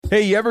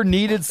Hey, you ever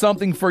needed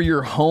something for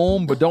your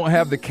home but don't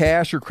have the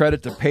cash or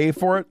credit to pay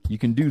for it? You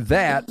can do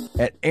that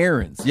at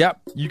Aaron's. Yep,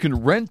 you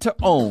can rent to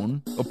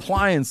own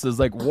appliances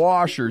like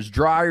washers,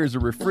 dryers, or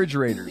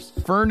refrigerators,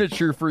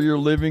 furniture for your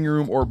living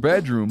room or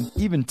bedroom,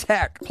 even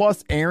tech.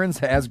 Plus, Aaron's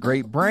has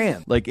great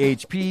brands like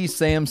HP,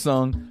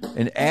 Samsung,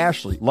 and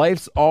Ashley.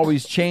 Life's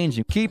always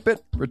changing. Keep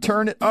it,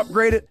 return it,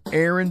 upgrade it.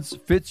 Aaron's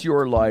fits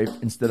your life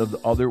instead of the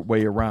other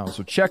way around.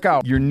 So check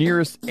out your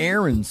nearest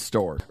Aaron's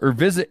store or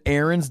visit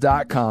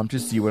Aaron's.com to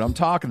see what I'm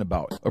talking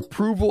about.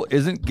 Approval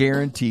isn't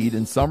guaranteed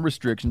and some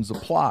restrictions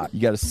apply. You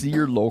got to see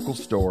your local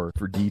store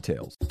for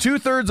details.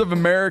 2/3 of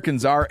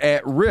Americans are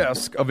at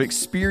risk of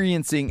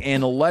experiencing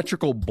an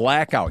electrical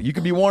blackout. You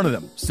could be one of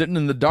them, sitting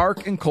in the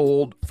dark and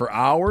cold for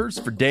hours,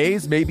 for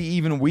days, maybe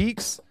even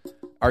weeks.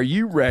 Are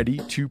you ready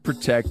to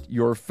protect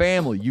your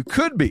family? You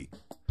could be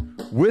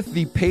with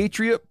the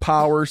Patriot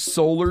Power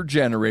Solar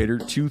Generator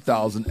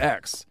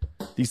 2000X.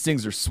 These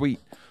things are sweet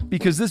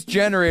because this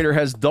generator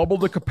has double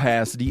the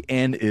capacity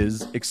and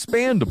is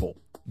expandable.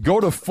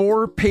 Go to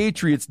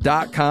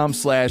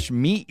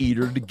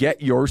 4patriots.com/meateater to get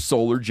your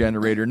solar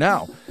generator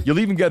now. You'll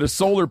even get a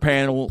solar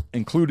panel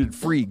included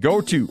free.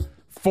 Go to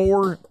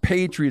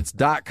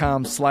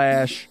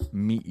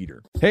 4patriots.com/meateater.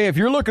 Hey, if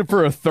you're looking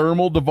for a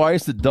thermal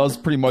device that does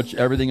pretty much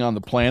everything on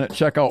the planet,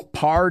 check out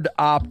Pard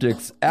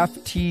Optics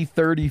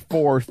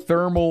FT34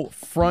 Thermal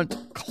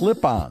Front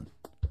Clip-On.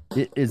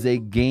 It is a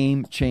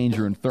game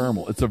changer in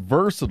thermal. It's a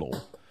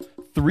versatile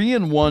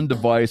 3-in-1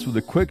 device with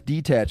a quick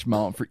detach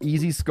mount for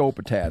easy scope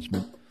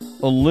attachment,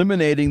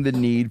 eliminating the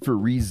need for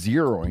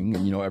re-zeroing,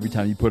 every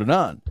time you put it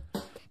on.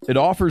 It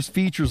offers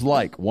features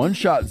like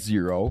one-shot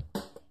zero,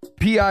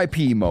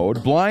 PIP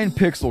mode, blind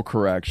pixel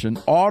correction,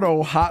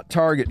 auto hot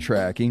target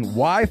tracking,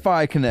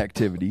 Wi-Fi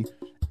connectivity,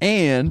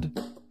 and,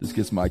 this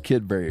gets my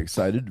kid very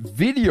excited,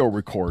 video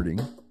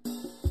recording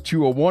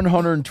to a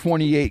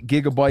 128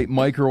 gigabyte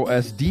micro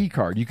SD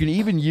card. You can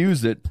even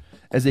use it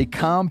as a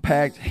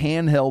compact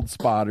handheld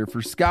spotter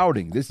for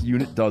scouting. This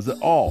unit does it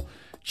all.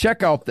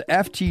 Check out the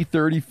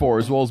FT34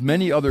 as well as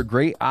many other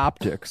great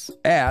optics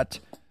at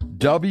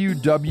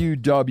www.pard,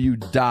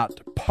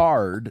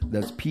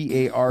 that's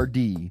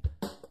PARD.com.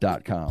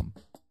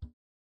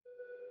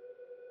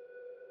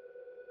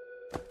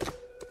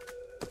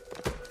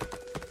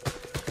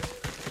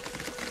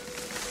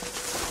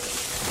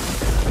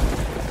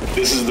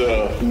 This is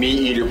the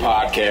Meat Eater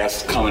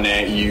podcast coming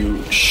at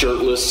you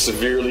shirtless,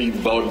 severely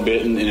bug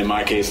bitten, and in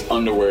my case,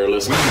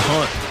 underwearless. We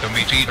hunt the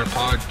Meat Eater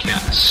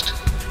podcast.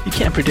 You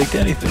can't predict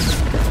anything.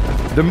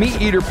 The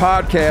Meat Eater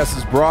podcast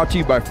is brought to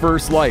you by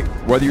First Light.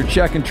 Whether you're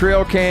checking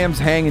trail cams,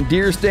 hanging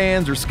deer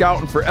stands, or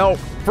scouting for elk,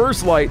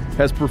 First Light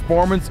has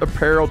performance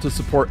apparel to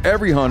support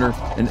every hunter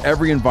in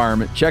every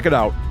environment. Check it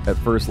out at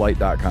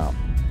firstlight.com.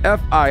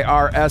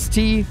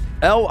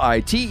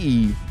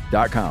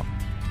 FIRSTLITE.com.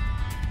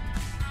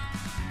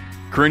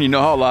 Corinne, you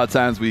know how a lot of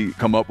times we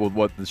come up with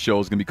what the show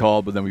is going to be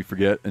called, but then we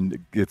forget and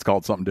it gets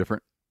called something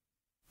different?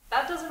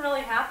 That doesn't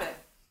really happen.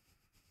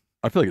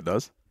 I feel like it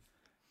does.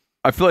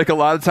 I feel like a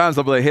lot of times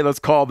I'll be like, hey, let's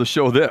call the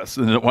show this,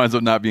 and it winds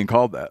up not being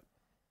called that.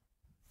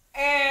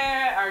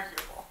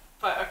 Arguable.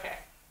 But okay.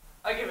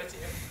 I'll give it to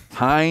you.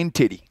 Hind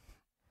Titty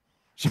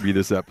should be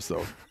this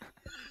episode.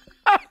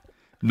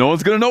 No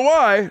one's going to know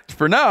why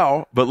for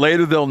now, but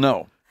later they'll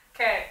know.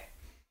 Okay.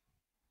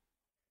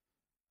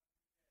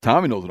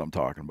 Tommy knows what I'm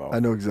talking about. I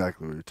know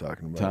exactly what you're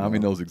talking about. Tommy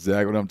knows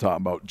exactly what I'm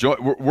talking about.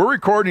 We're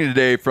recording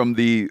today from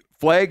the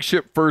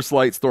flagship First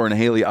Light store in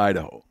Haley,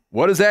 Idaho.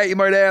 What is that, you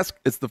might ask?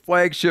 It's the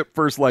flagship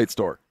First Light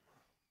store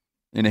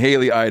in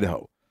Haley,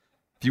 Idaho.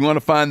 If you want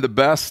to find the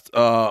best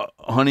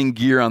hunting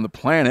gear on the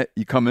planet,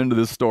 you come into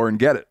this store and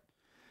get it.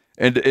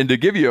 And to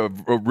give you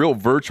a real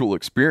virtual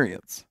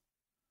experience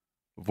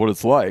of what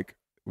it's like,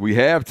 we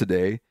have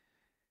today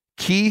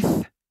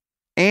Keith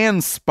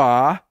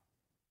Anspa.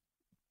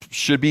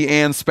 Should be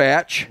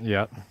Anspatch.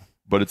 Yep.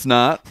 But it's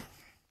not.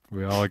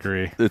 We all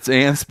agree. It's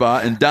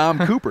Anspa and Dom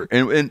Cooper.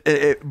 And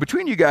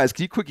between you guys,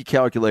 can you quickly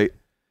calculate,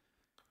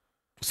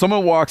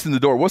 someone walks in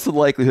the door, what's the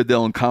likelihood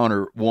they'll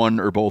encounter one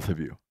or both of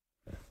you?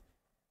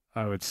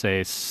 I would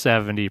say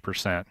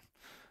 70%.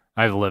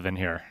 I live in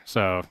here,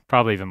 so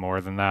probably even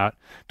more than that.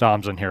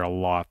 Dom's in here a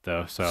lot,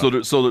 though. So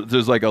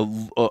there's like a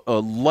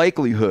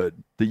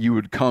likelihood that you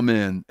would come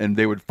in and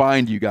they would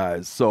find you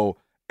guys. So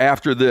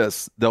after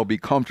this, they'll be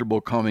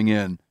comfortable coming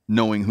in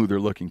knowing who they're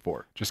looking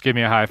for. Just give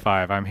me a high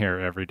five. I'm here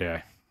every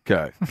day.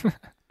 Okay.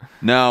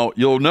 Now,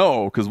 you'll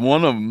know because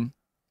one of them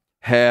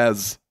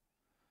has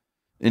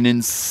an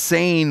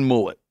insane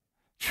mullet.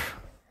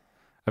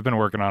 I've been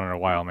working on it a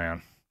while,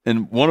 man.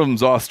 And one of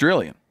them's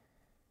Australian.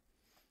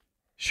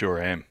 Sure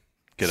am.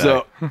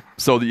 G'day.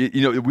 So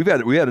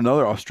we had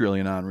another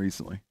Australian on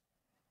recently.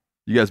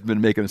 You guys have been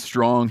making a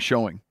strong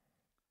showing.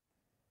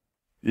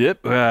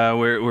 Yep,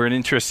 we're an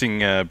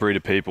interesting breed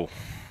of people.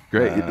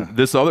 Great.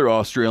 This other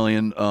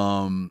Australian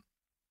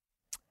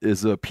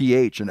is a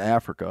PH in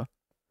Africa,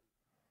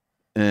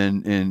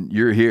 and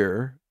you're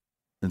here,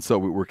 and so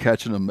we're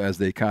catching them as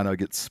they kind of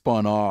get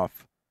spun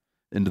off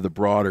into the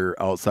broader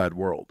outside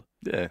world.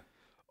 Yeah.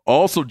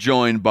 Also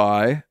joined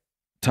by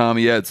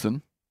Tommy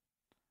Edson,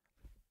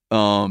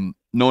 known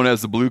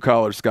as the Blue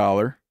Collar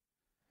Scholar,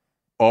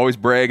 always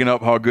bragging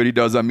up how good he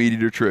does on Meat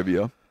Eater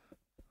Trivia.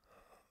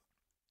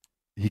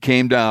 He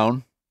came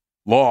down,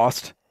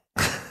 lost.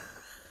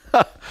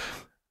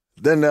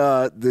 Then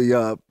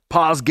the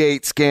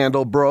Pausegate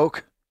scandal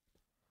broke.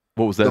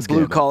 What was that The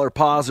scandal? Blue Collar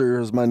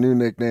Pauser is my new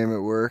nickname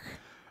at work.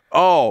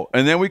 Oh,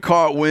 and then we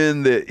caught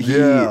wind that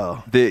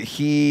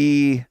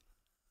the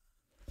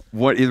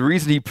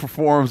reason he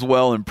performs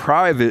well in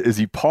private is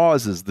he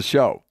pauses the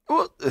show.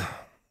 Well,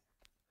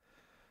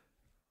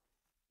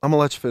 I'm gonna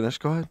let you finish.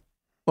 Go ahead.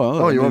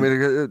 Well, you want me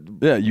to go?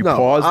 Yeah, you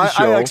pause the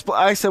show.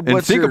 I said,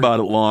 and think about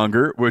it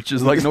longer, which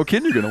is like, no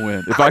kidding, you're gonna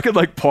win. If I could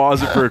like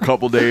pause it for a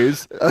couple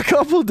days,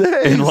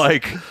 and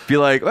like be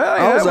like, well,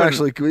 yeah, I was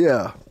actually,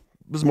 it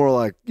was more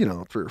like 3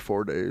 or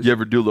 4 days. You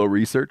ever do a little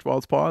research while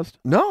it's paused?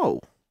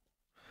 No,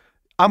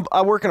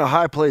 I work in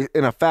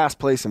a fast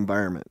place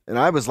environment, and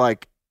I was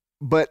like,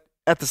 but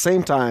at the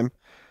same time,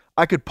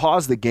 I could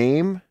pause the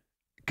game,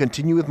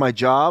 continue with my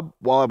job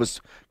while I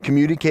was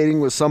communicating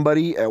with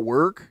somebody at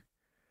work.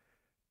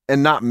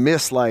 And not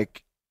miss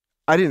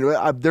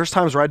there's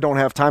times where I don't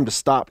have time to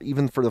stop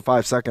even for the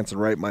 5 seconds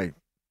and write my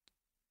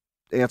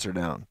answer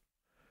down.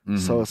 Mm-hmm.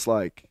 So it's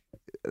like,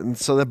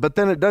 but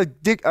then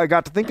I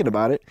got to thinking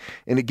about it,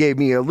 and it gave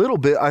me a little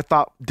bit. I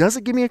thought, does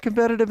it give me a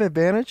competitive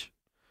advantage?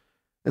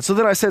 And so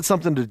then I said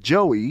something to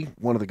Joey,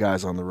 one of the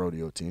guys on the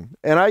rodeo team,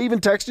 and I even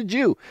texted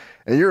you,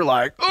 and you're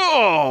like,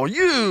 "Oh,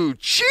 you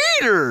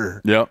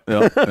cheater!" Yep.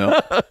 That's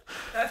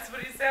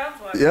what he sounds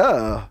like.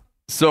 Yeah.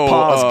 So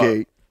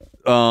Pausegate.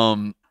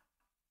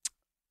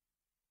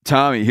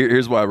 Tommy,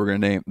 here's why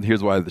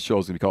here's why the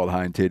show's going to be called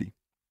Hind Titty.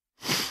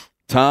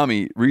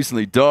 Tommy,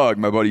 recently, Doug,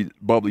 my buddy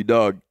Bubbly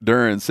Doug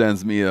Duran,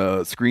 sends me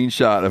a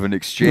screenshot of an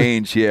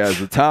exchange he has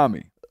with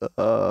Tommy.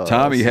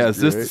 Tommy has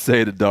this to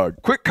say to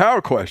Doug. Quick cow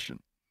question.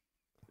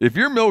 If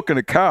you're milking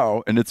a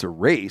cow and it's a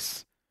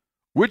race,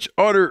 which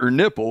udder or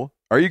nipple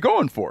are you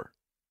going for?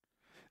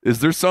 Is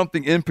there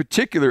something in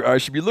particular I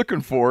should be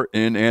looking for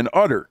in an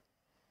udder?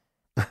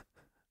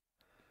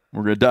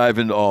 We're going to dive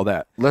into all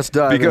that. Let's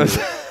dive into it.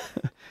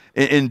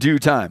 In due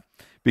time,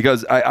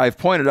 because I've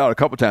pointed out a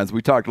couple times,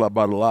 we talked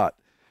about it a lot.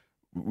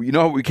 We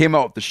came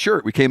out with the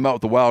shirt. We came out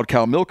with the Wild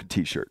Cow Milking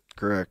T-shirt.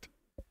 Correct.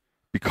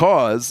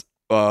 Because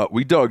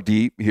we dug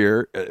deep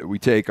here. We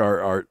take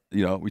our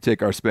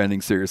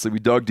spending seriously. We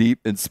dug deep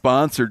and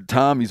sponsored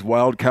Tommy's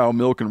Wild Cow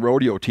Milking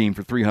Rodeo team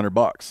for $300.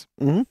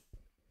 Mm-hmm.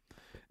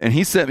 And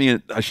he sent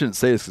me. I shouldn't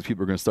say this because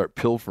people are going to start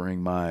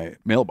pilfering my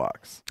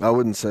mailbox. I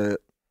wouldn't say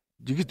it.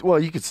 You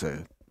could say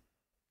it.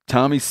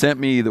 Tommy sent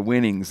me the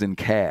winnings in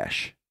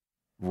cash,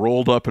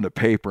 rolled up in a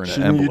paper in an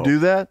envelope. Shouldn't you do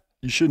that?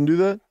 You shouldn't do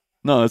that?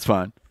 No, that's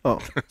fine. Oh.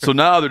 So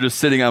now they're just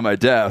sitting on my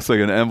desk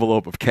like an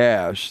envelope of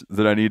cash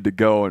that I need to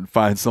go and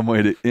find some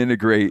way to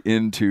integrate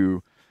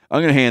into.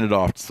 I'm going to hand it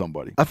off to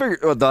somebody. I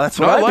figured that's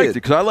what I liked did. it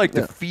because I like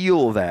to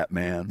feel that,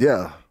 man.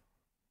 Yeah.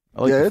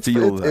 I like to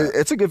feel that.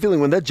 It's a good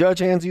feeling when that judge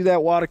hands you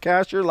that wad of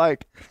cash. You're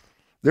like,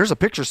 there's a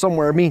picture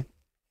somewhere of me.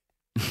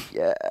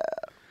 Yeah.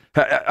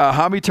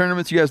 How many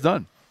tournaments you guys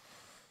done?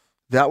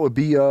 That would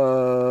be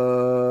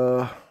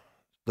the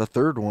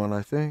third one,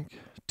 I think.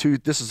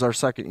 This is our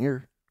second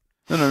year.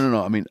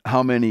 No. I mean,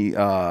 how many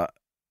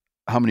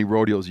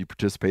rodeos you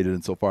participated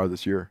in so far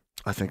this year?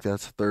 I think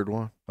that's the third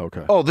one.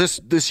 Okay. Oh,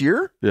 this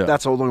year? Yeah.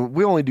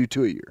 We only do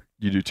 2 a year.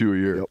 You do 2 a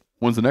year. Yep.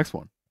 When's the next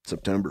one?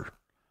 September.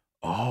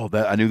 Oh,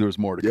 I knew there was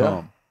more to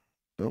come.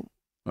 Yep.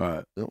 All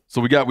right. Yep.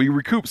 So we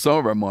recouped some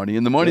of our money,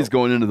 and the money's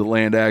going into the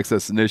Land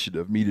Access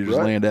Initiative, Meat Eater's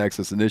Land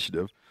Access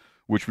Initiative,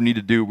 which we need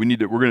to do. We're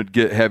going to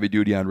get heavy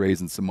duty on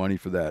raising some money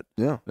for that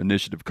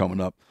initiative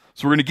coming up.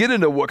 So we're going to get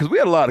into because we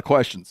had a lot of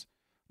questions.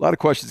 A lot of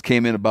questions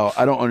came in about,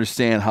 I don't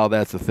understand how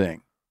that's a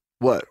thing.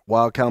 What?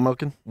 Wild cow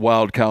milking?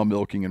 Wild cow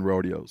milking and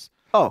rodeos.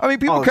 Oh, I mean,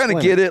 people kind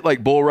of get it,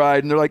 like bull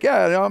riding. They're like,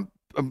 yeah,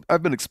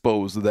 I've been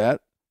exposed to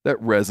that. That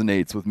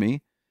resonates with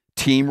me.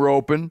 Team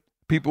roping.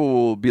 People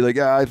will be like,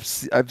 yeah,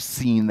 I've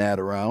seen that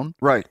around.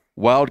 Right.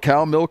 Wild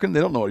cow milking.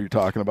 They don't know what you're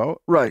talking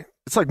about. Right.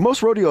 It's like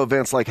most rodeo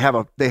events have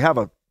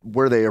a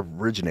where they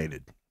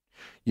originated.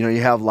 You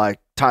have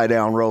like tie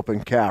down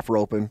roping, calf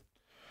roping,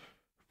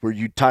 where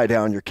you tie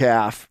down your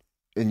calf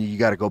and you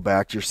got to go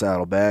back to your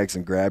saddlebags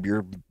and grab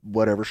your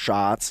whatever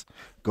shots,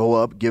 go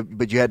up,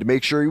 but you had to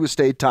make sure he was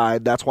stayed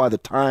tied. That's why the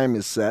time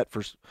is set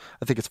for,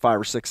 I think it's 5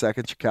 or 6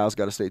 seconds. Your cow's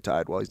got to stay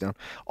tied while he's down.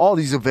 All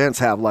these events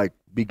have like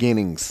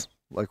beginnings,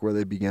 like where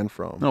they began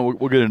from. No,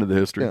 we'll get into the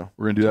history. Yeah.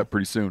 We're going to do that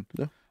pretty soon.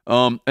 Yeah.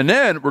 And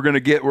then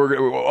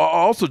we're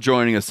also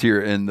joining us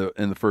here in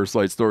the First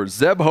Light store,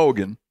 Zeb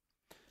Hogan.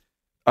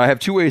 I have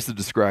 2 ways to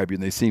describe you,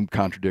 and they seem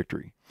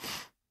contradictory.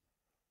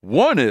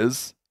 One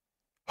is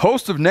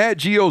host of Nat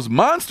Geo's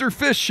Monster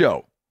Fish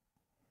Show,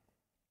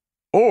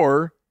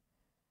 or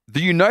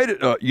the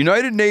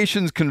United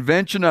Nations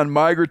Convention on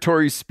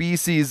Migratory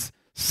Species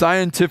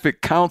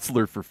scientific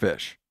counselor for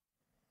fish.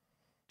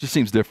 Just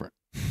seems different.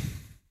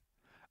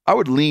 I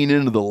would lean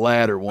into the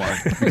latter one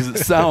because it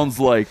sounds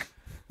like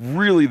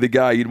really the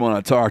guy you'd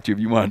want to talk to if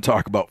you want to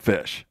talk about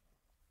fish.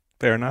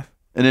 Fair enough.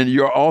 And then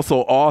you're also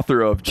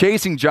author of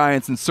Chasing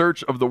Giants in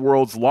Search of the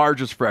World's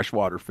Largest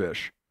Freshwater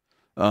Fish,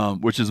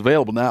 which is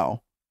available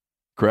now,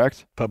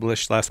 correct?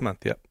 Published last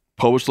month, yep.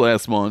 Published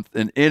last month.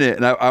 And in it,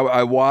 and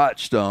I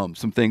watched some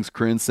things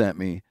Corinne sent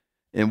me,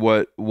 and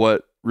what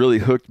really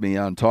hooked me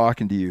on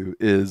talking to you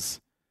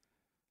is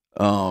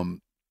the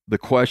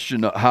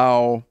question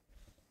of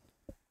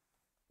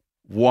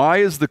why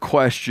is the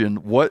question,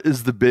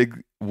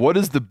 the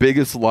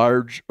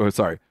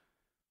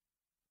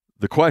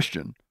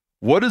question,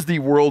 what is the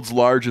world's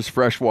largest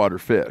freshwater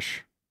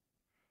fish?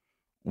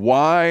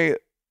 Why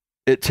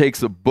it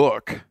takes a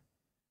book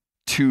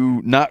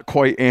to not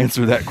quite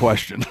answer that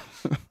question.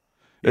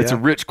 It's a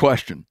rich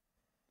question.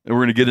 And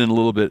we're going to get in a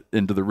little bit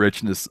into the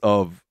richness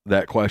of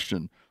that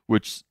question,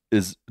 which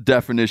is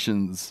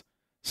definitions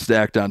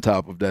stacked on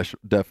top of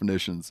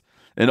definitions.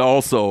 And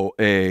also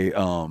a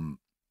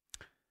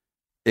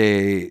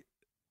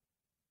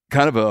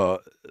kind of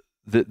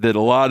that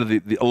a lot of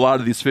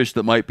these fish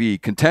that might be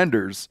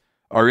contenders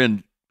are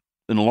in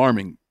an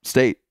alarming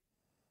state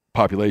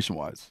population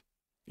wise.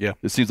 Yeah.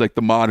 It seems like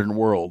the modern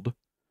world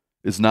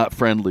is not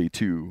friendly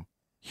to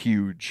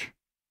huge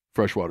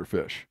freshwater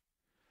fish.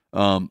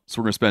 So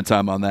we're going to spend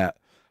time on that.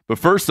 But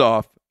first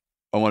off,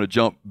 I want to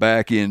jump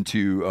back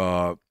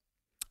into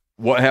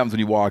what happens when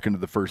you walk into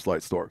the First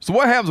Light store. So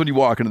what happens when you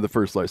walk into the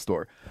First Light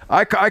store?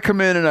 I come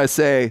in and I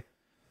say,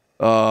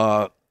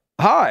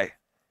 hi.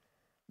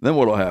 Then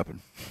what will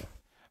happen?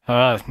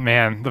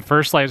 Man, the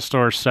First Light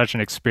store is such an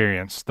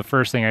experience. The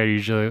first thing I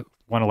usually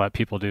want to let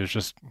people do is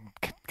just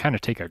kind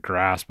of take a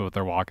grasp of what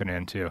they're walking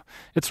into.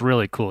 It's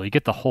really cool. You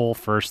get the whole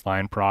first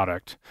line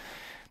product.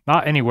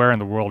 Not anywhere in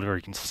the world where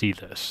you can see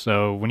this.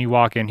 So when you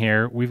walk in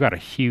here, we've got a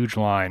huge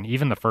line.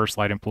 Even the First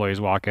Light employees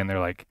walk in, they're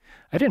like,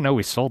 I didn't know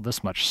we sold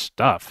this much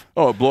stuff.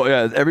 Oh,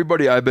 yeah.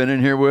 Everybody I've been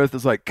in here with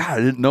is like, God,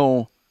 I didn't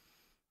know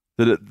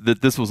that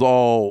this was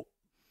all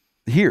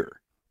here.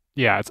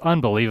 Yeah, it's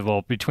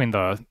unbelievable. Between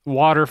the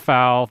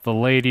waterfowl, the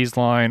ladies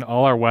line,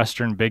 all our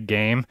Western big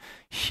game,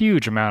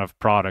 huge amount of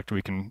product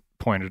we can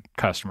point a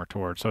customer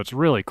towards. So it's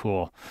really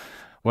cool.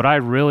 What I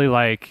really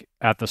like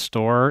at the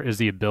store is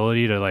the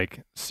ability to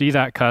like see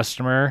that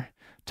customer,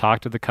 talk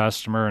to the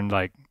customer, and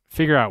like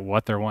figure out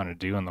what they want to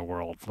do in the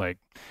world. Like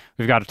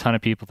we've got a ton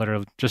of people that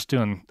are just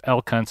doing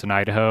elk hunts in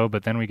Idaho,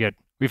 but then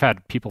we've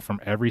had people from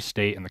every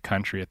state in the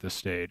country at this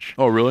stage.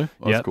 Oh, really?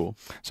 Oh, that's Yep. cool.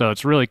 So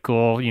it's really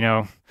cool. You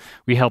know,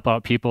 we help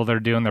out people that are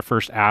doing their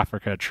first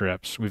Africa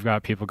trips. We've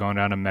got people going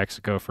down to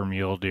Mexico for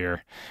mule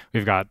deer.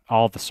 We've got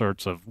all the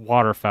sorts of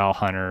waterfowl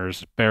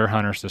hunters, bear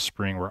hunters this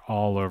spring. We're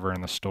all over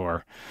in the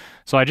store.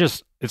 So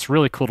it's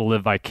really cool to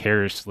live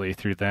vicariously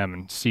through them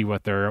and see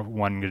what they're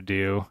wanting to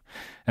do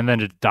and then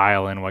to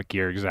dial in what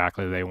gear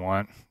exactly they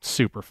want.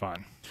 Super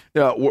fun.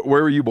 Yeah.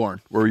 Where were you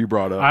born? Where were you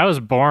brought up? I was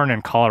born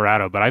in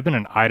Colorado, but I've been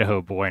an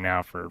Idaho boy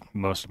now for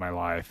most of my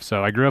life.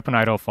 So I grew up in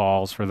Idaho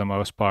Falls for the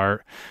most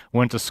part,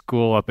 went to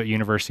school up at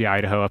University of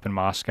Idaho up in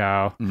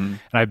Moscow, and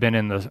I've been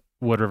in the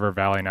Wood River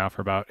Valley now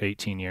for about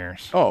 18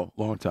 years. Oh,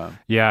 long time.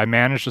 Yeah, I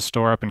managed a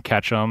store up in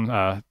Ketchum,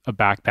 a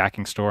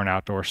backpacking store, an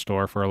outdoor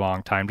store for a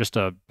long time, just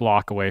a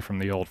block away from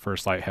the old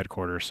First Light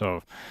headquarters.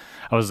 So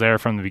I was there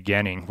from the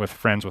beginning with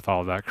friends with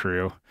all of that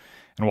crew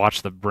and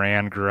watched the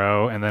brand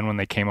grow. And then when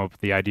they came up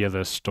with the idea of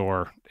this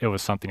store, it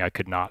was something I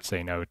could not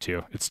say no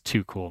to. It's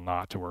too cool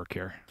not to work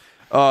here.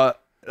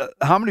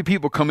 How many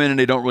people come in and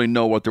they don't really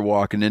know what they're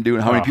walking into,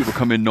 and how many people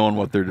come in knowing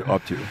what they're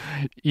up to?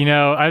 You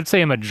know, I'd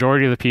say a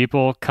majority of the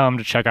people come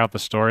to check out the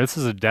store. This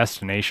is a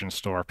destination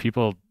store.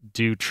 People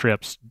do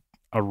trips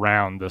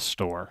around the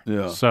store.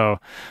 Yeah. So,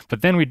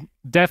 but then we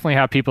definitely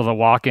have people that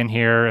walk in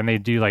here and they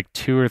do like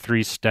 2 or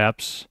 3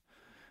 steps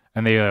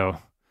and they go,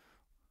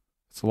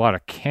 it's a lot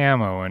of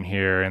camo in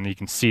here, and you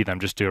can see them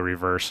just do a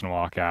reverse and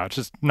walk out. It's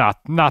just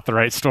not the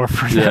right store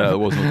for them. Yeah, it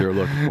wasn't what they were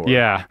looking for.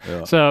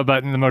 Yeah. So,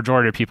 but the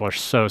majority of people are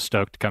so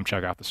stoked to come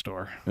check out the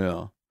store.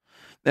 Yeah.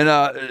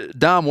 And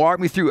Dom, walk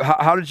me through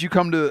how did you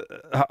come to?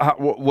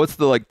 What's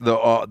the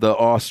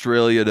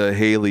Australia to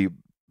Haley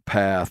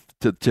path,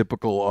 to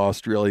typical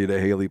Australia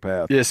to Haley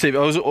path? Yeah, Steve,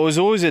 I was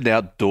always an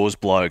outdoors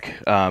bloke,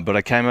 but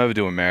I came over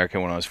to America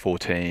when I was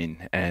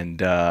 14,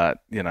 and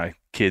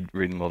kid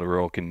reading a lot of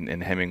Rourke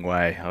and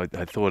Hemingway. I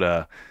thought,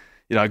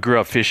 I grew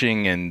up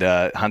fishing, and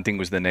hunting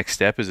was the next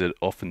step, as it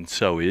often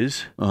so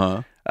is.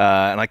 Uh-huh.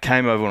 And I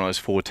came over when I was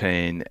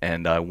 14,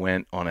 and I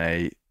went on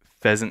a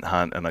pheasant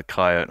hunt and a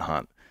coyote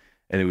hunt,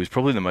 and it was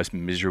probably the most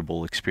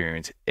miserable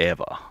experience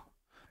ever.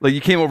 Like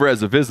you came over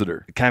as a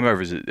visitor. I came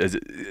over as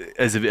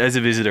a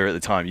visitor at the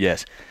time.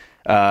 Yes,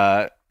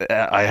 I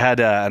had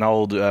an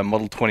old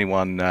Model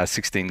 21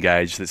 16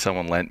 gauge that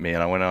someone lent me,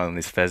 and I went on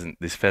this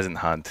pheasant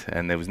hunt,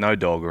 and there was no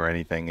dog or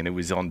anything, and it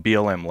was on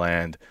BLM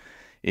land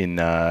in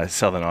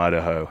southern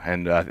Idaho,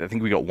 and I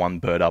think we got one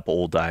bird up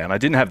all day, and I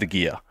didn't have the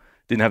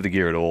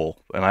gear at all,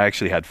 and I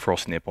actually had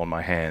frost nip on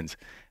my hands,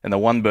 and the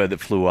one bird that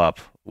flew up,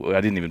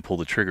 I didn't even pull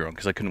the trigger on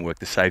because I couldn't work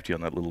the safety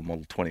on that little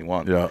Model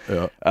 21. Yeah.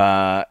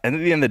 And at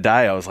the end of the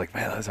day, I was like,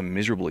 man, that's a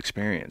miserable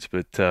experience.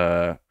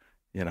 But,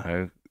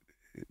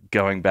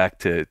 going back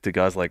to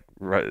guys like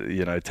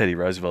Teddy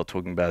Roosevelt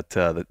talking about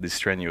this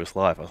strenuous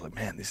life, I was like,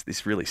 man,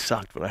 this really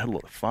sucked, but I had a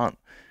lot of fun.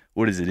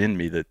 What is it in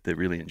me that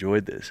really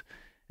enjoyed this?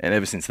 And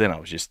ever since then, I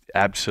was just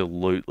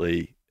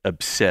absolutely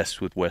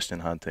obsessed with Western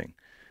hunting.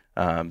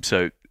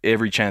 So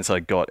every chance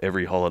I got,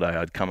 every holiday,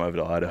 I'd come over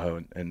to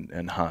Idaho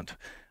and hunt.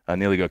 I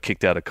nearly got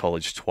kicked out of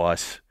college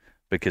twice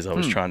because I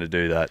was trying to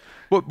do that.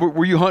 What,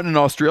 were you hunting in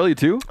Australia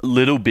too? A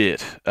little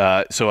bit.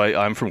 So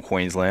I'm from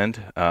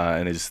Queensland,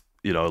 and as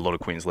a lot of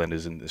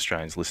Queenslanders and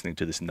Australians listening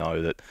to this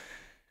know that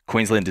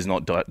Queensland does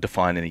not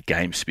define any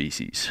game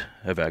species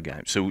of our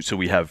game. So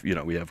we have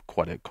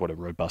quite a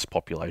robust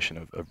population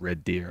of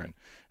red deer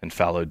and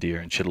fallow deer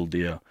and chital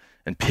deer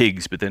and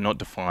pigs, but they're not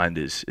defined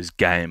as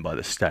game by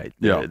the state.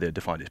 They're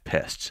defined as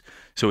pests.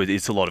 So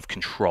it's a lot of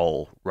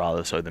control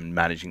rather so than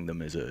managing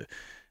them as an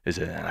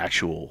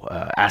actual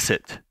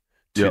asset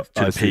to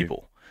the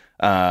people.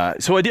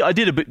 So I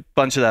did a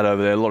bunch of that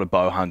over there, a lot of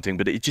bow hunting,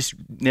 but it just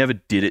never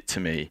did it to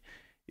me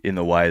in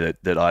the way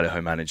that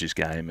Idaho manages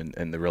game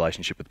and the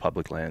relationship with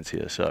public lands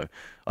here. So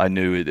I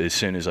knew it as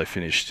soon as I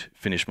finished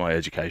my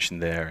education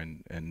there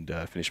and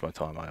finished my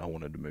time, I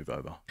wanted to move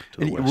over to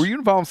the west. Were you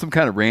involved in some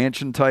kind of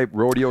ranching type,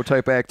 rodeo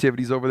type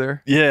activities over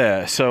there?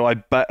 Yeah, so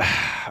I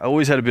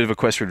always had a bit of a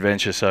quest for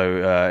adventure.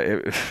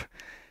 So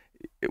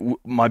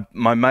my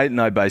mate and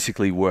I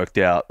basically worked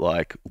out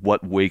like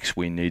what weeks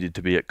we needed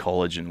to be at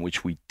college and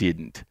which we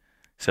didn't,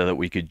 so that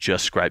we could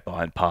just scrape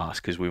by and pass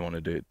because we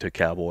wanted to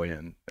cowboy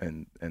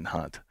and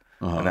hunt.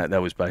 Uh-huh. And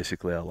that was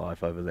basically our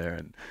life over there.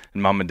 And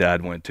Mum and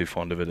Dad weren't too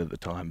fond of it at the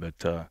time,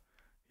 but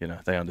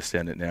they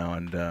understand it now.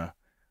 And I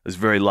was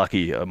very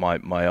lucky.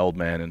 My old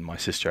man and my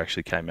sister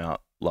actually came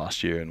out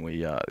last year, and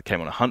we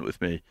came on a hunt with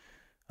me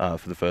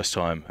for the first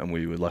time. And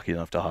we were lucky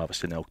enough to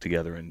harvest an elk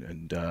together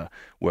and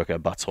work our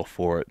butts off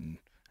for it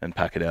and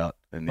pack it out.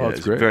 And that's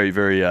it's great. a very,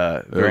 very,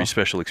 very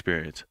special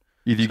experience.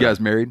 Either you guys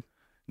married?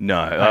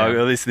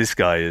 No, this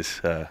guy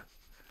is.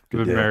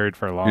 We've been married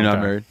for a long time. You're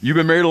not married? You've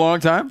been married a long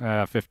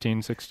time?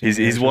 15, 16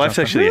 His wife's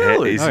actually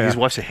his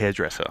wife's a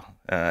hairdresser,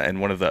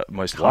 and one of the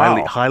most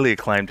highly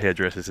acclaimed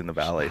hairdressers in the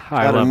valley.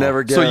 I'd have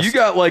never guessed. So you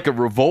got like a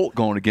revolt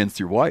going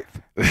against your wife.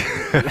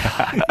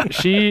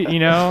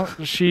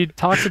 She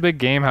talks a big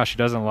game how she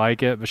doesn't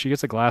like it, but she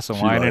gets a glass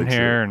of wine in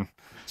here and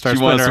starts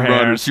she wants her to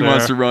hair. run. She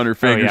wants to run her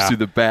fingers through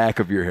the back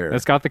of your hair.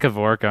 It's got the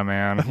Kavorka,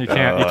 man. You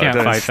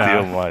can't fight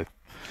that.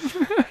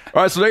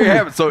 All right, so there you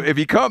have it. So if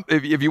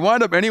you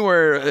wind up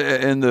anywhere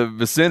in the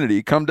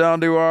vicinity, come down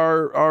to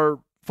our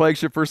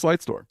flagship First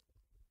Light store.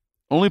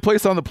 Only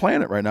place on the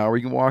planet right now where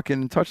you can walk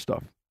in and touch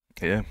stuff.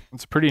 Yeah,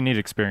 it's a pretty neat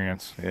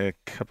experience. Yeah, a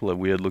couple of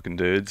weird looking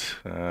dudes.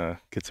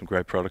 Get some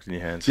great product in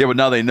your hands. Yeah, but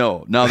now they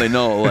know.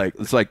 Like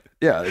it's like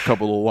a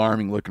couple of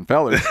alarming looking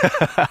fellas,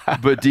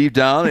 but deep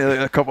down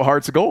a couple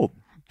hearts of gold.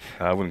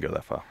 I wouldn't go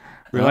that far.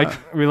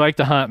 We like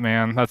to hunt,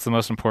 man. That's the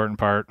most important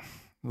part.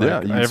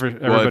 Like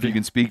if you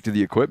can speak to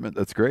the equipment,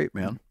 that's great,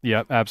 man.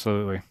 Yep,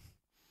 absolutely.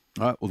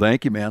 All right, well,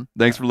 thank you, man.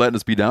 Thanks for letting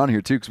us be down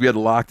here too, because we had to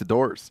lock the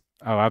doors.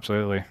 Oh,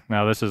 absolutely.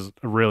 No, this is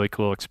a really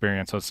cool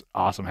experience. So it's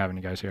awesome having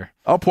you guys here.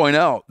 I'll point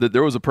out that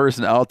there was a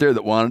person out there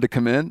that wanted to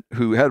come in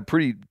who had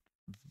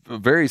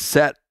very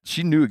set.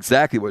 She knew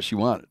exactly what she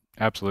wanted.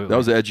 Absolutely. That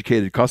was an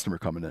educated customer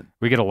coming in.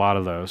 We get a lot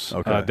of those.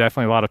 Okay.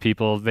 Definitely a lot of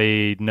people.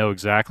 They know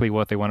exactly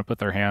what they want to put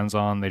their hands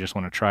on. They just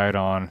want to try it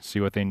on, see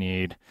what they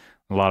need.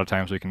 A lot of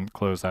times we can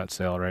close that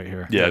sale right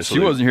here. Yeah, she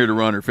wasn't here to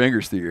run her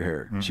fingers through your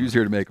hair. Mm-hmm. She was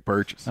here to make a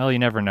purchase. Well, you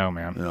never know,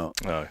 man. No.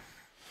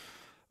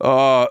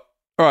 All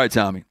right,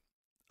 Tommy.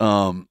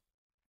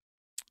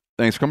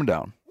 Thanks for coming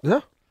down. Yeah.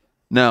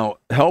 Now,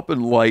 help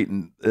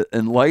enlighten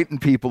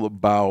people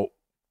about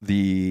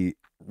the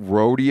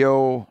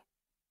rodeo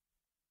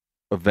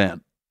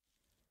event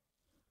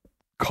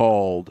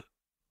called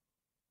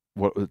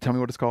what? Tell me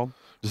what it's called.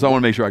 Just I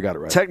want to make sure I got it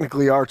right.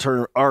 Technically, our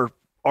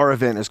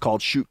event is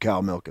called shoot cow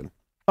milking.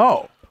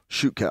 Oh,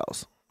 shoot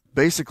cows.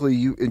 Basically,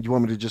 you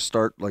want me to just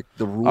start like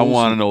the rules? I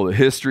want to know the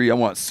history. I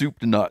want soup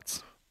to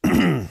nuts.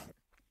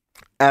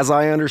 As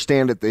I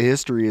understand it, the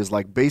history is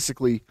like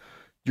basically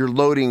you're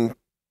loading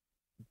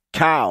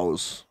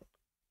cows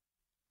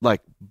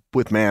like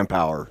with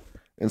manpower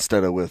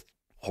instead of with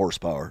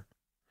horsepower.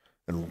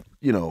 And,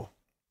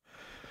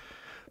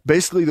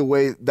 basically the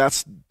way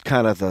that's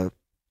kind of the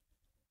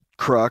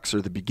crux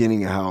or the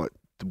beginning of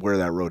where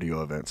that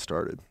rodeo event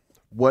started.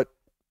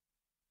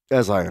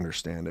 As I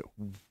understand it,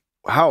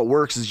 how it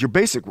works is your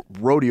basic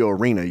rodeo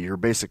arena, your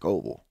basic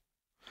oval.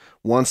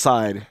 One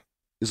side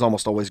is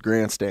almost always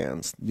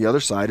grandstands. The other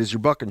side is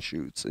your bucking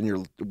chutes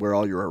and where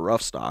all your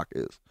rough stock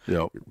is.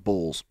 Yep. Your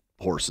bulls,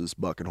 horses,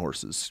 bucking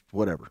horses,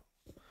 whatever.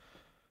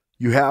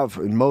 You have,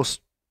 in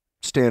most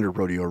standard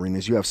rodeo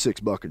arenas, you have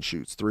 6 bucking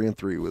chutes, 3 and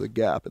 3 with a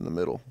gap in the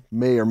middle.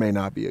 May or may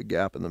not be a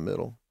gap in the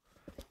middle.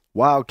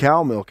 Wild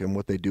cow milking,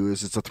 what they do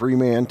is it's a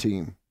 3-man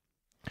team.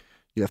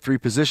 You have 3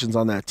 positions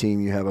on that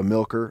team. You have a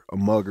milker, a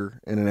mugger,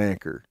 and an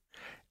anchor.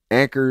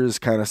 Anchor is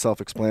kind of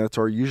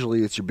self-explanatory.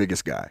 Usually it's your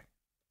biggest guy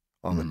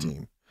on the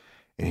team.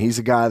 And he's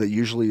a guy that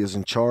usually is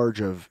in charge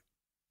of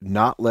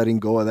not letting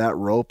go of that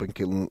rope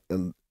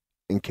and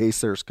in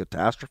case there's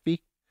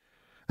catastrophe,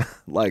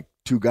 like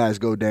 2 guys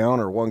go down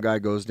or 1 guy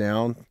goes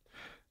down.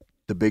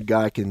 The big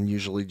guy can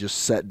usually just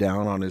set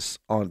down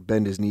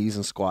bend his knees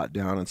and squat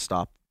down and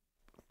stop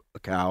a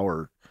cow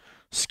or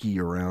ski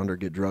around or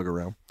get drug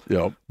around.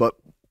 Yep. But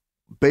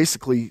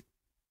basically,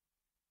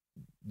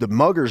 the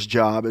mugger's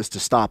job is to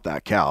stop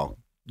that cow.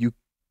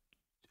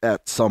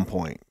 At some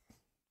point.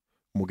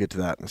 We'll get to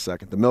that in a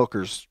second. The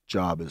milker's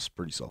job is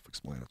pretty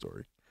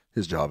self-explanatory.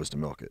 His job is to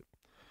milk it.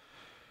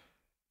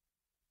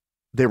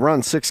 They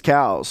run 6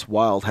 cows,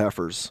 wild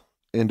heifers,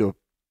 into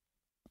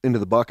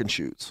the bucking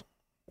chutes.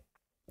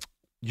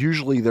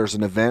 Usually there's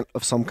an event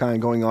of some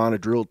kind going on, a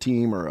drill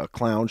team or a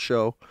clown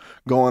show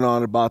going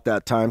on about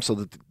that time,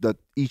 so that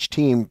each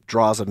team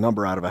draws a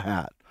number out of a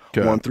hat,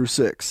 1 through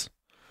 6.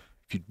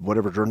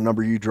 Whatever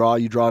number you draw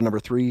number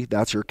 3.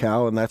 That's your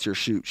cow, and that's your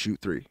chute. Chute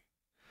 3.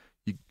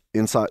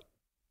 Inside,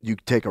 you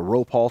take a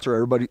rope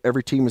halter.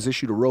 Every team is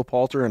issued a rope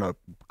halter and a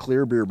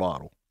clear beer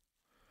bottle,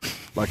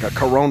 like a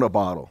Corona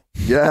bottle.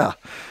 Yeah,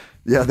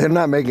 they're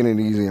not making it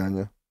easy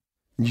on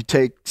you.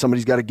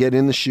 Somebody's got to get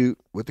in the chute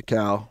with the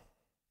cow,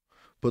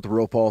 put the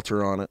rope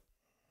halter on it,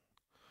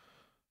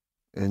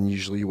 and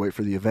usually you wait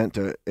for the event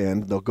to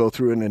end. They'll go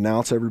through and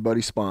announce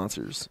everybody's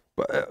sponsors.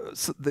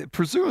 But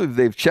presumably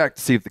they've checked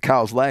to see if the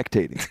cow's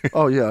lactating.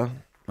 Oh yeah,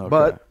 Okay.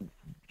 But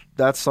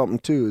that's something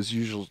too. Is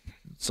usual.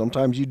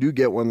 Sometimes you do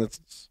get one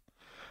that's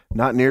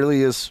not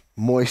nearly as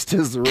moist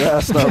as the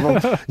rest of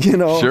them. You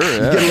know, Sure, you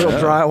get a little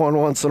dry one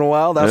once in a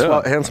while. That's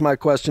why. Hence my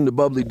question to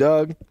Bubbly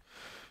Doug.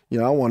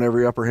 I want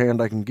every upper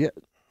hand I can get.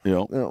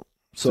 Yep.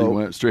 So you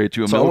went straight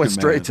to a So I milking went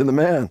straight man. to the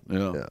man.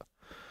 Yeah.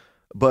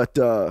 But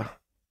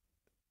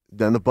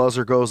then the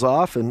buzzer goes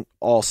off, and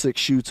all 6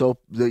 chutes all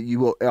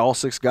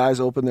 6 guys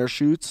open their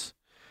chutes,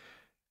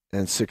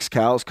 and 6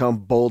 cows come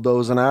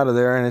bulldozing out of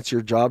there, and it's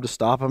your job to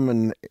stop them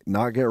and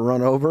not get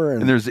run over.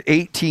 And there's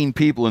 18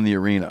 people in the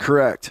arena.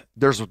 Correct.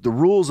 There's the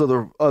rules of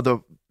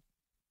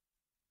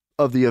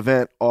the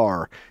event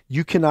are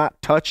you cannot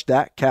touch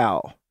that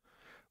cow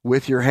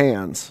with your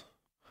hands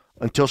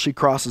until she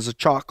crosses a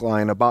chalk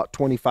line about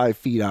 25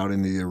 feet out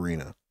in the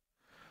arena.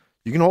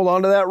 You can hold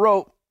on to that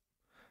rope,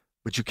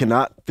 but you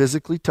cannot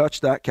physically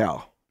touch that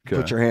cow. Okay.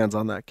 Put your hands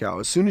on that cow.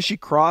 As soon as she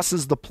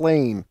crosses the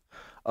plane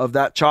of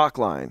that chalk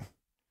line,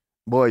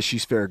 boy,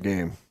 she's fair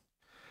game.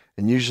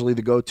 And usually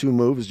the go-to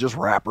move is just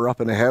wrap her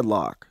up in a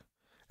headlock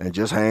and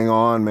just hang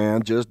on,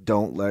 man. Just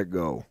don't let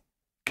go.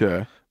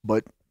 Okay.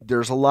 But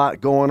there's a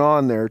lot going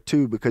on there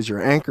too, because your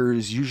anchor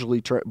is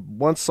usually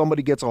once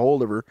somebody gets a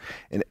hold of her,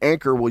 an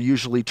anchor will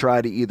usually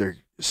try to either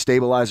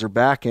stabilize her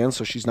back end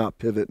so she's not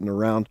pivoting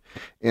around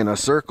in a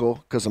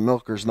circle, because a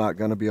milker's not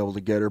going to be able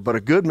to get her. But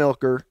a good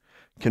milker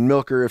can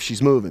milk her if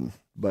she's moving,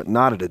 but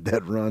not at a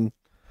dead run.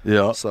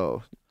 Yeah.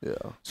 So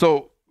yeah.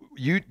 So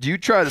do you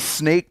try to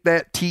snake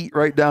that teat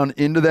right down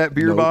into that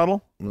beer Nope.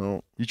 bottle?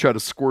 No. You try to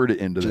squirt it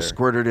into Just there.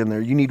 squirt it in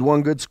there. You need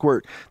one good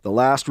squirt. The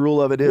last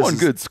rule of it is One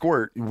good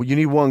squirt. You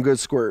need one good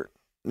squirt.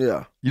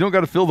 Yeah. You don't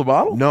got to fill the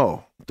bottle?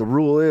 No. The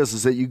rule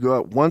is that you go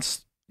out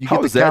once you How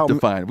get is the that cow.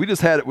 defined? We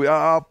just had it.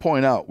 I'll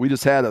point out. We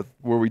just had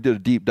where we did a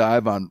deep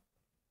dive on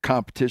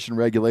competition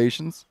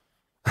regulations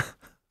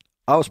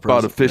I was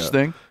about a present. fish Yeah.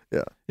 thing.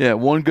 Yeah. Yeah.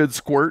 One good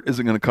squirt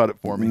isn't going to cut it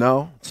for me.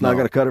 No, it's not No.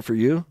 going to cut it for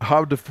you.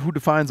 Who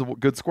defines a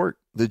good squirt?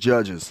 The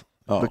judges.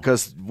 Oh.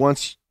 Because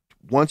once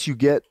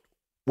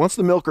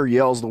the milker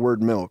yells the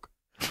word milk,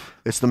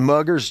 it's the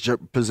mugger's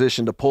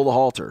position to pull the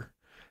halter,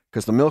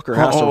 because the milker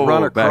has to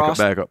run across.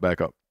 Back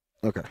up.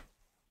 Okay,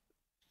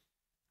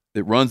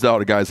 It runs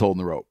out. A guy's holding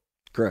the rope.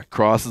 correct.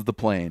 Crosses the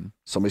plane.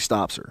 Somebody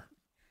stops her.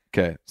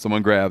 Okay.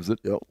 Someone grabs it.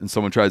 Yep. And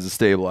someone tries to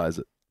stabilize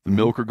it. The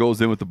milker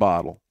goes in with the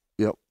bottle.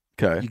 Yep.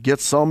 Okay. You get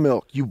some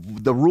milk.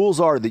 The rules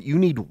are that you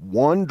need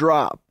one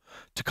drop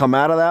to come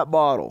out of that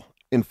bottle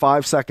in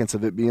 5 seconds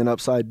of it being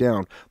upside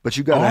down. But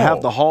you got to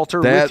have the halter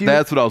with you.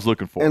 That's what I was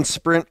looking for. And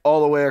sprint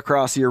all the way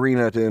across the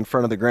arena to in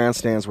front of the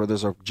grandstands where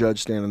there's a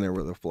judge standing there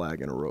with a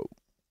flag and a rope.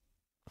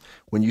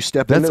 When you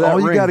step That's into that all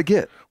ring, you got to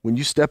get. when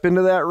you step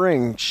into that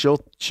ring, she'll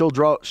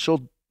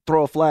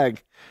throw a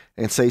flag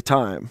and say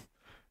time.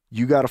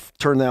 You got to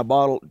turn that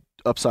bottle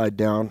upside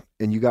down,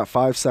 and you got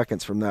 5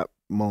 seconds from that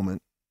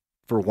moment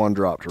for one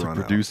drop to run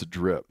Produce a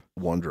drip.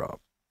 out. One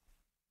drop.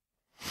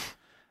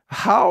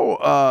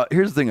 How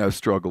here's the thing I've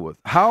struggled with.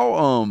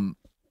 How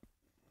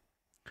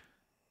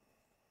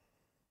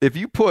if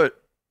you put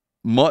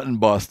mutton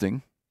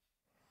busting,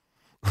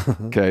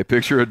 okay,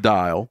 picture a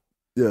dial,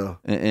 Yeah.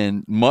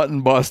 and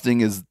mutton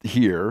busting is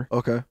here,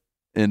 Okay.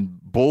 and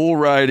bull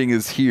riding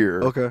is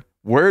here. Okay.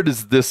 Where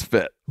does this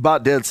fit?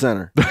 About dead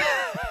center.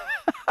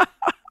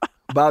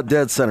 About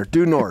dead center.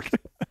 Due north.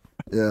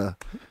 Yeah.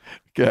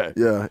 Okay.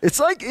 Yeah. It's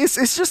like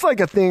it's just like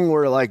a thing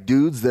where like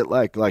dudes that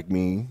like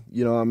me,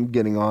 I'm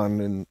getting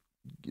on and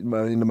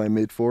into my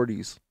mid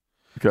 40s.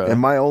 Okay. And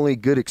my only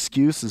good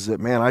excuse is that,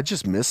 man, I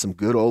just miss some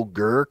good old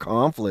grr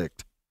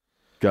conflict.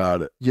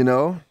 Got it. You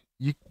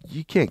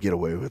can't get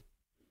away with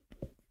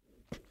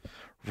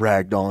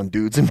ragdolling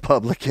dudes in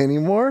public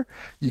anymore.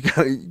 You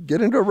gotta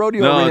get into a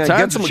rodeo No, arena and get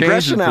times some are changing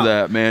aggression for out.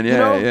 that, man. Yeah, You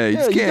know? yeah. You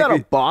just you can't got a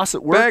be- boss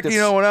at work. Back,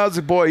 that's- when I was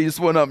a boy, you just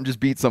went up and just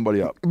beat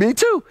somebody up. me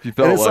too. You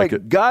felt and it's like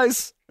it.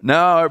 guys,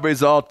 Now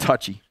everybody's all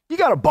touchy. you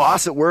got a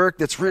boss at work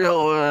that's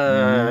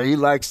real. He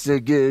likes to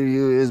give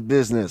you his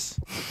business.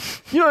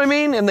 You know what I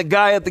mean? And the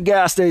guy at the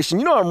gas station,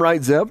 you know I'm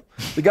right, Zeb.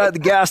 The guy at the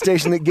gas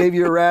station that gave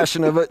you a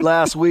ration of it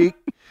last week,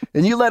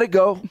 and you let it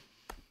go.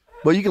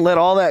 But you can let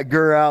all that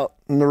gur out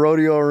in the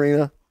rodeo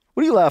arena.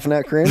 What are you laughing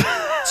at, Crane?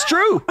 It's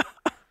true.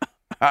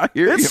 I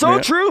hear It's you, so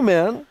man. true,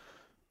 man.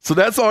 So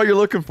that's all you're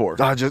looking for.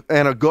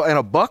 And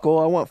a buckle.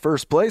 I want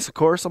first place, of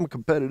course. I'm a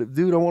competitive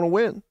dude. I want to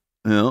win.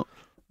 Yeah.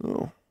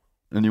 Oh,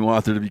 And you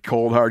want there to be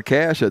cold hard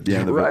cash at the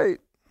end of it. right.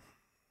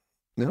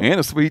 Yeah. And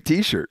a sweet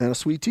T-shirt. And a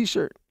sweet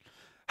T-shirt.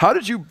 How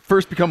did you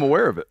first become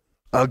aware of it?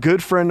 A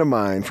good friend of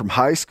mine from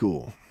high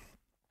school,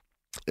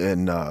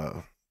 and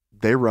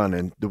they run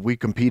and we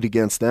compete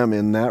against them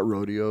in that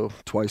rodeo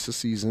twice a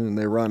season, and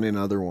they run in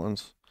other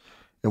ones.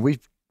 And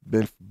we've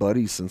been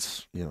buddies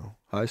since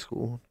high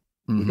school.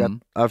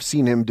 I've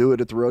seen him do it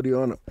at the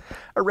rodeo, and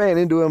I ran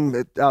into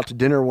him out to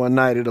dinner one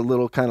night at a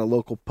little kind of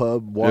local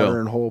pub, water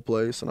and hole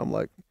place, and I'm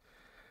like,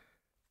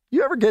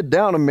 "You ever get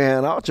down a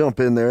man? I'll jump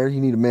in there. You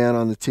need a man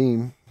on the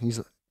team."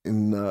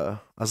 I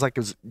was like,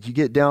 "If you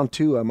get down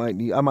two, I might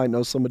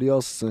know somebody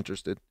else that's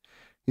interested."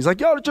 He's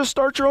like, "You ought to just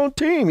start your own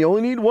team. You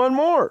only need one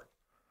more."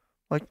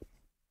 Like,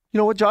 you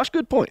know what, Josh?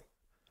 Good point.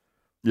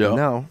 Yeah. And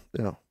now,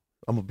 I'm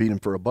gonna beat him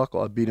for a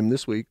buckle. I beat him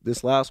this week,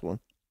 this last one.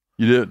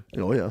 You did.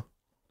 Oh yeah.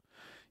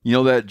 You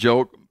know that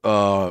joke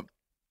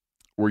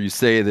where you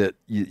say that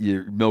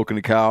you're milking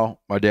a cow?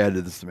 My dad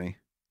did this to me.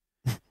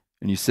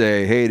 And you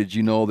say, "Hey, did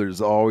you know there's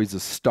always a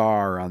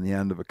star on the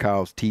end of a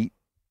cow's teat?"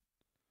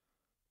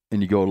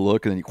 And you go to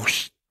look, and then you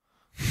whoosh,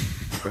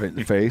 right in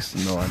the face.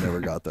 No, I never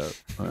got that.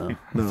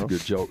 That's a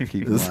good joke.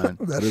 Keep in mind.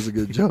 That is a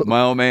good joke.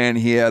 My old man,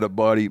 he had a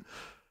buddy.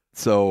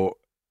 So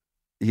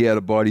he had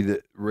a buddy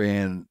that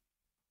ran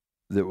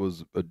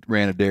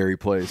a dairy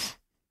place.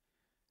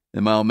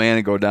 And my old man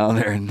would go down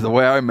there, and the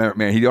way I remember,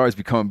 man, he'd always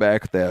be coming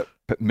back with that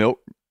milk,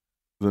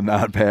 the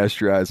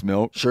non-pasteurized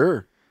milk.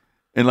 Sure.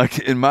 And like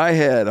in my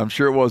head, I'm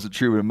sure it wasn't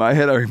true, but in my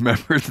head, I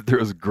remember that there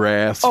was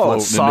grass Oh, floating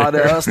it's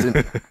sawdust, in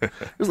there. and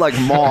there's like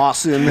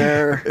moss in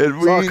there. And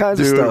There's all kinds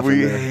of stuff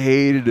we in there.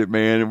 hated it,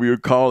 man, and we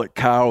would call it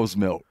cow's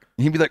milk.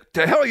 And he'd be like,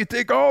 "The hell you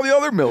think all the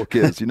other milk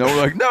is?" We're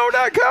like, "No,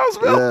 not cow's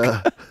milk."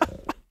 Yeah.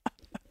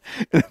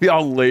 And it'd be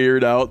all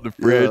layered out in the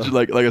fridge. Yeah.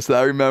 Like I said,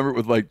 I remember it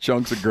with like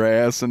chunks of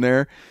grass in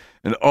there.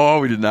 And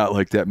we did not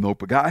like that milk.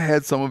 But I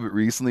had some of it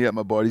recently at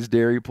my buddy's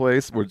dairy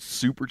place where it's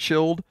super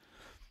chilled.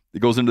 It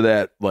goes into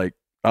that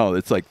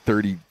it's like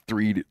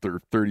 33 to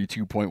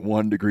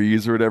 32.1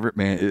 degrees or whatever.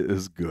 Man, it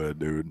is good,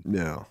 dude.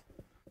 Yeah.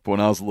 But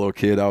when I was a little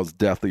kid, I was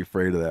deathly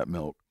afraid of that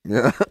milk.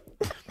 Yeah.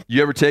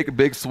 You ever take a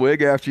big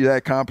swig after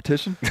that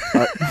competition?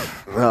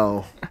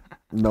 No,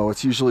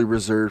 it's usually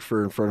reserved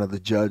for in front of the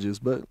judges,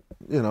 but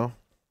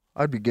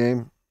I'd be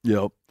game.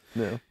 Yep.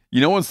 Yeah. You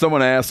know when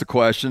someone asks a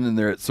question and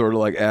they're sort of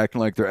like acting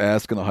like they're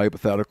asking a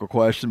hypothetical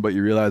question, but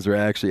you realize they're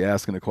actually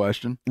asking a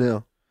question?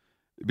 Yeah.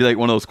 It'd be like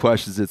one of those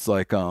questions. It's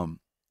like, well,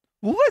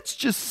 let's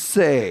just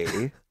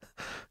say,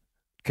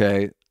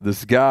 okay,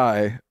 this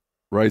guy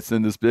writes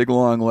in this big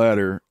long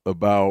letter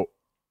about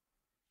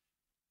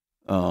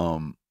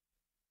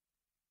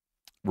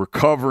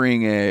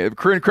recovering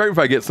correct me if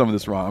I get some of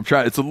this wrong.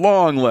 It's a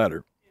long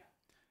letter.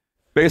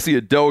 Basically,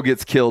 a doe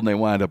gets killed and they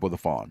wind up with a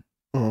fawn.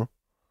 Uh-huh.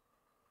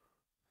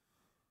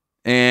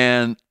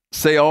 And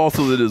say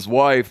also that his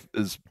wife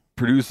is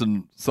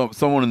producing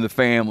someone in the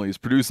family is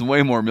producing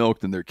way more milk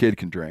than their kid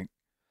can drink.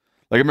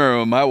 Like I remember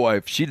when my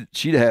wife, she'd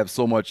have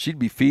so much, she'd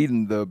be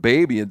feeding the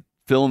baby and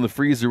filling the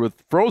freezer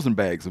with frozen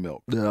bags of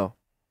milk. Yeah.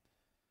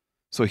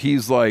 So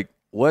he's like,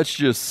 let's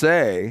just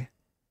say,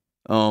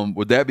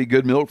 would that be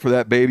good milk for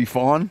that baby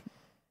fawn?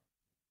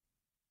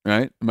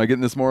 Right? Am I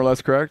getting this more or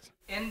less correct?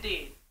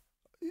 Indeed.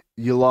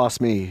 You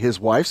lost me. His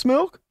wife's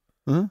milk?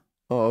 Huh?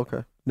 Oh,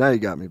 okay. Now you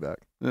got me back.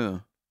 Yeah.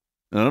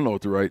 I don't know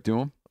what to write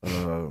to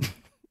him.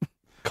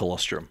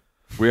 Colostrum.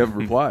 We haven't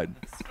replied.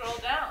 Scroll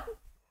down.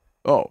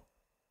 Oh.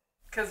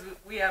 Because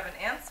we have an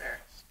answer.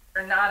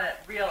 Or not a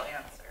real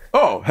answer.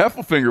 Oh,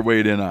 Heffelfinger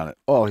weighed in on it.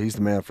 Oh, he's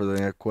the man for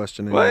the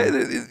question.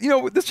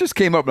 Well, this just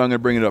came up, and I'm going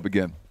to bring it up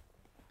again.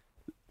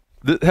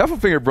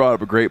 Heffelfinger brought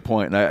up a great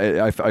point, and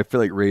I feel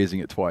like raising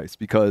it twice,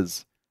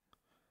 because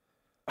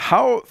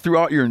how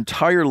throughout your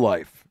entire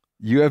life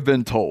you have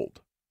been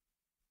told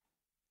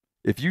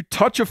if you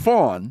touch a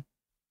fawn,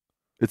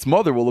 its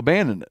mother will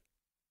abandon it.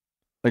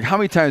 Like, how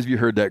many times have you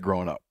heard that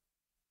growing up?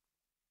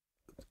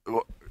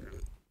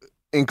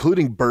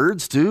 Including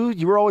birds, too?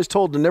 You were always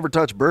told to never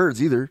touch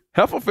birds, either.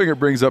 Heffelfinger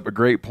brings up a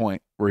great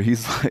point where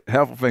he's like,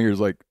 Heffelfinger's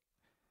like,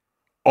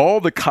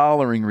 all the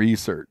collaring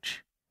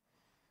research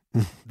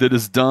that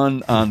is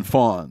done on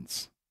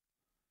fawns,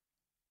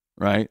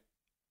 right?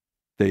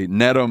 They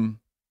net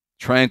them,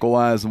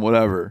 tranquilize them,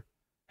 whatever,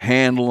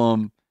 handle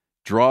them,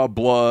 draw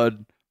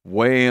blood,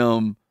 weigh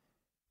them.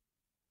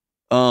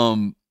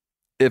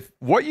 if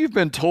what you've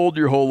been told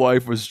your whole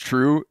life was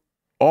true,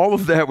 all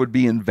of that would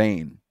be in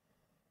vain.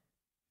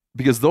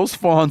 Because those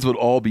fawns would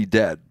all be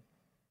dead.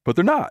 But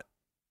they're not.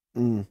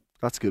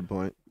 That's a good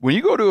point. When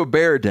you go to a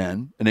bear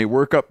den and they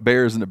work up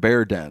bears in a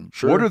bear den,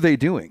 Sure. what are they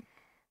doing?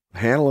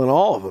 Handling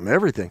all of them,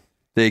 everything.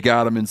 They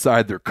got them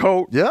inside their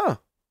coat. Yeah.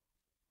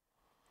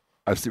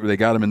 I've seen where they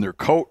got them in their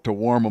coat to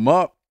warm them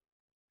up.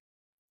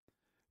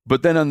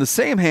 But then on the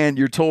same hand,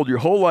 you're told your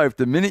whole life,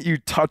 the minute you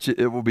touch it,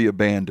 it will be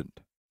abandoned.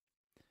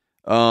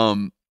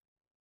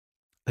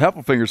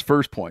 Heffelfinger's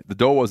first point. The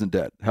doe wasn't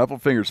dead.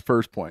 Heffelfinger's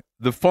first point.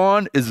 The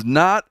fawn is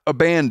not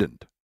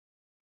abandoned.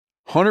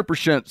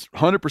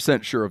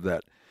 100% sure of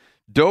that.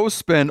 Does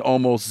spend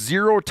almost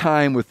zero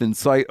time within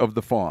sight of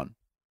the fawn,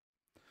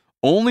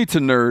 only to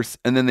nurse,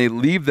 and then they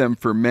leave them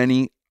for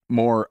many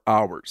more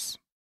hours.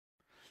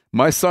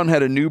 My son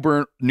had a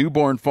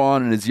newborn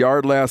fawn in his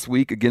yard last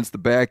week against the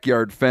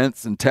backyard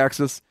fence in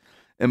Texas,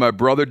 and my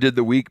brother did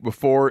the week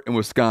before in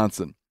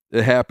Wisconsin.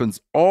 It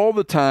happens all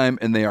the time,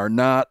 and they are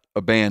not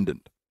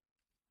abandoned.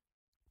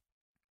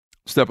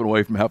 Stepping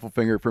away from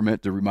Heffelfinger for a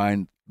minute to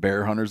remind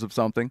bear hunters of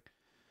something.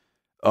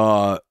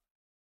 I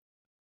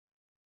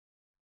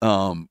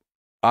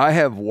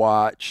have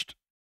watched,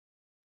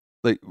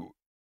 like,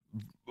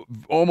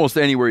 almost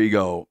anywhere you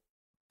go,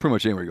 pretty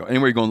much anywhere you go,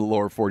 anywhere you go in the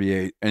lower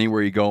 48,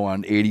 anywhere you go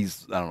on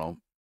 80s, I don't know,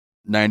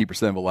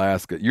 90% of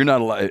Alaska, you're not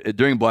allowed,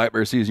 during black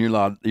bear season, you're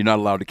not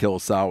allowed to kill a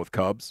sow with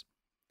cubs.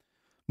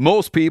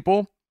 Most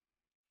people,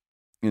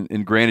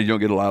 and granted, you don't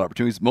get a lot of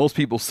opportunities, most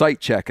people sight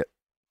check it.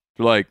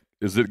 They're like,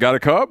 is it got a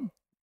cub?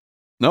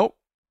 Nope.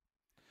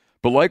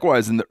 But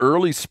likewise, in the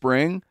early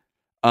spring,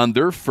 on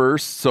their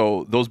first,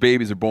 so those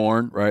babies are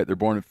born, right? They're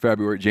born in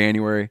February,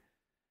 January,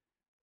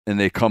 and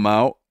they come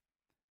out.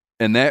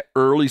 And that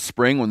early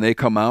spring, when they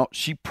come out,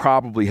 she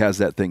probably has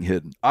that thing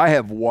hidden. I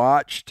have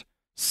watched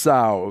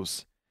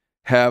sows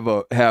have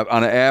on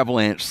an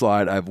avalanche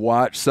slide. I've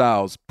watched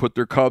sows put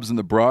their cubs in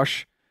the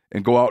brush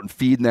and go out and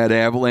feed in that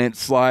avalanche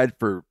slide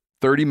for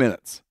 30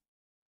 minutes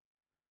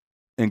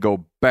and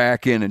go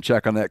back in and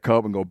check on that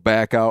cub and go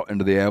back out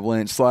into the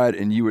avalanche slide.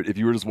 And you would, if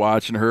you were just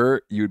watching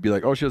her, you would be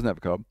like, oh, she doesn't have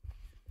a cub.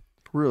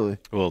 Really?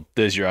 Well,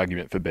 there's your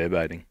argument for bear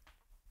baiting.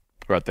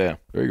 Right there.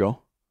 There you go.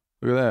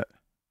 Look at that.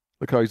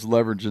 Look how he's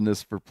leveraging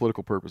this for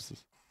political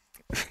purposes.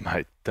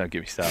 Mate, don't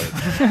get me started.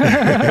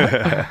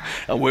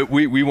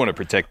 we want to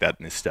protect that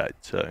in this state.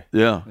 So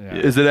Yeah. Yeah.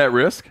 Is it at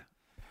risk?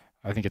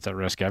 I think it's at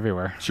risk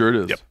everywhere. Sure it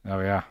is. Yep. Oh,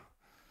 yeah.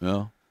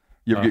 Yeah.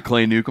 You ever get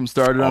Clay Newcomb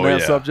started on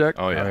that subject?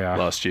 Oh, yeah. Oh, yeah.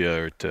 Last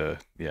year,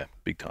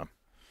 big time.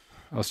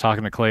 I was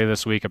talking to Clay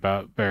this week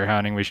about bear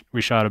hunting.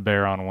 We shot a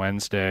bear on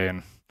Wednesday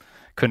and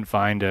couldn't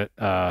find it.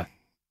 I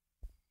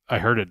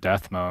heard it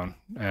death moan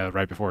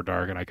right before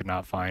dark, and I could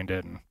not find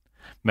it. And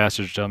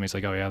messaged him. He's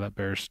like, oh, yeah, that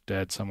bear's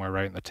dead somewhere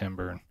right in the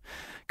timber. And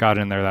got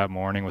in there that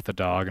morning with the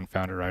dog and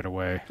found it right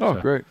away. Oh,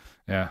 So, great.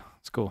 Yeah,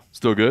 it's cool.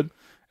 Still good?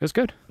 It's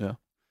good. Yeah.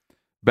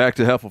 Back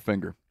to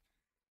Heffelfinger.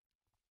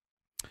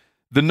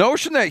 The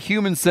notion that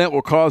human scent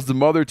will cause the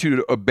mother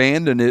to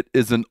abandon it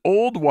is an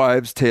old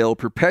wives' tale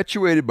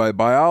perpetuated by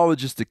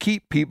biologists to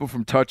keep people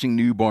from touching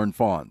newborn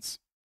fawns.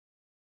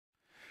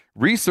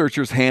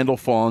 Researchers handle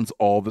fawns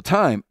all the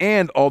time,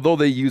 and although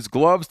they use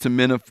gloves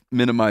to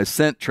minimize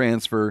scent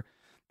transfer,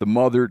 the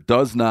mother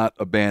does not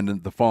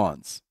abandon the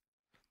fawns.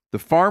 The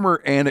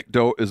farmer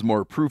anecdote is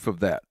more proof of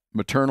that.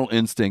 Maternal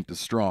instinct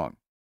is strong.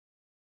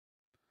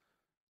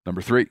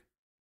 Number 3.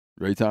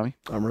 Ready, Tommy?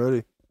 I'm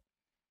ready.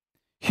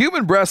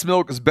 Human breast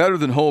milk is better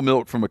than whole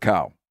milk from a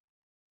cow.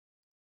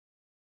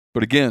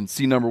 But again,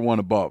 see number 1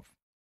 above.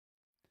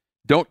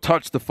 Don't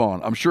touch the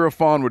fawn. I'm sure a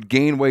fawn would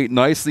gain weight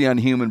nicely on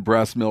human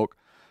breast milk,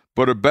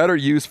 but a better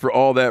use for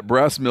all that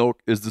breast milk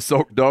is to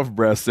soak dove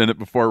breasts in it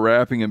before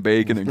wrapping and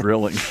baking and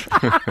grilling.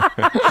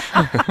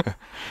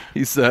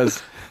 He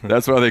says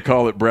that's why they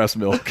call it breast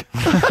milk.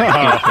 Straight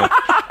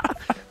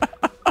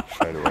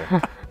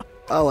away.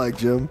 I like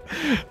Jim.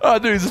 Oh,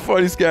 dude, he's the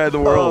funniest guy in the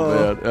world,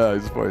 man. Yeah,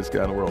 he's the funniest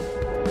guy in the world.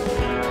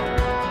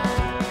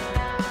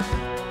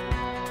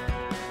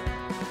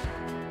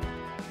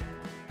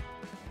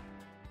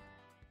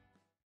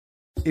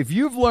 If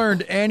you've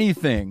learned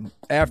anything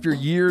after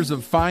years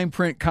of fine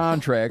print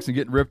contracts and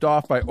getting ripped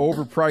off by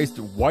overpriced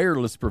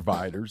wireless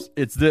providers,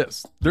 it's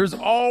this. There's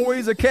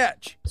always a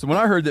catch. So when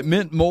I heard that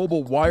Mint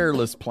Mobile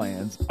wireless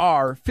plans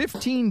are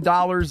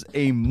 $15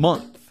 a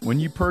month when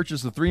you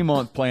purchase a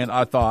 3-month plan,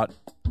 I thought,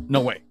 no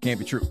way, can't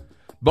be true.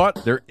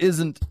 But there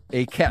isn't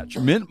a catch.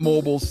 Mint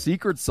Mobile's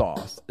secret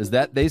sauce is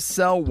that they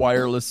sell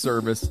wireless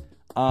service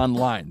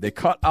online. They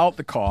cut out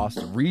the cost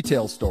of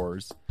retail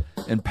stores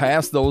and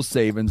pass those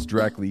savings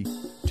directly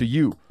to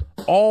you.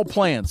 All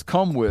plans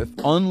come with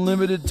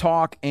unlimited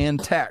talk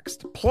and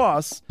text,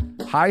 plus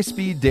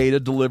high-speed data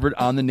delivered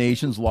on the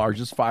nation's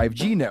largest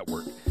 5G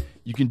network.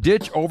 You can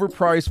ditch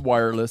overpriced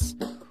wireless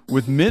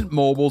with Mint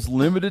Mobile's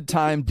limited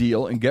time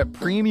deal and get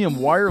premium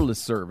wireless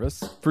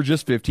service for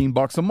just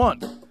 $15 a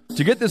month.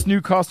 To get this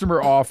new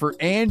customer offer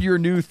and your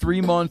new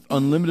 3-month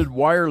unlimited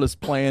wireless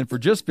plan for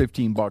just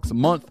 $15 a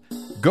month,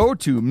 Go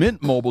to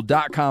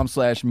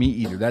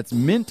mintmobile.com/meateater. That's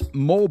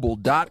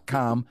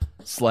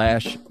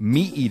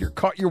mintmobile.com/meateater.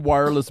 Cut your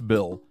wireless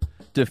bill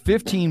to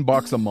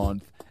 $15 a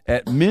month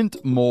at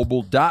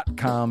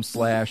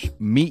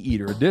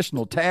mintmobile.com/meateater.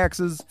 Additional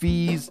taxes,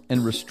 fees,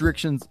 and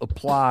restrictions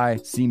apply.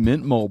 See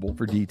Mint Mobile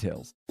for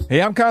details.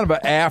 Hey, I'm kind of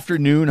an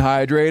afternoon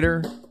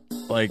hydrator.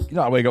 Like,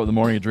 I wake up in the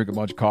morning and drink a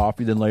bunch of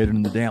coffee. Then later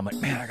in the day, I'm like,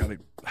 man, I got to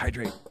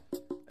hydrate.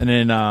 And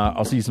then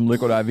I'll see some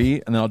liquid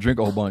IV, and then I'll drink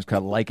a whole bunch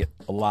because I like it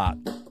a lot.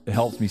 It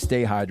helps me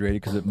stay hydrated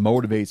because it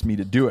motivates me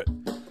to do it.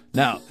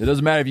 Now, it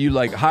doesn't matter if you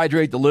like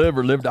hydrate to live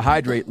or live to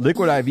hydrate.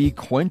 Liquid IV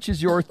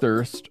quenches your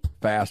thirst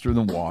faster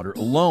than water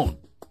alone.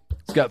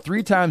 It's got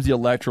 3 times the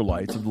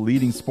electrolytes of the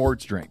leading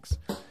sports drinks.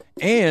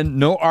 And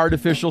no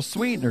artificial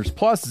sweeteners,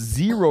 plus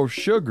 0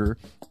 sugar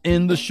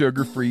in the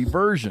sugar-free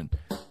version.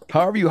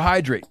 However you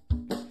hydrate,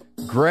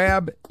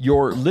 grab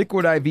your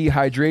Liquid IV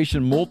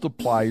Hydration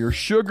Multiplier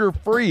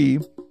sugar-free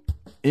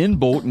in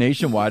bulk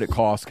nationwide at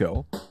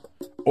Costco,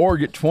 or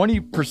get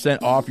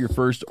 20% off your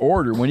first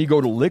order when you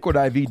go to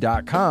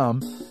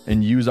liquidiv.com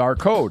and use our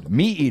code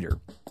MeatEater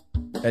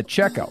at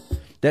checkout.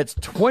 That's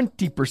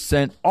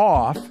 20%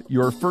 off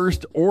your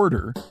first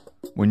order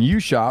when you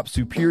shop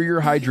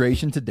Superior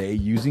Hydration today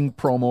using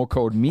promo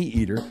code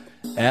MeatEater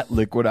at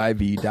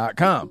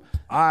liquidiv.com.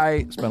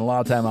 I spend a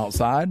lot of time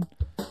outside,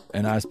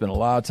 and I spend a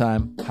lot of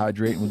time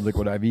hydrating with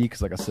Liquid IV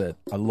because, like I said,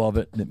 I love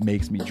it, and it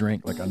makes me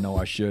drink like I know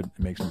I should. It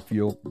makes me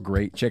feel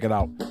great. Check it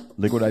out,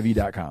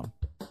 liquidiv.com.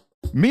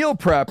 Meal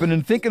prepping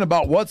and thinking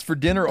about what's for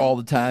dinner all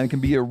the time can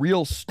be a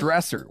real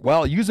stressor.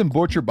 Well, using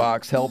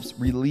ButcherBox helps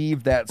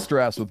relieve that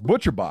stress. With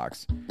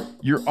ButcherBox,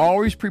 you're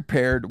always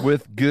prepared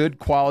with good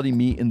quality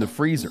meat in the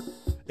freezer.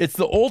 It's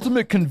the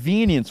ultimate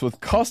convenience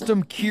with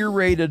custom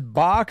curated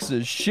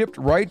boxes shipped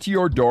right to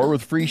your door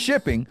with free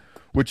shipping,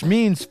 which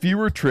means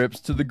fewer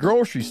trips to the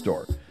grocery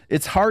store.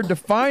 It's hard to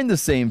find the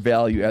same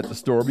value at the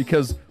store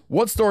because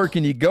what store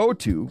can you go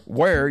to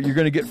where you're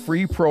going to get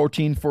free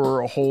protein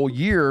for a whole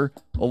year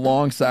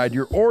alongside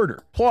your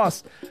order?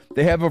 Plus,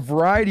 they have a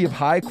variety of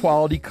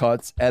high-quality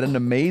cuts at an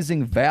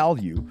amazing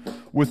value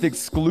with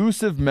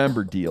exclusive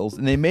member deals,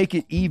 and they make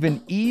it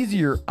even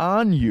easier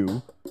on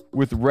you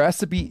with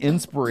recipe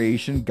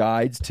inspiration,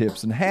 guides,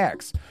 tips, and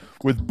hacks.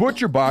 With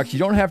ButcherBox, you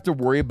don't have to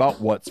worry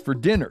about what's for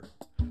dinner.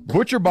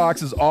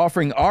 ButcherBox is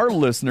offering our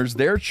listeners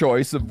their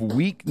choice of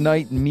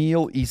weeknight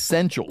meal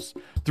essentials.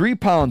 3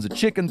 pounds of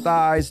chicken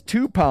thighs,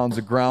 2 pounds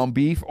of ground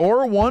beef,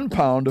 or 1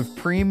 pound of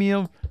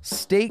premium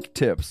steak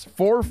tips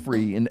for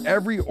free in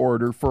every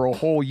order for a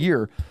whole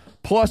year.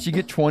 Plus, you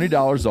get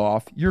 $20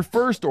 off your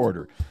first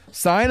order.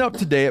 Sign up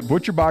today at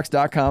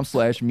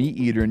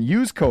butcherbox.com/meateater and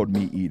use code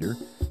MeatEater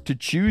to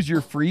choose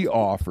your free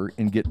offer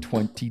and get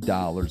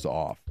 $20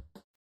 off.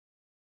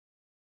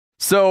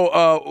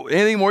 So,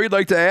 anything more you'd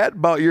like to add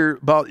about your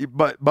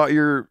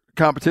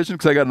competition?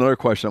 Because I got another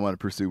question I want to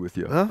pursue with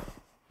you. Huh?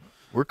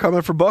 We're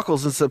coming for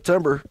Buckles in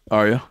September.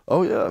 Are you?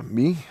 Oh yeah,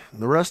 me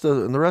and the rest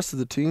of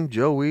the team,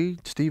 Joe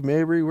Weed, Steve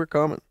Mabry, we're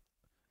coming.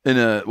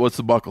 And what's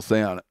the buckle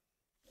say on it?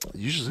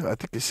 Usually, I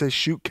think they say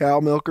 "Shoot Cow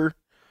Milker"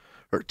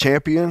 or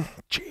 "Champion."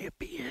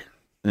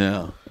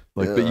 Yeah,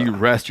 but you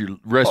rest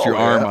your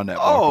arm on that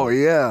buckle. Oh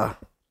yeah.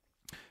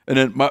 And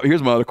then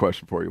here's my other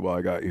question for you while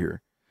I got you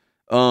here.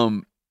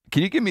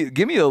 Can you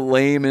give me a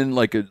layman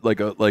like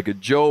a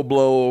Joe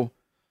Blow,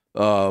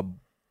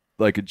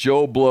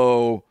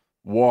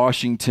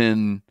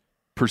 Washington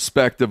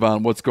perspective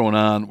on what's going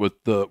on with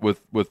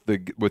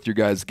your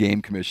guys'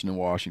 game commission in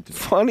Washington?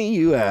 Funny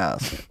you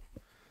ask.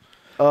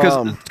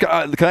 Because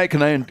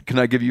can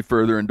I give you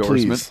further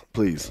endorsement?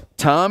 Please.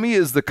 Tommy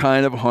is the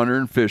kind of hunter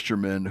and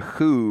fisherman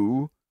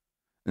who,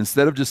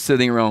 instead of just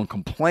sitting around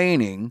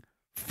complaining,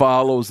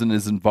 follows and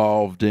is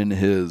involved in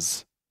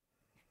his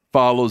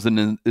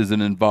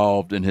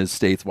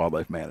state's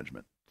wildlife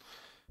management.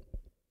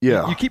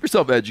 Yeah, you keep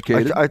yourself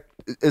educated. I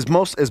as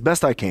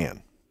best I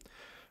can.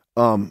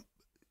 You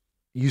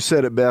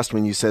said it best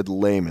when you said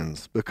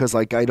layman's, because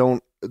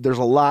there's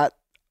a lot.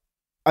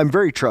 I'm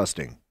very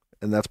trusting,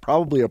 and that's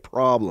probably a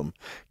problem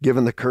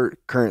given the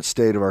current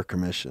state of our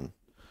commission.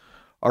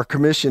 Our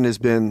commission has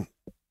been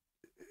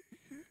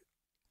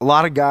a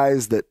lot of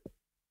guys that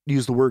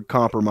use the word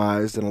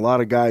compromised, and a lot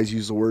of guys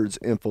use the words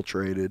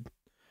infiltrated.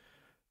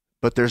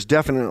 But there's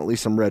definitely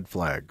some red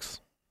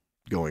flags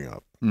going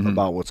up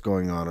about what's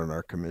going on in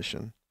our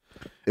commission.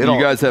 You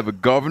guys have a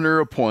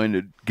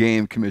governor-appointed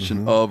game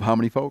commission of how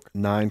many folk?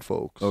 9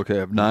 folks. Okay, I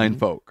have 9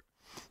 folk.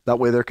 That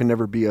way there can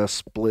never be a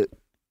split,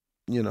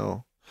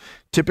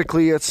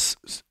 Typically it's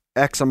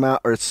X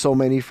amount, or it's so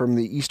many from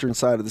the eastern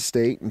side of the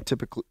state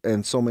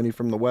and so many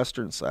from the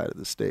western side of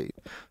the state.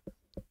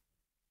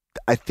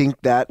 I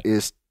think that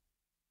is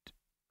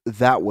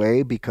that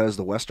way because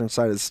the western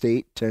side of the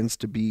state tends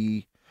to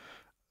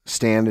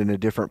stand in a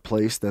different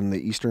place than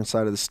the eastern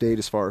side of the state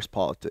as far as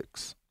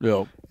politics.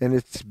 Yeah. And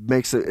it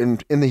makes it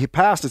in the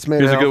past it's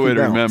made Here's a good way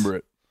to balance. remember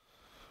it.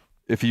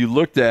 If you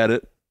looked at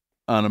it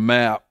on a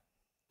map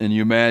and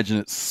you imagine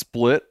it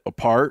split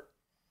apart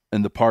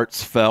and the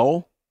parts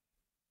fell,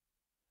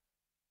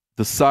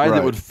 the side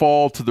that would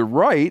fall to the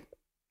right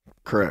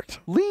Correct.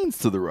 leans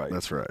to the right.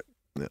 That's right.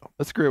 Yeah.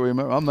 That's a great way.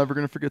 I'm never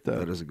going to forget that.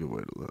 That is a good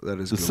way to. That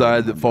is The a good way side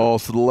to that remember.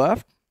 falls to the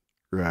left.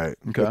 Right.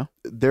 Okay.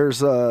 There's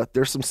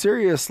some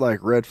serious like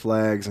red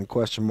flags and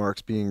question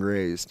marks being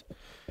raised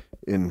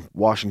in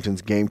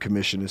Washington's game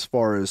commission as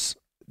far as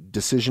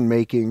decision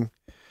making,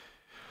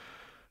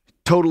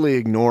 totally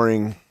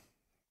ignoring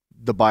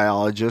the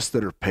biologists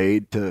that are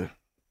paid to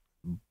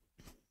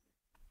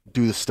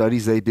do the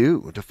studies they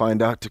do to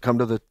find out, to come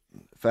to the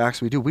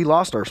facts we do. We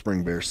lost our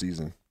spring bear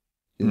season,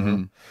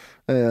 you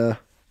know?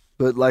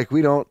 But like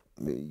we don't,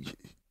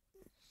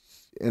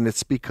 and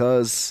it's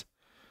because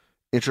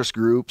interest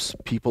groups,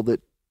 people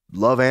that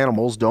love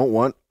animals, don't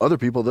want other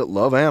people that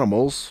love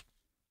animals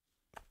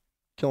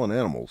killing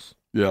animals.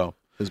 Yeah.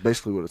 Is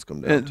basically what it's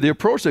come down And to. the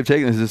approach they've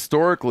taken is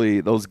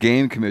historically those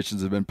game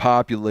commissions have been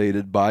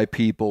populated by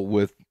people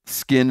with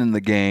skin in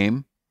the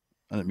game.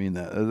 I didn't mean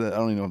that. I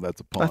don't even know if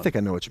that's a pun. I think I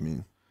know what you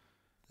mean.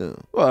 Yeah.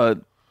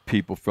 But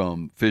people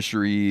from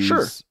fisheries,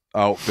 Sure.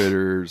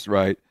 outfitters,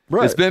 right?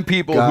 Right. It's been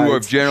people who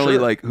have Guides, generally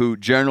sure. who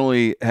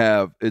generally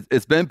have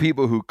it's been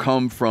people who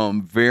come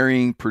from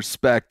varying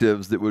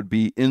perspectives that would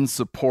be in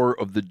support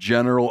of the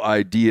general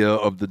idea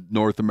of the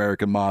North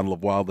American model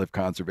of wildlife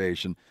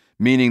conservation,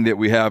 meaning that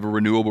we have a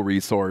renewable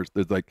resource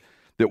that's like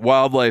that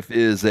wildlife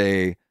is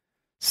a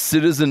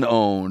citizen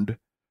owned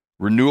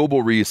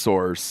renewable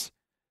resource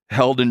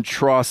held in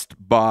trust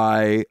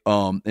by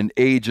an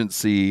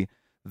agency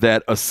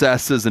that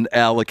assesses and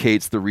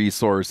allocates the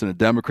resource in a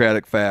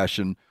democratic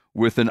fashion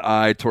with an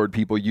eye toward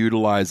people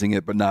utilizing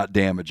it but not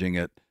damaging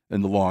it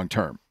in the long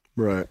term.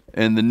 Right.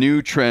 And the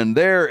new trend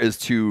there is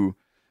to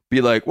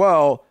be like,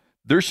 well,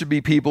 there should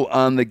be people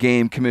on the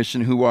game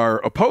commission who are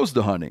opposed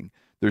to hunting.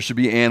 There should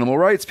be animal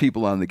rights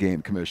people on the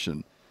game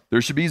commission.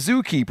 There should be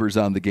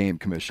zookeepers on the game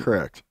commission.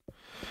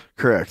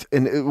 Correct.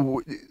 And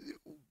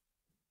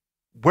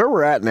where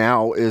we're at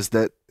now is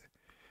that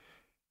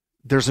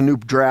there's a new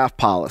draft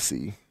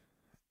policy,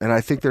 and I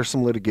think there's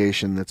some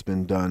litigation that's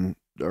been done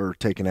or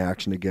taken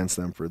action against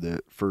them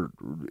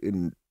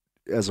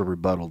as a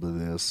rebuttal to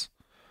this,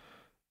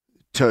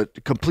 to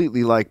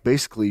completely like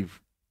basically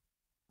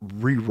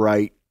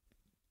rewrite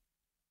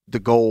the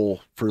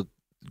goal for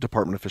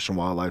Department of Fish and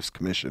Wildlife's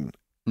commission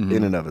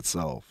in and of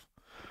itself.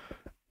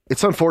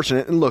 It's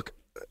unfortunate, and look,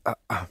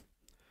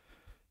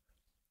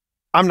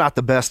 I'm not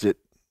the best at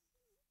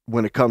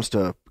when it comes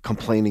to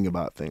complaining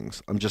about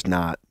things. I'm just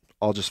not.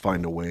 I'll just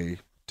find a way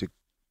to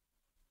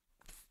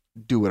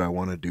do what I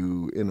want to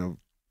do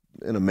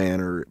in a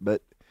manner,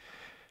 but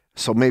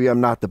so maybe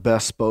I'm not the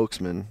best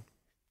spokesman.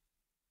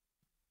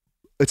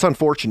 It's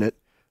unfortunate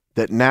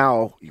that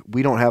now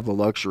we don't have the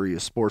luxury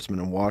as sportsmen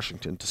in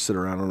Washington to sit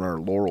around on our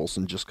laurels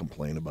and just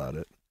complain about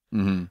it.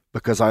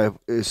 Because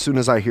as soon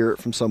as I hear it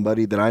from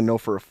somebody that I know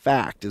for a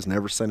fact has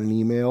never sent an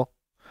email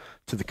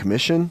to the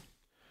commission,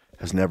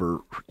 has never,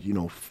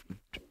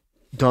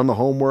 done the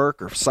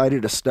homework or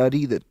cited a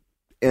study that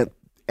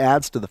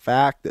adds to the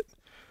fact that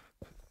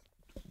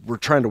we're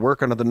trying to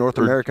work under the North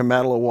American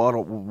Model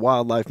of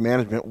Wildlife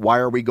Management. Why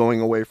are we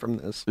going away from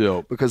this?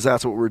 Yeah. Because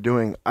that's what we're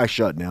doing. I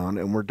shut down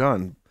and we're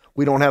done.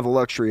 We don't have the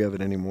luxury of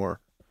it anymore.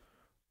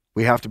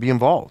 We have to be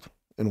involved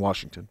in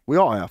Washington. We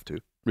all have to.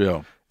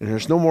 Yeah. And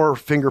there's no more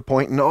finger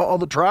pointing, all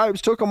the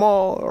tribes took them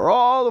all, or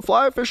all the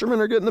fly fishermen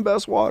are getting the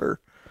best water.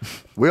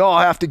 We all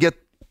have to get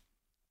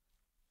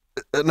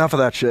enough of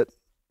that shit.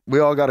 We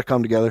all got to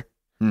come together.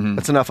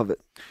 That's enough of it,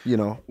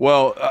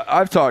 Well,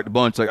 I've talked a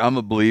bunch. Like I'm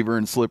a believer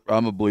in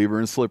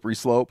slippery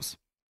slopes.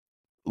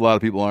 A lot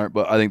of people aren't,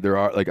 but I think there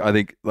are. Like I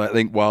think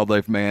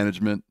wildlife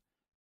management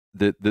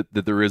that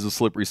there is a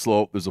slippery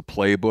slope. There's a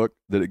playbook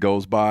that it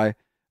goes by.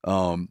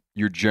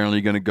 You're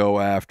generally going to go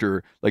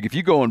after, like if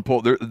you go and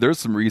poll, there's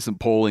some recent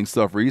polling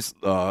stuff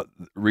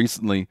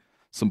recently,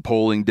 some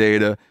polling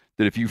data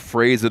that if you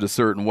phrase it a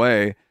certain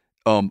way,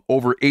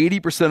 over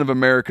 80% of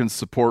Americans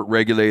support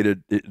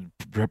regulated,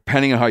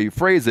 depending on how you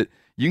phrase it,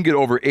 you can get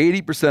over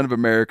 80% of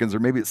Americans, or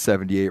maybe it's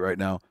 78 right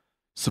now,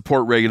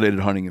 support regulated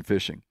hunting and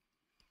fishing.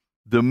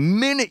 The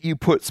minute you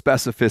put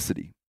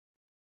specificity,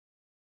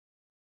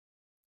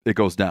 it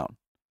goes down.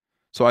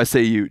 So I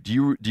say,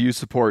 do you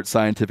support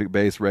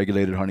scientific-based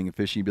regulated hunting and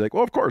fishing? You'd be like,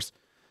 well, of course.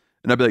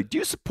 And I'd be like, do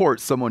you support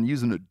someone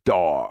using a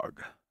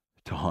dog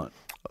to hunt?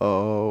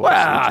 Oh, Well,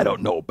 I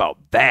don't know about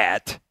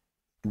that.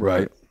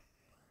 right.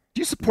 Do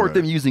you support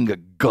them using a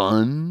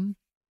gun?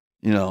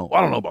 I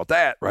don't know about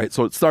that, right?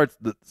 So it starts,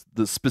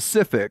 the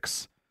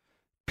specifics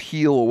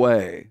peel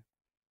away,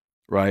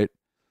 right?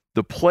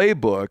 The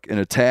playbook in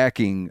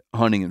attacking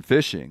hunting and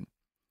fishing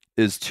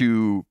is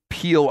to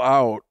peel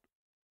out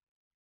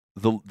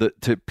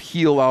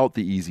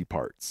the easy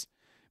parts.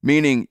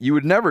 Meaning you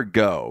would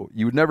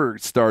never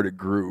start a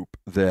group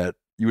that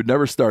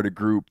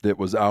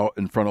was out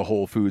in front of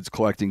Whole Foods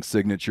collecting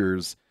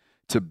signatures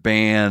to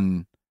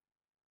ban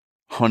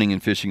hunting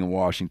and fishing in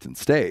Washington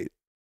state.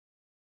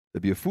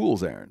 That'd be a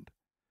fool's errand.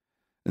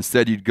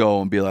 Instead, you'd go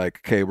and be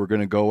like, okay, we're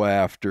going to go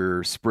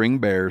after spring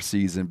bear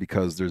season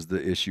because there's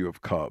the issue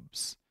of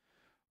cubs.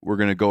 We're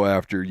going to go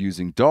after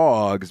using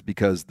dogs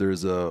because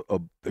there's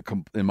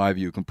in my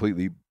view,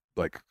 completely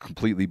like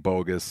completely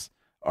bogus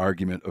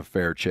argument of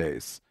fair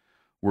chase.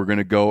 We're going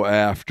to go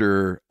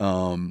after,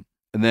 and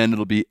then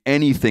it'll be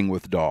anything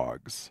with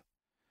dogs.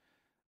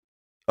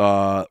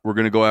 We're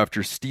going to go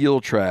after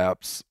steel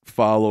traps,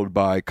 followed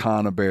by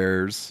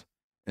conibears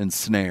and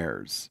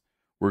snares.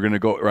 We're going to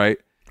go, right?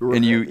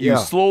 And you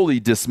slowly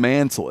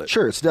dismantle it.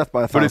 Sure, it's death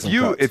by a thousand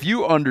cuts. But if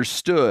you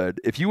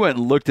understood, if you went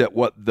and looked at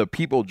what the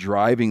people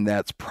driving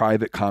that's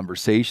private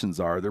conversations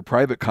are, their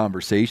private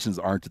conversations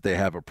aren't that they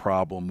have a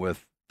problem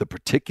with the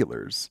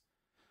particulars.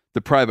 The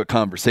private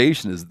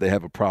conversation is that they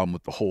have a problem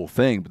with the whole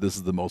thing, but this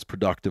is the most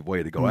productive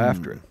way to go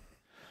after it.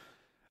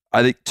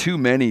 I think too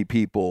many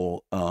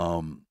people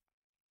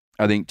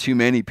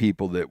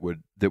that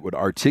would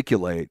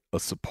articulate a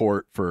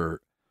support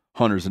for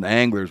hunters and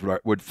anglers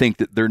would think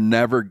that they're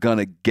never going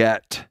to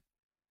get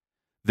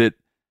that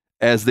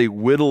as they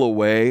whittle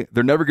away,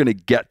 they're never going to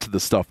get to the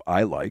stuff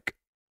I like.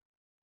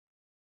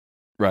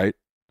 Right?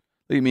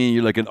 I mean,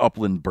 you're like an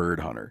upland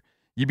bird hunter.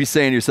 You'd be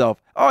saying to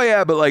yourself, oh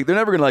yeah, but like, they're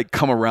never going to like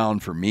come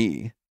around for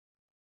me,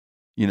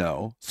 you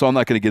know? So I'm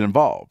not going to get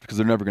involved because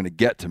they're never going to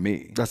get to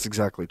me. That's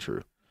exactly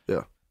true.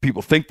 Yeah.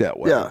 People think that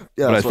way. Yeah.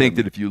 But I think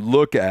that if you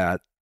look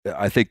at,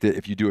 I think that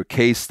if you do a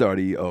case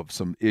study of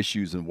some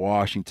issues in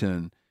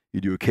Washington, you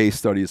do a case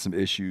study of some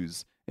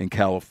issues in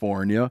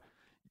California,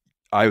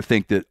 I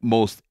think that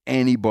most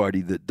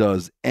anybody that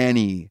does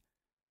any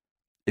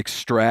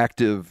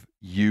extractive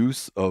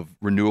use of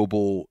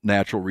renewable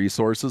natural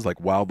resources, like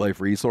wildlife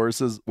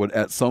resources, would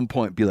at some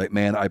point be like,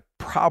 man, I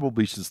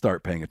probably should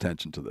start paying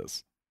attention to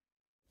this.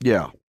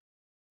 Yeah.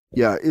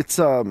 Yeah. It's,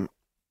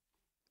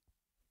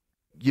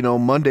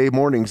 Monday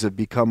mornings have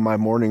become my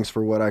mornings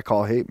for what I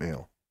call hate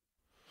mail.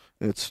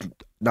 It's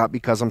not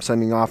because I'm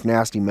sending off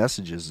nasty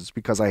messages. It's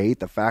because I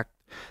hate the fact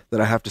that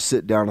I have to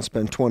sit down and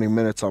spend 20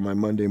 minutes on my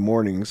Monday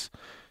mornings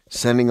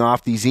sending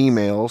off these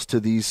emails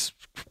to these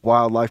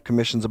wildlife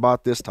commissions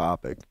about this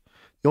topic.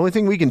 The only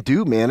thing we can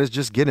do, man, is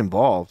just get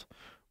involved.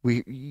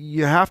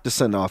 You have to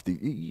send off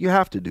you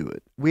have to do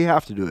it. We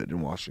have to do it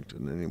in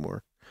Washington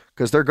anymore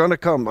because they're going to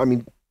come. I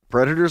mean,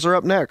 predators are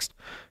up next.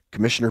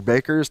 Commissioner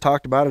Baker has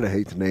talked about it. I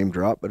hate the name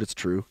drop, but it's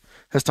true.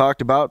 Has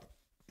talked about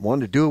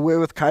wanting to do away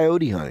with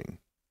coyote hunting.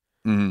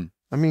 Mm-hmm.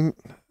 I mean,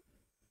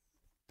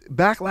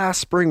 back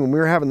last spring when we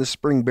were having the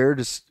spring bear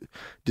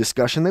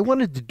discussion, they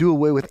wanted to do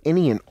away with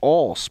any and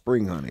all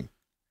spring hunting.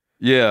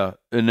 Yeah,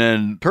 and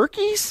then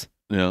turkeys.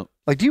 Yeah,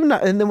 like do you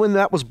not? And then when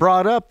that was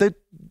brought up, that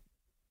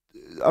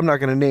I'm not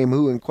going to name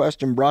who in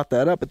question brought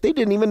that up, but they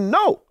didn't even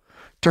know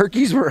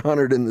turkeys were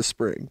hunted in the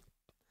spring.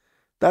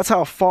 That's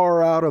how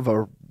far out of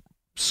a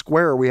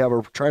square we have.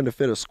 We're trying to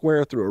fit a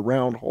square through a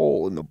round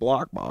hole in the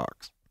block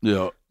box.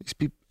 Yeah, these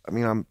people. I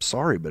mean, I'm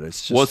sorry, but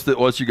it's just...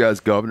 What's your guys'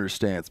 governor's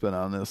stance been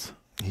on this?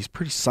 He's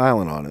pretty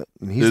silent on it.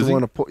 And he's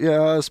one to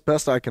yeah, as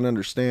best I can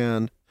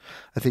understand.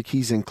 I think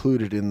he's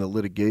included in the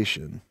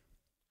litigation.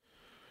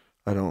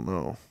 I don't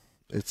know.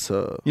 It's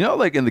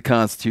like in the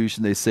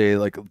Constitution, they say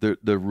like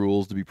the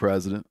rules to be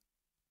president.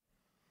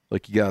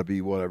 Like you got to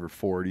be whatever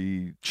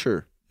 40.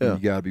 Sure. Yeah. You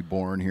got to be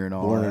born here and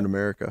all. Born that. in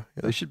America.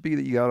 Yeah. They should be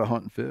that you got to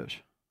hunt and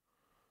fish.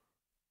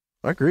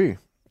 I agree.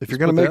 If you're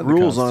going to make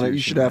rules on it, you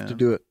should have to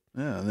do it.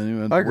 Yeah, and then you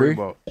wouldn't have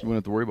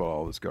to worry about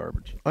all this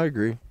garbage. I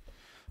agree.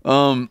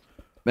 Thank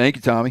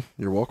you, Tommy.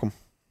 You're welcome.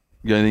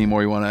 You got anything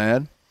more you want to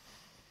add?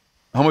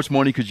 How much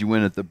money could you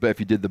win if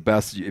you did the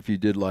best? If you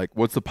did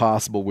what's the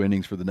possible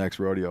winnings for the next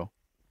rodeo?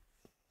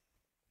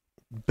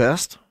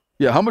 Best?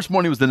 Yeah, how much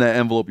money was in that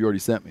envelope you already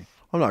sent me?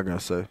 I'm not gonna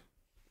say.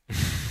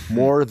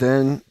 More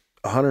than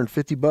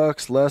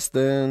 $150, less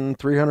than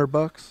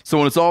 $300. So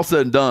when it's all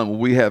said and done, will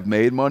we have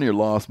made money or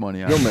lost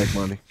money? You'll make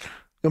money.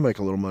 You'll make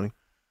a little money.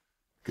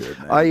 Good,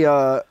 man. I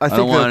think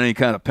don't want any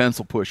kind of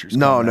pencil pushers.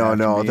 No.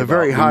 The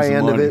very high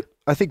end of it.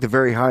 I think the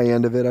very high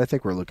end of it. I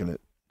think we're looking at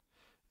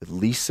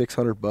least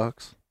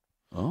 $600.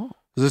 Oh,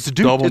 it's a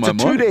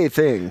 2-day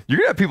thing. You're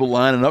gonna have people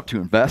lining up to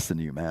invest in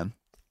you, man.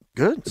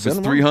 Good. If it's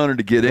 $300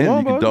 to get in,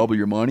 you can double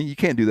your money. You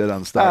can't do that on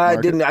the stock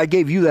market. I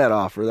gave you that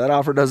offer. That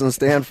offer doesn't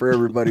stand for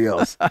everybody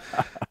else.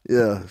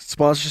 Yeah,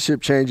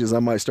 sponsorship changes. I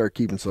might start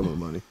keeping some of the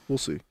money. We'll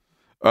see.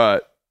 All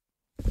right.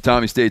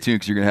 Tommy, stay tuned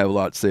because you're gonna have a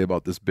lot to say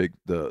about this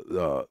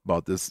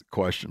about this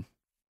question.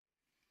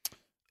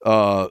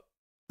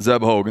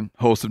 Zeb Hogan,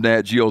 host of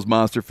Nat Geo's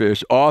Monster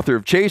Fish, author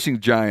of Chasing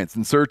Giants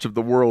in Search of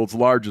the World's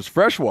Largest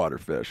Freshwater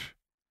Fish,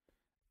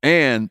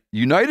 and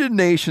United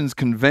Nations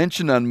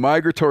Convention on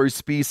Migratory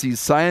Species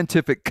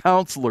Scientific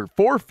Counselor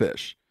for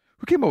Fish.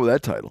 Who came up with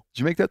that title?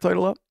 Did you make that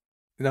title up?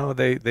 No,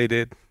 they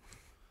did.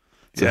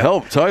 It's a hell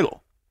of a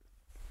title.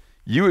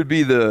 You would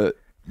be the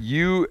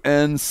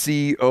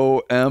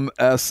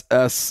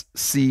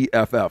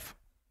UNCOMSSCFF.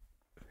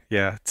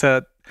 Yeah,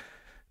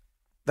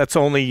 that's the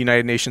only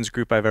United Nations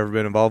group I've ever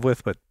been involved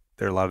with, but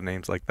there are a lot of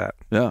names like that.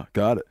 Yeah,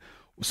 got it.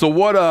 So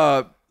what?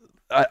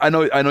 I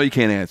know you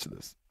can't answer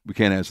this. We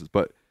can't answer this,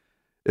 but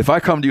if I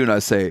come to you and I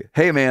say,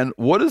 "Hey, man,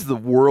 what is the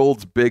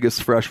world's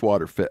biggest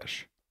freshwater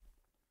fish?"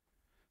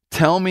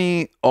 Tell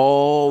me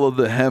all of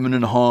the hemming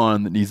and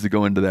hawing that needs to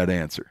go into that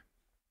answer.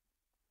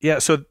 Yeah,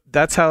 so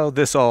that's how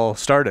this all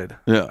started.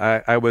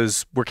 Yeah. I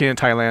was working in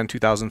Thailand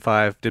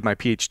 2005, did my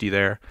PhD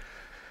there.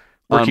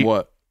 On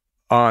what?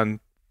 On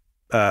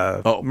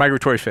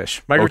migratory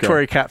fish,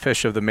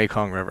 catfish of the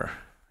Mekong River.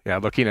 Yeah,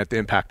 looking at the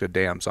impact of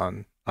dams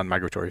on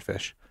migratory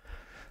fish.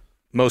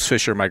 Most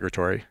fish are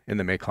migratory in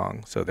the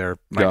Mekong, so they're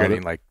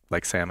migrating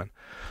like salmon.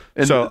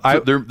 And so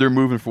they're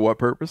moving for what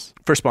purpose?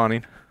 For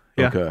spawning.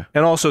 Yeah. Okay.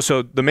 And also,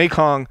 so the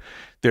Mekong,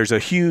 there's a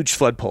huge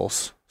flood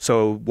pulse.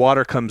 So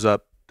water comes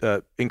up,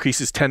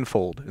 increases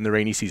tenfold in the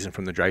rainy season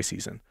from the dry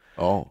season.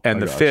 Oh.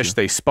 And the fish,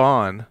 they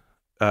spawn.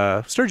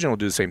 Sturgeon will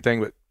do the same thing,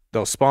 but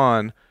they'll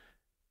spawn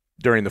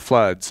during the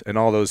floods, and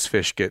all those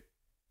fish get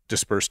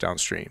dispersed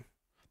downstream.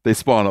 They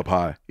spawn up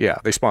high. Yeah,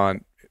 they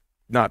spawn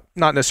not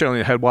necessarily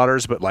in the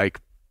headwaters, but like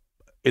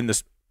in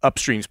the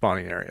upstream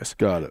spawning areas.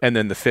 Got it. And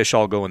then the fish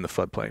all go in the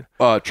floodplain.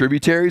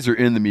 Tributaries or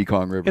in the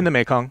Mekong River? In the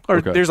Mekong.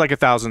 Or there's like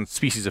 1,000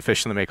 species of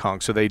fish in the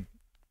Mekong, so they...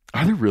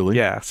 Are there really?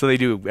 Yeah, so they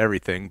do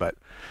everything, but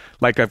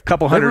like a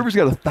couple hundred... That river's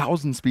got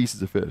 1,000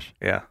 species of fish.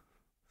 Yeah.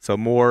 So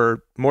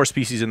more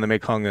species in the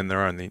Mekong than there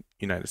are in the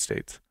United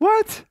States.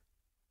 What?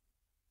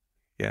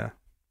 Yeah.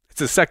 It's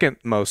the second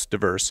most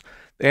diverse.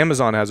 The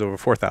Amazon has over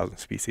 4,000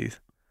 species.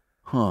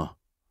 Huh.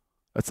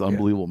 That's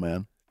unbelievable,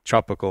 man.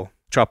 Tropical,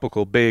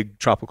 big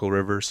tropical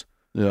rivers.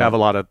 Yeah. Have a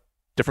lot of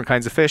different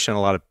kinds of fish and a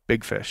lot of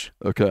big fish.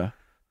 Okay.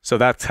 So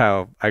that's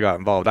how I got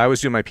involved. I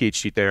was doing my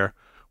PhD there,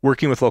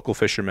 working with local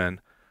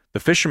fishermen. The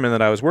fishermen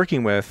that I was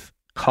working with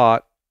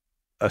caught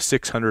a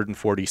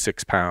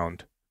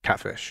 646-pound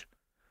catfish.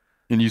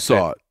 And you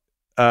saw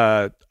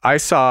it? I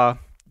saw,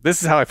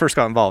 this is how I first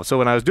got involved. So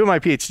when I was doing my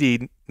PhD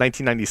in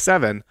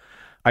 1997,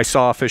 I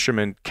saw a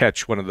fisherman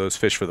catch one of those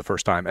fish for the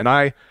first time. And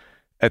I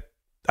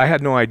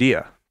had no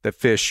idea that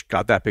fish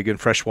got that big in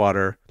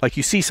freshwater. Like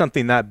you see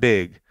something that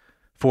big,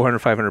 400,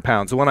 500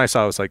 pounds. The one I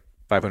saw was like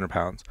 500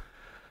 pounds.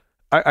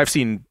 I've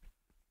seen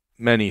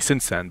many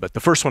since then, but the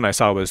first one I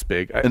saw was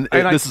big. And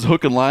this is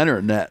hook and line or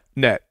a net?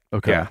 Net.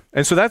 Okay. Yeah.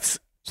 And so that's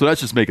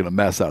just making a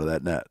mess out of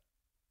that net.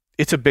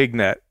 It's a big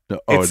net.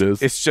 It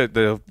is? It's just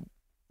the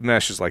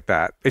mesh is like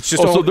that. It's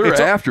just so they're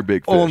after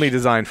big fish. Only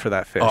designed for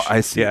that fish. Oh,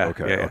 I see. Yeah,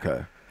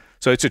 Okay.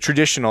 So it's a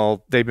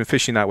traditional, they've been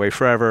fishing that way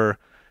forever.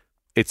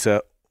 It's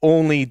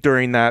only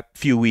during that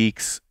few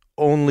weeks,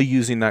 only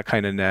using that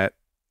kind of net.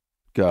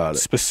 Got it.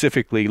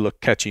 Specifically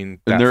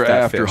catching that, and they're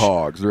that after fish.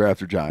 Hogs. They're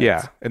after giants.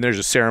 Yeah. And there's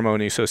a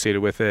ceremony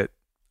associated with it.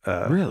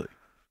 Really?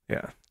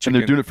 Yeah. And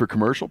they're doing it for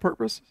commercial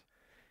purposes?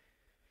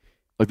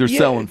 Like they're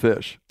selling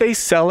fish? They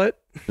sell it.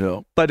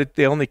 Yeah. But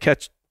they only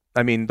catch,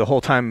 the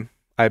whole time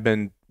I've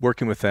been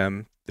working with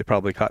them, they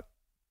probably caught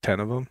 10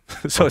 of them.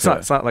 So it's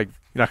not like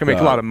you're not going to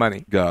make a lot of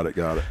money. Got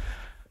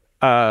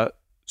it.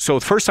 So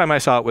the first time I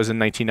saw it was in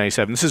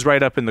 1997. This is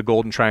right up in the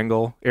Golden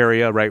Triangle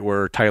area, right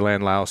where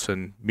Thailand, Laos,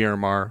 and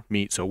Myanmar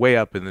meet. So way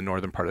up in the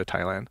northern part of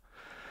Thailand.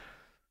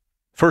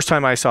 First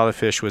time I saw the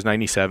fish was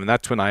 97.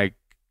 That's when I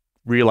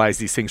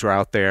realized these things were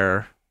out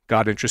there,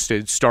 got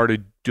interested,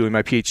 started doing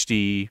my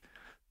PhD.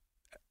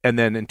 And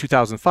then in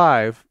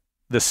 2005,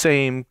 the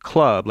same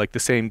club, like the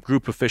same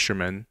group of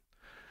fishermen,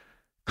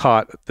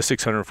 caught the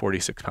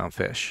 646-pound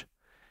fish.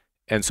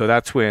 And so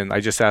that's when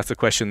I just asked the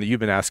question that you've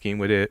been asking,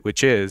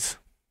 which is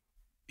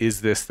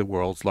this the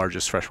world's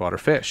largest freshwater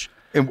fish?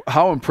 And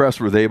how impressed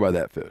were they by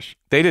that fish?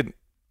 They didn't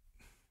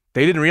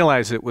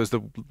realize it was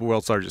the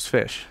world's largest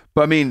fish.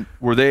 But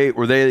were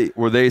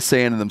they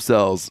saying to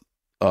themselves,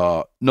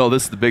 no,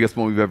 this is the biggest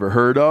one we've ever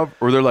heard of?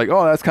 Or they're like,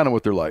 oh, that's kind of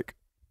what they're like?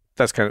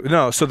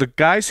 No. So the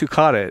guys who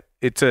caught it,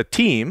 it's a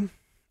team,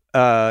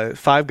 5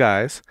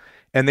 guys,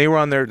 and they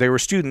were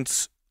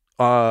students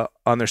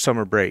on their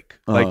summer break,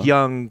 like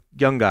young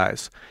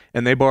guys,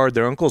 and they borrowed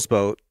their uncle's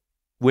boat,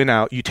 went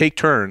out. You take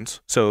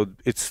turns, so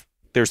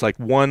there's like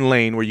one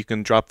lane where you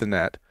can drop the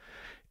net,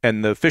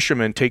 and the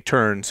fishermen take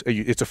turns.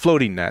 It's a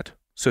floating net,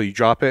 so you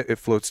drop it, it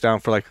floats down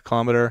for like a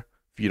kilometer.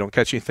 If you don't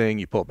catch anything,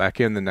 you pull it back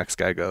in. The next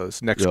guy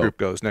goes, next group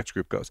goes.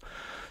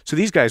 So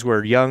these guys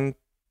were young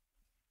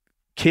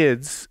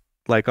kids,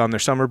 like on their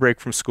summer break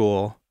from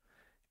school,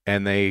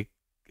 and they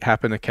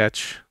happened to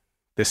catch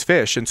this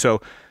fish, and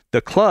so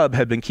the club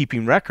had been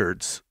keeping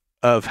records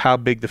of how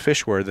big the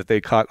fish were that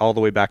they caught all the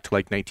way back to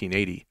like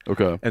 1980.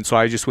 Okay. And so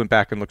I just went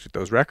back and looked at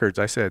those records.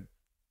 I said,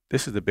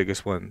 this is the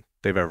biggest one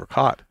they've ever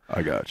caught.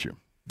 I got you.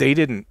 They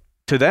didn't,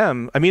 to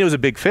them, it was a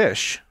big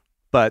fish,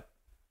 but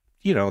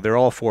they're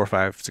all 400,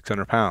 500,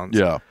 600 pounds.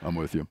 Yeah, I'm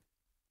with you.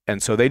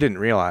 And so they didn't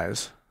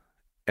realize.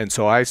 And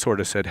so I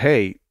sort of said,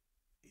 hey,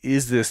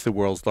 is this the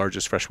world's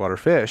largest freshwater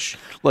fish?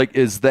 Like,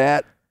 is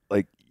that,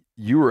 like,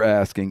 you were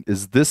asking,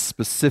 is this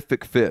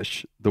specific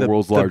fish the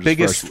world's largest? The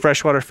biggest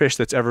freshwater fish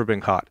that's ever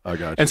been caught. I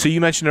got you. And so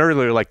you mentioned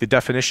earlier, like the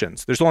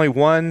definitions. There's only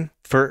one,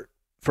 for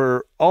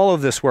all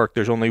of this work,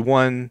 there's only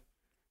one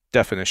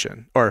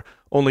definition, or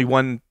only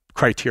one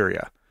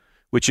criteria,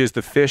 which is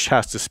the fish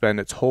has to spend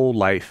its whole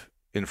life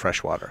in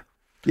freshwater.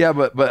 Yeah,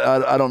 but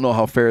I don't know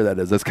how fair that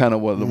is. That's kind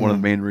of one of the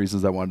main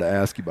reasons I wanted to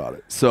ask you about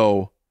it.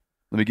 So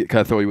let me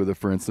kind of throw you with it,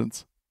 for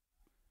instance.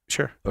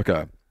 Sure.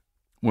 Okay.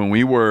 When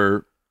we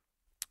were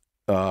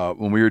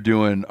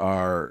doing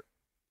our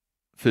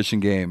Fish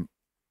and Game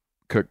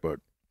cookbook,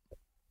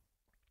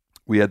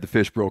 we had the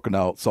fish broken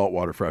out,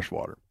 saltwater,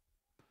 freshwater.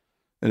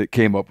 And it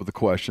came up with the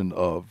question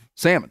of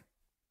salmon,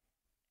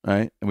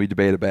 right? And we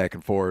debated back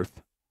and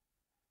forth.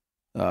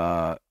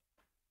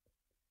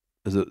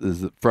 Is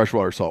it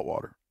freshwater or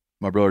saltwater?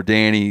 My brother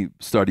Danny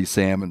studies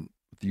salmon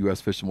with the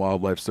U.S. Fish and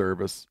Wildlife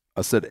Service.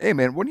 I said, hey,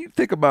 man, when you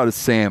think about a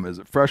salmon, is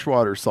it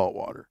freshwater or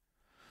saltwater?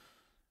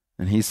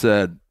 And he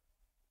said,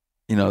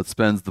 it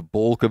spends the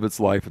bulk of its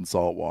life in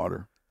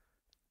saltwater,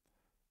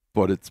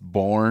 but it's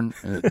born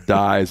and it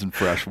dies in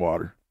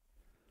freshwater.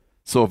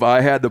 So if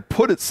I had to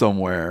put it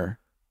somewhere,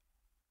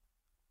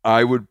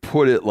 I would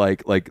put it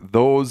like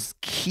those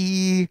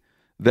key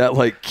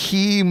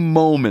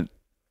moment.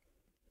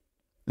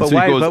 But so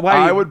why? he goes, But why?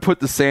 I would put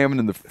the salmon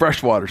in the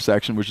freshwater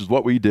section, which is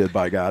what we did,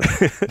 by God.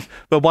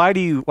 But why do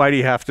you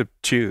have to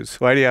choose?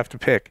 Why do you have to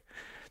pick?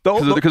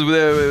 Because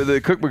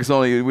the cookbook's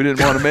only, we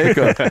didn't want to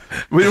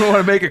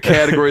make a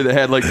category that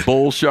had like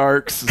bull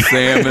sharks,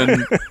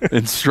 salmon,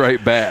 and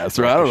striped bass,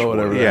 or I don't know,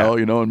 whatever the hell,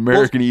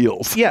 American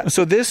eels. Yeah.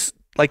 So this,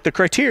 like, the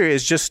criteria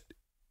is just.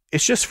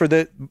 It's just for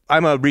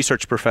I'm a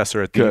research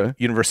professor at the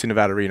University of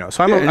Nevada, Reno.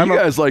 So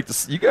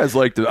you guys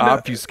like to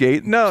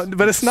obfuscate. No,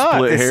 but it's not.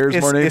 Split hairs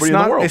more than anybody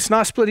in the world. It's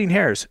not splitting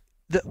hairs.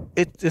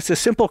 It's a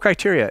simple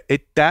criteria.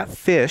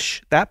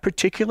 That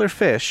particular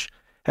fish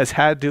has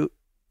had to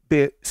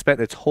spent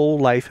its whole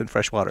life in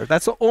freshwater.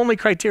 That's the only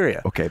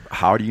criteria. Okay, but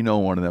how do you know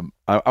one of them?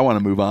 I want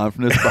to move on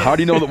from this, but how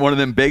do you know that one of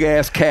them big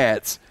ass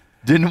cats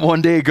didn't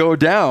one day go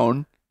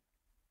down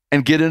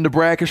and get into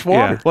brackish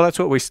water? Yeah. Well, that's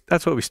what we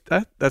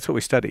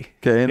study.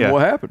 Okay, and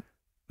what happened?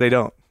 They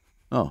don't.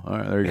 Oh, all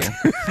right, there you go.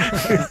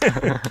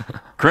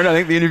 Corinne, I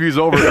think the interview's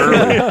over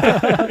early.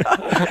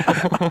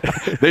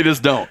 They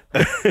just don't.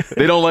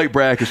 They don't like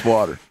brackish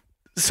water.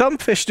 Some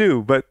fish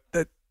do, but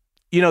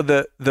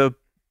the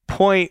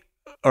point,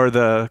 or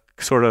the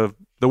sort of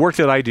the work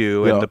that I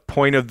do, and the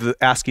point of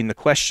asking the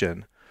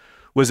question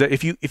was that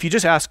if you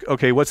just ask,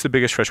 okay, what's the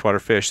biggest freshwater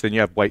fish, then you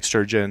have white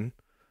sturgeon,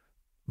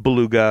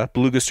 beluga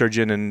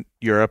sturgeon in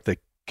Europe that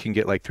can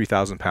get like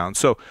 3,000 pounds.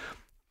 So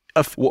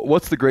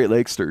what's the Great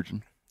Lakes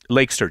sturgeon?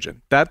 Lake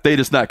sturgeon. That they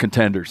just not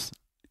contenders.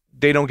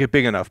 They don't get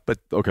big enough, but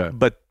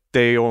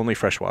they only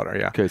freshwater.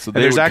 Yeah. Okay, so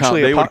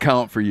they would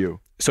count for you.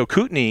 So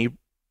Kootenai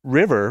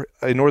River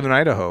in northern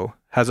Idaho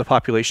has a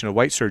population of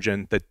white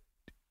sturgeon that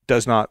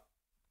does not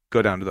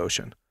go down to the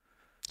ocean.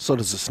 So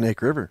does the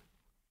Snake River.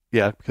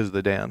 Yeah, because of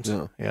the dams.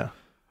 Yeah.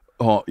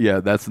 Oh yeah,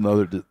 that's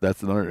another.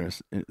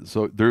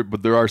 So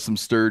there are some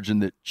sturgeon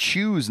that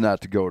choose not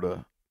to go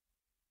to.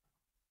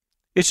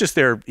 It's just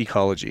their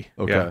ecology.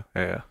 Okay.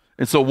 Yeah.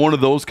 And so one of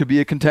those could be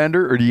a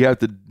contender, or do you have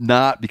to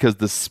not, because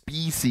the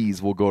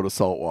species will go to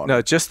saltwater? No,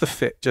 just the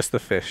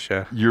fish.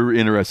 Yeah. You're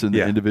interested in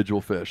the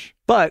individual fish.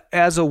 But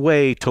as a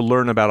way to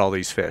learn about all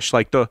these fish,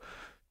 like the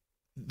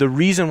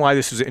reason why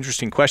this is an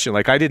interesting question,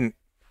 like I didn't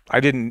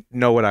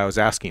know what I was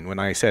asking when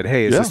I said,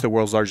 "Hey, is this the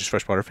world's largest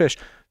freshwater fish?"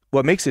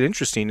 What makes it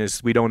interesting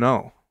is we don't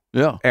know.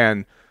 Yeah.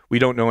 And we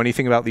don't know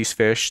anything about these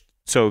fish.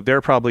 So there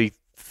are probably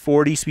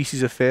 40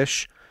 species of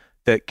fish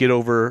that get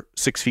over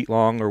 6 feet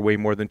long or weigh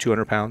more than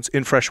 200 pounds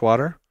in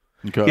freshwater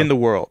in the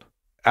world.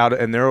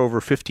 And there are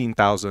over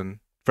 15,000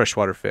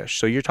 freshwater fish.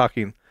 So you're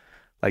talking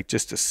like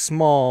just a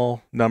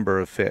small number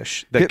of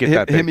fish that get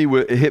that big.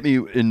 Hit me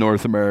in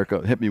North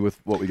America. Hit me with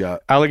what we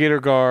got.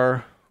 Alligator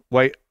gar,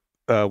 white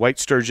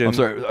sturgeon. I'm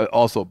sorry.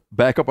 Also,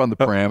 back up on the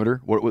parameter.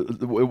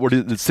 What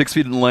is it? 6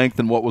 feet in length,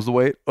 and what was the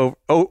weight? Or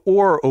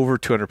over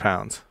 200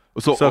 pounds.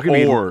 So it could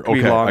be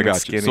long, I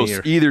got you. So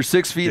either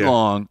 6 feet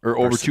long or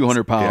over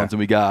 200 pounds, and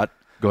we got.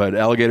 Go ahead,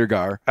 alligator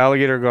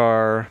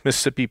gar,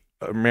 Mississippi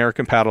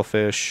American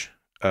paddlefish,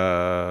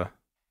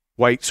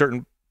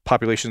 certain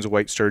populations of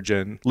white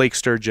sturgeon, lake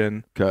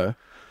sturgeon. Okay.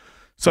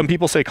 Some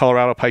people say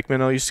Colorado pike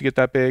minnow used to get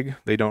that big.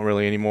 They don't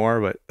really anymore,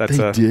 but that's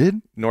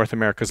North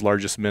America's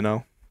largest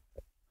minnow.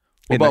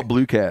 What about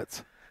blue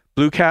cats?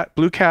 Blue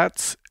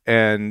cats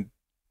and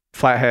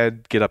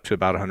flathead get up to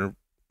about 100.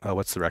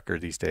 What's the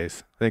record these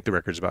days? I think the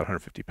record's about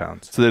 150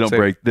 pounds. So they don't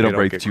break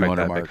the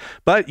 200 mark.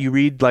 But you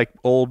read like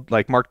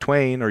Mark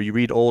Twain, or you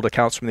read old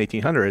accounts from the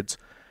 1800s.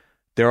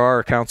 There are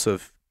accounts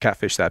of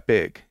catfish that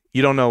big.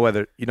 You don't know what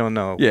to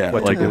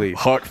believe.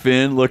 Huck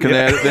Finn looking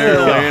at it there,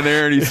 laying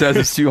there, and he says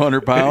it's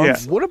 200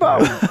 pounds. Yeah. What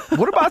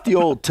about the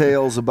old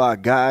tales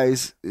about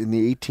guys in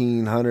the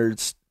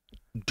 1800s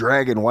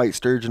dragging white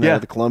sturgeon out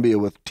of the Columbia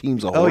with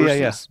teams of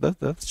horses? Oh yeah.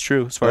 That's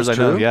true. As far as I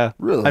know, yeah.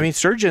 Really? I mean,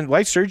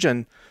 white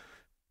sturgeon.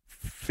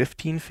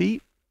 15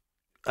 feet.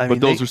 But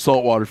those are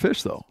saltwater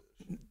fish, though.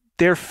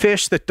 They're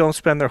fish that don't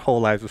spend their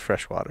whole lives with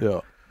freshwater. Yeah,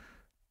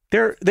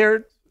 they're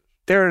an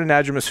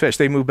anadromous fish.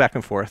 They move back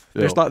and forth.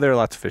 There are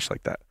lots of fish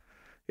like that.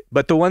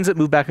 But the ones that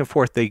move back and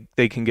forth,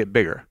 they can get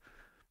bigger,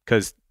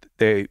 because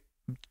they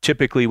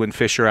typically, when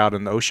fish are out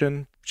in the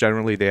ocean,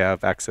 generally they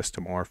have access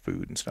to more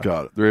food and stuff.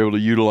 Got it. They're able to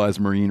utilize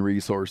marine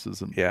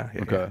resources. And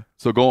okay. Yeah.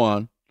 So go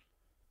on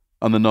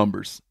the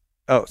numbers.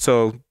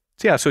 So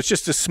it's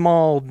just a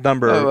small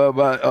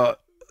number.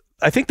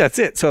 I think that's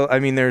it. So I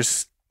mean, I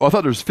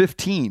thought there was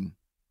 15.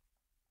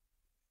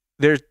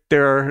 There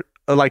are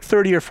like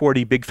 30 or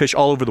 40 big fish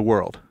all over the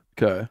world.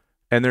 Okay.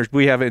 And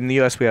we have in the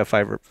U.S. we have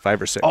five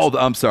or six. Oh,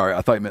 I'm sorry.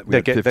 I thought you meant we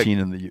had 15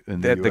 in the U.S.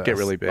 That get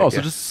really big. Oh,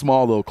 so just a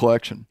small little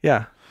collection.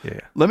 Yeah.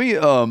 Let me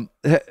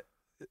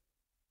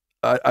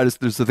I just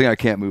there's the thing I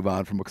can't move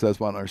on from because I just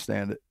want to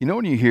understand it. You know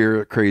when you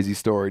hear a crazy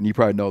story, and you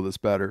probably know this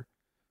better.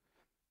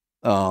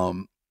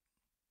 Didn't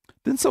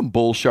some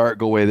bull shark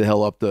go way the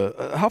hell up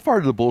the? How far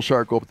did the bull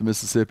shark go up the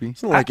Mississippi?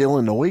 Isn't it like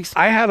Illinois?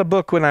 I had a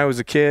book when I was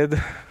a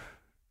kid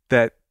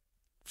that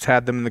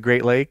had them in the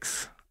Great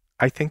Lakes.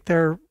 I think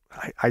they're.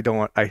 I don't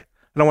want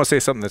to say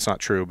something that's not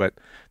true, but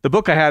the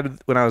book I had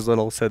when I was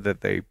little said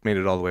that they made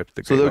it all the way up to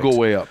the Great Lakes. So they'll go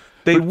way up.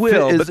 They but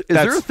will. Is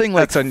there a thing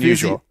like that's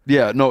unusual?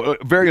 Yeah, no,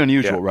 very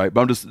unusual, right?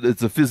 But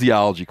it's a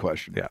physiology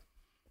question. Yeah.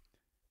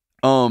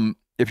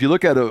 If you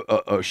look at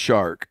a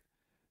shark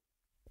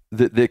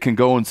that can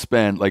go and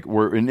spend like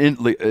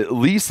at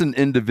least an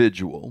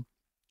individual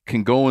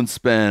can go and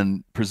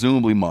spend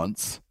presumably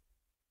months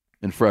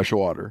in fresh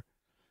water.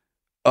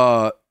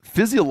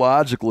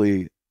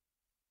 Physiologically,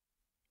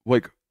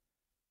 like.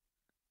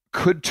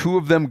 Could two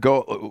of them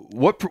go?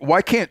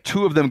 Why can't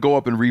two of them go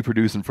up and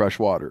reproduce in fresh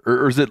water,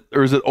 or is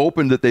it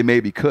open that they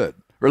maybe could,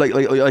 or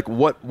like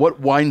what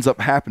winds up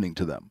happening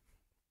to them?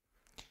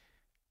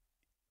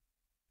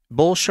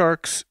 Bull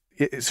sharks,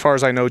 as far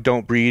as I know,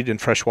 don't breed in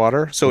fresh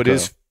water, so it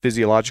is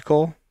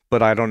physiological,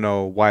 but I don't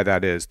know why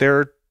that is.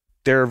 They're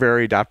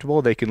very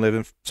adaptable. They can live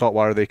in salt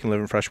water. They can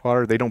live in fresh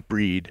water. They don't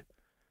breed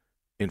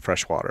in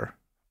fresh water,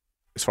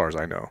 as far as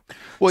I know.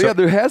 Well, yeah,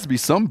 there has to be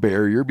some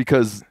barrier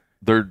because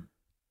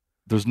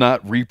there's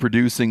not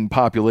reproducing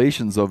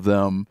populations of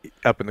them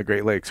up in the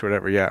Great Lakes or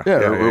whatever.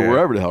 Or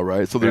wherever the hell,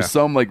 right? So there's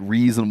some like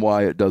reason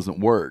why it doesn't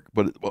work,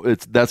 but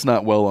that's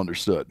not well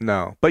understood.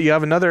 No, but you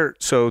have another.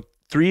 So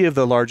 3 of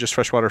the largest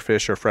freshwater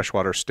fish are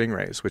freshwater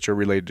stingrays, which are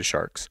related to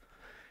sharks.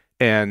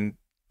 And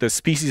the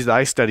species that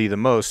I study the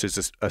most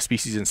is a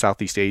species in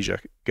Southeast Asia,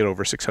 get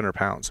over 600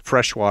 pounds,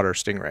 freshwater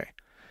stingray,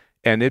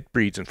 and it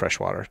breeds in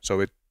freshwater, so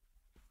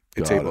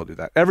it's able to do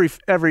that.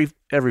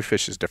 Every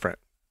fish is different.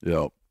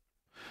 Yep.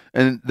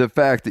 And the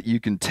fact that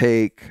you can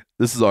take,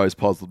 this has always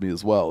puzzled me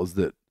as well, is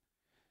that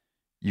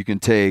you can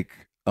take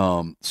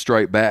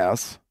striped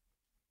bass,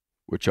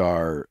 which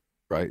are,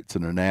 right, it's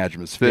an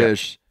anadromous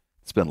fish,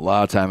 spend a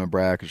lot of time in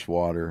brackish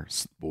water,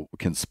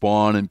 can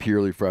spawn in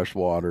purely fresh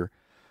water,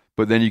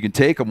 but then you can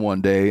take them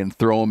one day and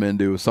throw them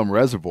into some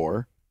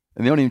reservoir,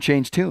 and they don't even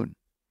change tune,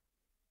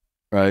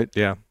 right?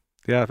 Yeah.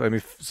 Yeah, I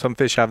mean, some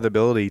fish have the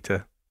ability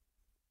to.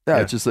 Yeah,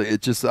 it's just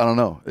I don't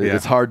know.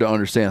 It's hard to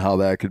understand how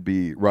that could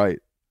be right.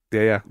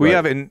 Yeah. We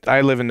have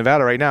I live in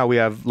Nevada right now. We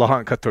have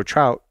Lahont cutthroat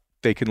trout.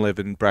 They can live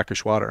in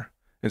brackish water.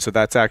 And so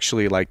that's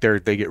actually like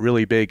they get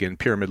really big in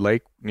Pyramid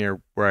Lake near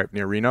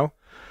Reno.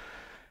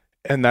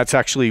 And that's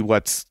actually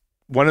what's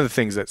one of the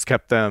things that's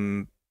kept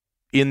them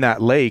in that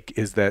lake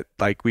is that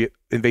like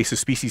invasive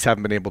species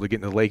haven't been able to get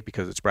in the lake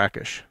because it's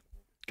brackish.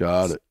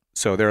 Got it.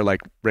 So they're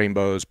like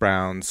rainbows,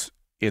 browns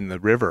in the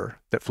river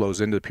that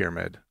flows into the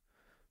pyramid,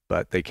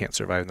 but they can't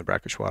survive in the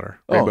brackish water.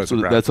 Oh, so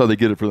that's how they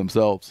get it for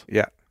themselves.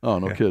 Yeah. Oh,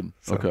 no kidding.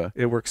 So okay.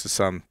 It works to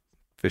some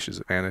fish's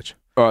advantage.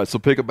 All right, so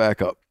pick it back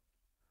up.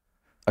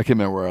 I can't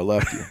remember where I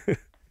left you.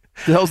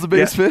 The hell's the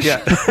biggest fish?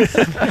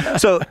 Yeah.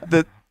 So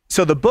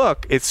the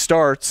book, it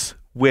starts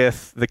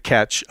with the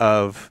catch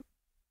of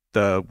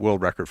the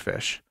world record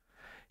fish.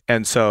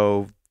 And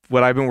so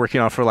what I've been working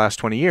on for the last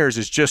 20 years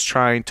is just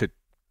trying to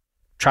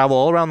travel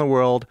all around the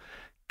world,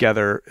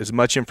 gather as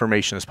much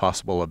information as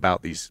possible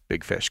about these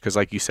big fish. Because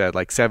like you said,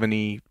 like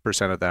 70%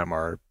 of them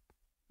are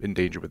in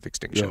danger with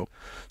extinction. Yep.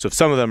 So if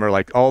some of them are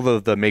like all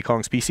the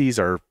Mekong species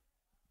are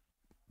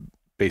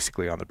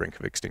basically on the brink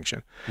of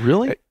extinction.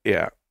 Really?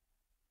 Yeah.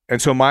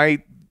 And so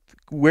my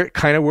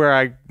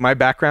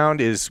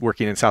background is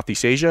working in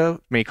Southeast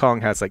Asia. Mekong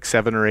has like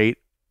 7 or 8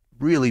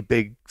 really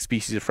big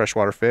species of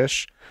freshwater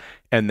fish,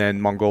 and then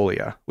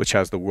Mongolia, which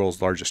has the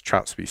world's largest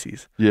trout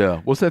species.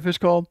 Yeah. What's that fish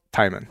called?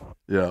 Taimen.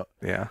 Yeah.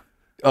 Yeah.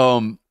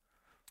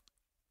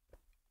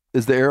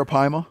 Is the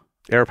Arapaima?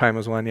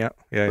 Arapaima's one, yeah.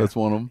 That's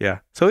one of them. Yeah.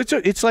 So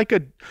it's like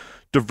a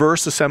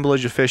diverse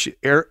assemblage of fish.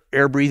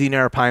 Air-breathing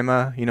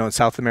Arapaima, in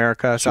South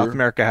America. Sure. South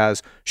America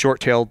has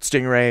short-tailed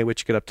stingray,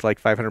 which get up to like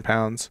 500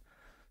 pounds.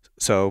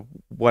 So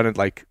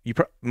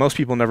most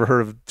people never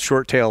heard of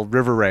short-tailed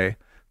river ray,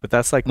 but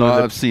that's like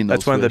I've seen those.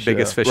 That's one of the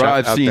biggest fish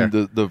I've out seen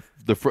there.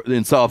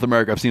 In South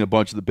America. I've seen a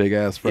bunch of the big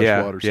ass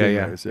freshwater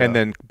stingrays. Yeah. And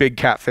then big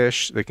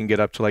catfish, they can get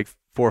up to like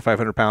 400 or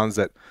 500 pounds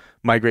that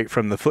migrate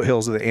from the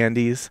foothills of the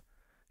Andes,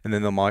 and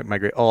then they'll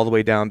migrate all the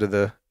way down to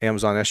the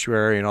Amazon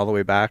estuary and all the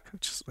way back,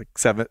 which is like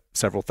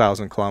several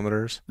thousand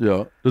kilometers.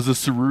 Yeah. Does the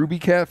Surubi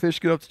catfish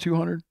get up to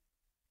 200?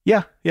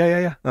 Yeah.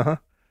 Uh-huh.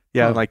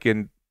 Yeah, like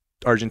in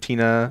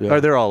Argentina. Yeah.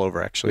 Or they're all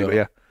over actually, Yeah. but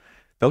yeah,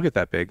 they'll get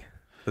that big.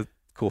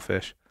 Cool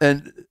fish.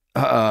 And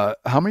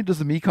how many does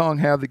the Mekong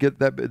have that get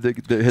that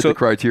hit the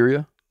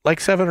criteria? Like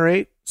 7 or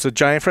 8. So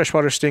giant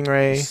freshwater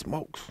stingray.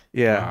 Smokes.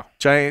 Yeah. Wow.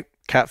 Giant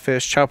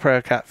catfish, chow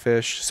praya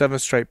catfish,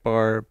 7-striped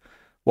barb,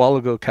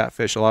 wallago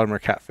catfish. A lot of them are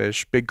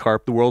catfish. Big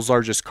carp, the world's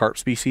largest carp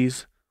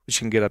species, which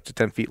can get up to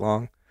 10 feet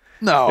long.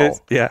 No.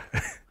 Yeah.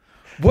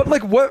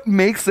 What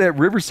makes that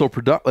river so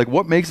productive? Like,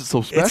 what makes it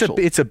so special?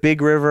 It's a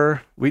big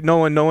river. No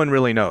one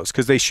really knows,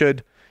 because they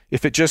should.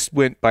 If it just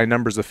went by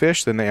numbers of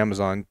fish, then the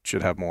Amazon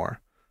should have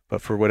more.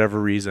 But for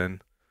whatever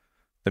reason,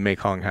 the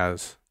Mekong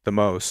has the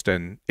most,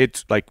 and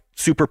it's like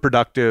super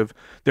productive.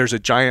 There's a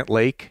giant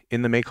lake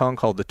in the Mekong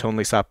called the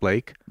Tonle Sap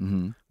Lake,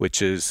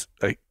 which is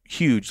a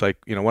huge, like,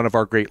 one of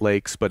our Great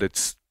Lakes, but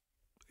it's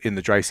in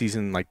the dry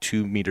season like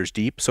 2 meters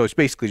deep. So it's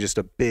basically just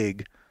a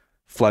big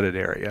flooded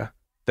area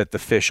that the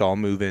fish all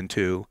move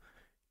into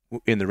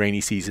in the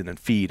rainy season and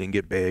feed and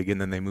get big, and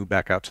then they move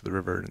back out to the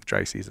river in the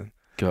dry season.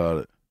 Got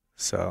it.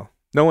 So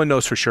no one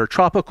knows for sure.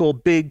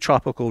 Big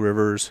tropical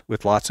rivers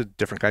with lots of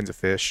different kinds of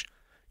fish.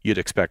 You'd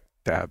expect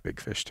to have big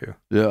fish too.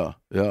 Yeah,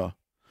 yeah.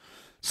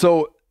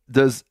 So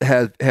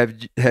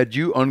had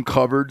you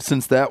uncovered,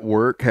 since that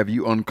work, have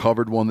you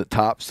uncovered one that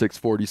tops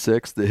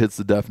 646 that hits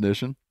the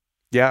definition?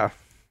 Yeah.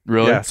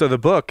 Really? Yeah. So the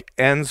book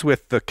ends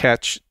with the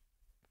catch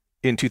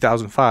in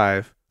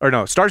 2005, or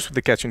no, it starts with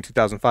the catch in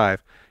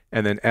 2005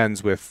 and then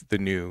ends with the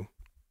new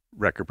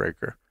record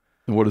breaker.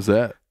 And what is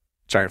that?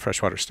 Giant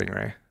freshwater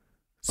stingray.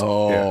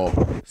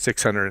 So,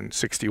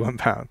 661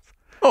 pounds.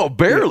 Oh,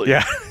 barely.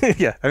 Yeah.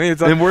 Yeah. I mean,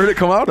 it's like, and where did it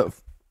come out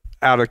of?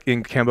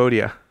 In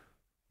Cambodia.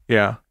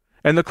 Yeah.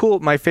 And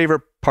my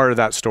favorite part of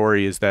that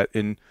story is that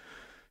in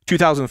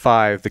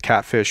 2005,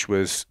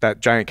 that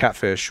giant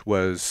catfish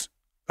was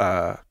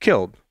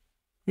killed.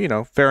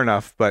 Fair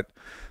enough, but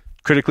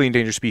critically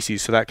endangered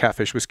species. So that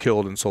catfish was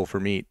killed and sold for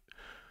meat.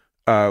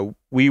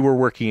 We were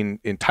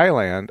working in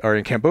Thailand or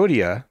in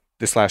Cambodia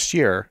this last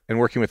year and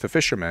working with the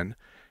fishermen,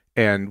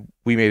 and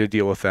we made a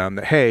deal with them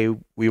that, hey,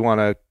 we want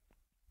to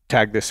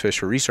tag this fish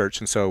for research.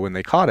 And so when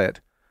they caught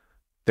it,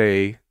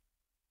 they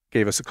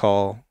gave us a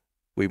call.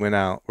 We went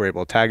out, we're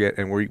able to tag it,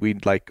 and we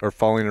are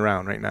following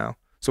around right now.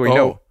 So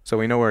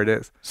we know where it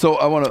is. So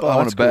I want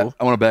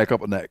to back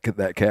up on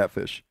that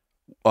catfish.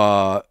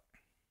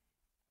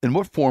 In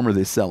what form are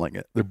they selling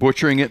it? They're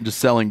butchering it and just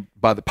selling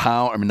by the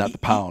pound. I mean, not the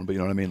pound, but you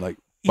know what I mean, like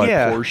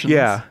by portions.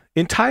 Yeah.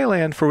 In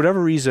Thailand, for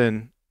whatever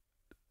reason,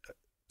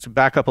 to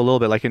back up a little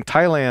bit, like in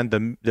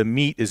Thailand, the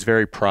meat is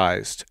very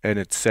prized, and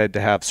it's said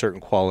to have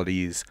certain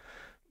qualities,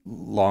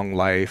 long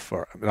life,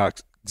 or I'm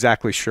not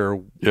exactly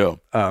sure. Yeah.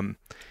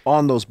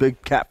 On those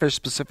big catfish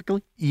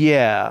specifically?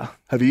 Yeah.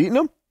 Have you eaten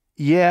them?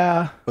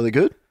 Yeah. Are they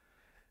good?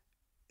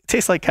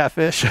 Tastes like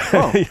catfish.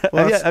 Oh,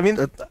 well, yeah. I mean,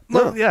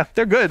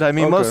 they're good. I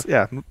mean,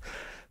 okay.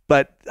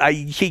 But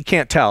he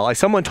can't tell.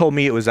 Someone told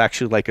me it was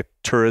actually like a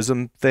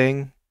tourism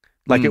thing.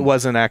 Like it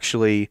wasn't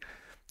actually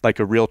like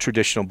a real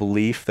traditional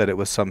belief, that it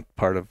was some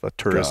part of a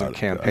tourism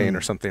campaign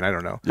or something. I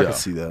don't know. I can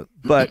see that.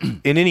 But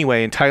in any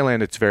way, in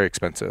Thailand, it's very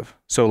expensive.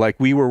 So like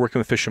we were working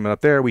with fishermen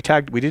up there. We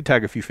did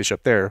tag a few fish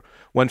up there.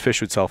 One fish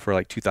would sell for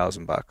like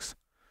 $2,000,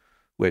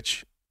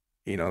 which,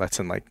 that's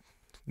in like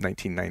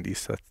 1990s.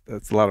 So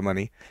that's a lot of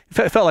money.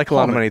 It felt like a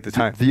lot of money at the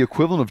time. The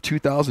equivalent of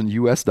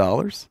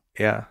 $2,000?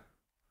 Yeah.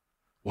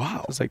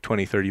 Wow. It was like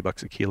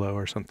 $20-$30 a kilo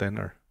or something,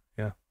 or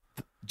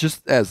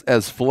just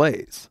as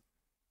fillets.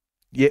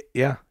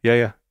 Yeah.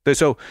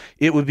 So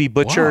it would be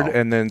butchered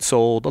and then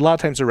sold a lot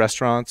of times to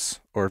restaurants,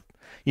 or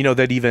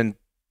they'd even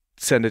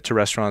send it to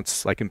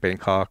restaurants like in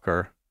Bangkok,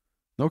 or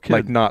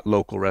like not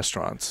local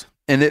restaurants.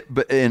 And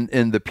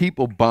and the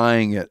people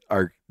buying it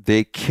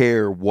they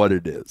care what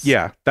it is.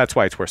 Yeah, that's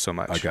why it's worth so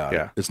much. I got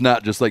it. It's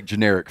not just like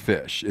generic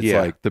fish. It's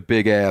like the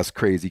big ass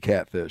crazy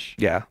catfish.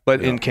 Yeah,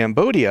 but in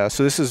Cambodia,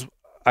 so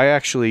I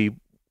actually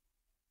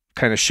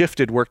kind of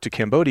shifted work to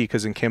Cambodia,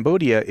 because in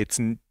Cambodia it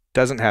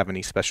doesn't have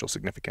any special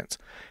significance,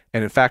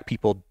 and in fact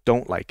people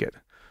don't like it.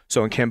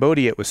 So in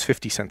Cambodia it was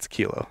 50 cents a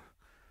kilo.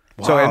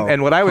 Wow. So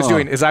and what I was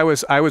doing is I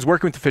was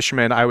working with the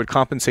fishermen. I would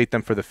compensate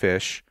them for the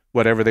fish,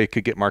 whatever they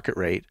could get market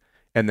rate,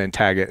 and then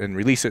tag it and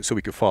release it so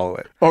we could follow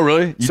it. Oh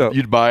really?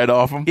 You'd buy it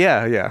off them?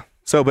 Yeah.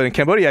 So but in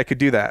Cambodia I could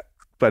do that,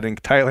 but in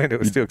Thailand it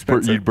was too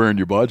expensive. You'd burn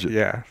your budget.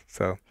 Yeah.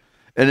 So.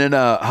 And then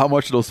how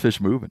much are those fish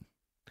moving?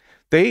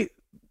 They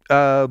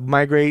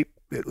migrate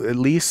at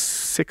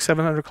least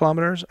 600-700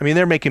 kilometers. I mean,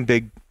 they're making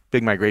big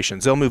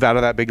migrations. They'll move out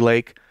of that big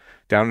lake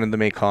down into the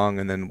Mekong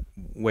and then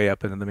way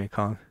up into the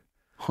Mekong.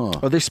 Huh.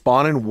 Are they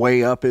spawning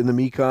way up in the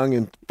Mekong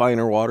in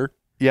finer water?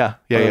 Yeah.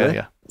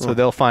 So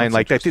they'll find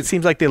like that. It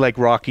seems like they like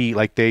rocky,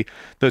 like the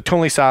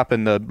Tonle Sap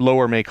and the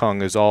lower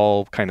Mekong is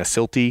all kind of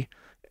silty,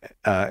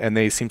 and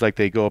they seems like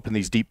they go up in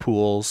these deep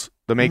pools.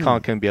 The Mekong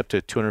can be up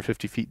to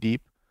 250 feet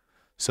deep,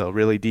 so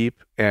really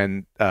deep,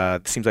 and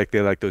it seems like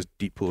they like those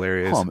deep pool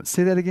areas.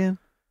 Say that again.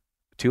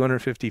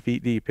 250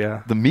 feet deep.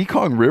 Yeah. The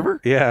Mekong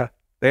River. Yeah.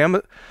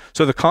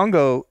 So the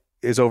Congo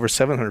is over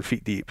 700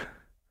 feet deep.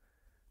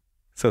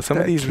 So some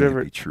of these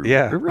rivers. True.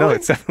 Yeah. Really? No,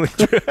 it's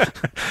definitely true.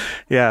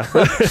 Yeah.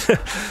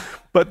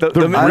 But the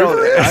river.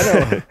 I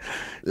know.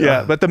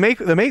 Yeah. But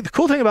the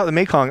cool thing about the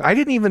Mekong, I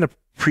didn't even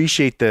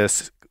appreciate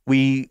this.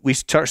 We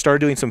started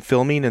doing some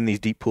filming in these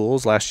deep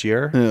pools last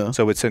year. Yeah.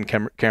 So we'd send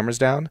cameras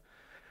down.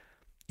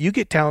 You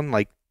get down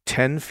like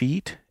 10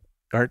 feet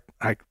or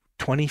like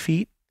 20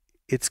 feet,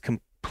 it's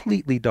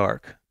completely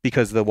dark.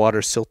 because the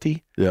water's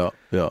silty. Yeah.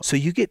 So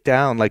you get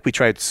down, like we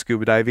tried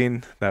scuba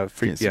diving. That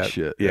Can't see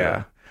shit.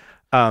 Yeah.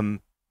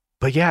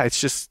 But yeah, it's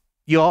just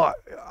I'm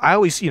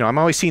always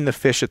seeing the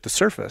fish at the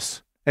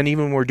surface, and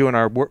even when we're doing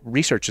our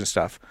research and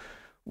stuff,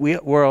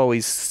 we're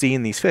always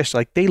seeing these fish.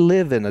 Like they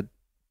live in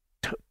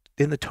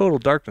the total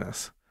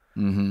darkness.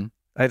 Mm-hmm.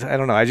 I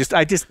don't know. I just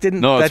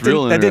didn't. No, it's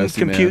real that didn't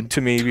interesting, compute man.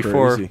 to me It's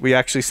before crazy. we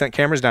actually sent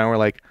cameras down. We're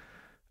like,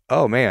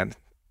 oh man,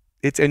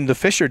 and the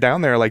fish are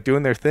down there like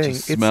doing their thing,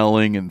 Just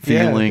smelling and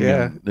feeling.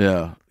 Yeah. And,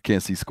 yeah.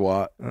 Can't see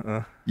squat.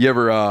 Uh-uh. You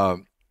ever?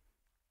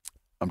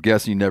 I'm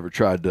guessing you never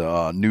tried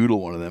to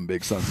noodle one of them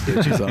big sons of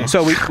bitches. Huh?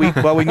 So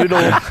we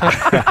noodle.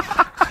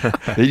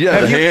 You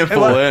had a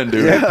handful in,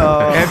 dude.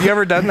 Have you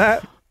ever done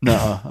that?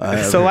 No.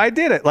 So I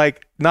did it,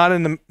 like not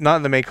in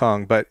the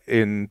Mekong, but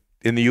in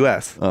the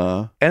U.S.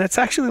 And it's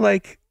actually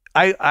like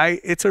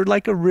it's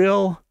like a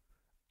real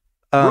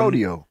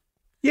Rodeo.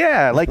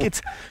 Yeah, like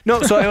it's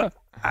no. So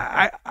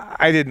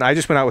I didn't. I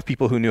just went out with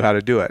people who knew how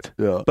to do it.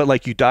 Yeah. But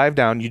like you dive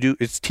down,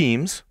 it's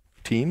teams,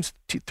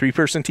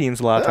 3-person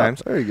teams a lot of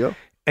times. There you go.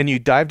 And you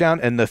dive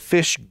down, and the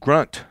fish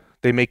grunt.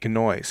 They make a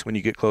noise when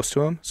you get close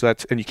to them. So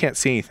and you can't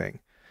see anything.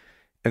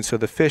 And so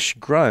the fish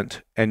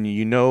grunt, and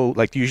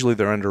like usually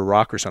they're under a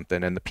rock or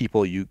something, and the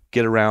people, you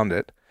get around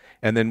it,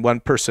 and then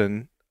one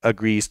person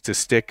agrees to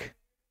stick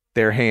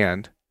their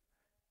hand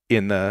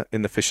in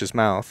the fish's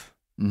mouth,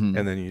 Mm-hmm.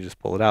 and then you just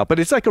pull it out. But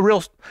it's like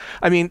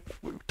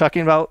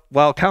talking about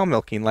wild cow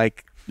milking,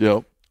 like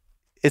Yep.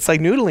 it's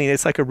like noodling.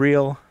 It's like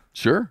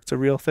Sure. it's a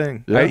real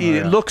thing. Yeah.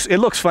 It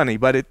looks funny,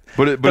 but it's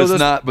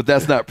not. But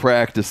that's not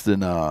practiced in.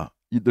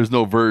 There's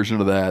no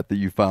version of that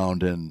you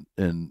found in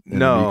the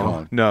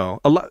Mekong. No.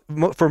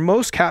 For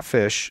most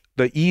catfish,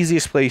 the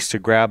easiest place to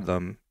grab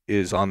them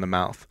is on the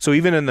mouth. So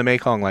even in the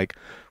Mekong, like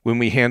when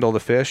we handle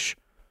the fish,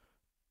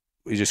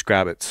 we just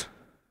grab its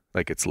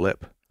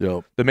lip.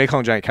 Yep. The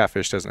Mekong giant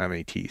catfish doesn't have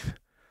any teeth.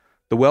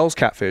 The Wells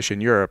catfish in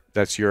Europe,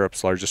 that's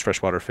Europe's largest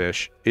freshwater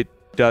fish, it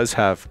does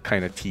have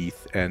kind of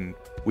teeth, and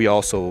we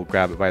also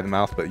grab it by the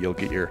mouth, but you'll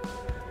get your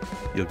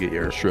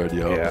Shred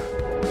you up. Yeah.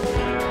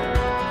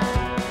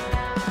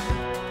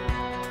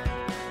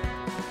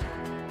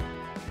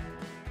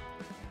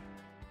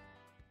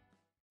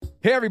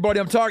 Hey, everybody,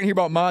 I'm talking here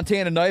about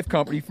Montana Knife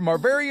Company from our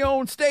very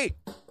own state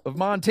of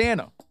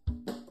Montana.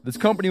 This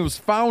company was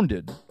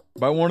founded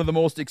by one of the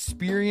most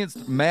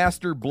experienced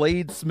master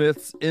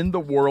bladesmiths in the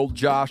world,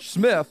 Josh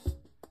Smith,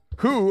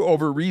 who,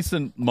 over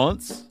recent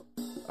months,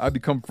 I've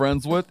become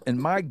friends with. And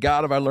my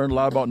God, have I learned a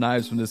lot about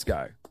knives from this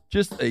guy.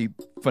 Just a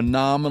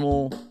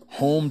phenomenal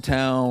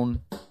hometown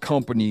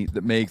company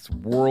that makes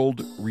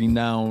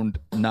world-renowned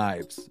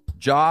knives.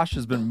 Josh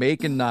has been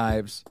making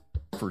knives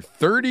for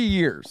 30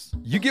 years.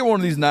 You get one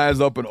of these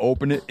knives up and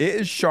open it, it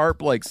is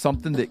sharp like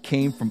something that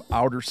came from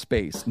outer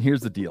space. And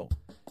here's the deal.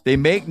 They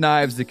make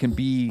knives that can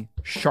be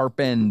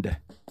sharpened.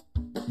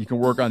 You can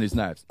work on these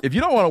knives. If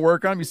you don't want to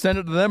work on them, you send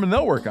it to them and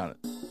they'll work on it.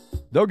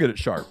 They'll get it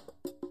sharp.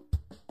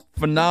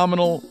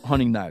 Phenomenal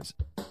hunting knives.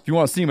 If you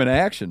want to see them in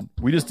action,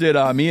 we just did,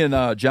 me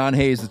and John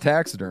Hayes, the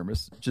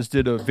taxidermist, just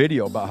did a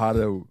video about how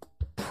to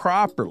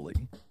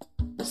properly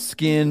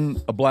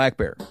skin a black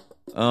bear.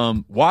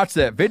 Watch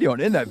that video,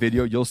 and in that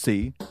video, you'll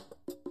see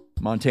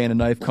Montana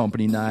Knife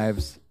Company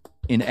knives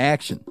in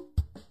action.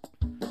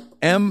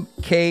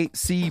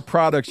 MKC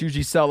products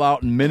usually sell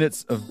out in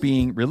minutes of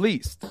being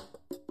released,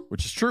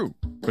 which is true.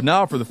 But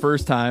now, for the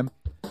first time,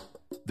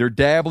 they're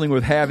dabbling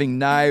with having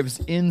knives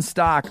in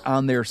stock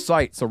on their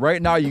site. So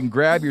right now, you can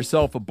grab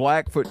yourself a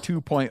Blackfoot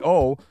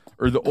 2.0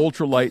 or the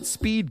Ultralight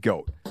Speed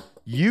Goat.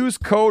 Use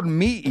code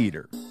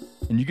MeatEater,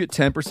 and you get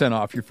 10%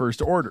 off your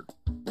first order.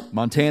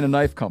 Montana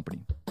Knife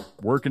Company.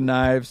 Working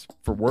knives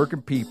for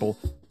working people.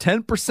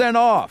 10%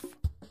 off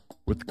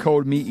with the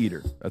code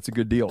MeatEater. That's a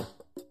good deal.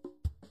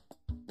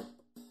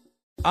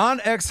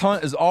 OnX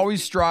Hunt is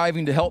always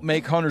striving to help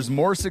make hunters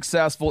more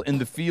successful in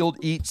the field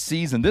each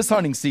season. This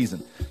hunting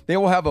season, they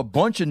will have a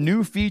bunch of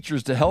new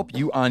features to help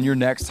you on your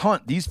next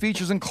hunt. These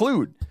features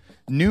include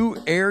new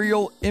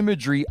aerial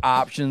imagery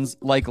options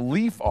like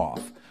Leaf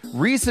Off,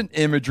 recent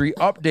imagery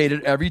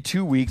updated every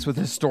 2 weeks with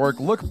historic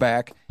look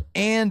back,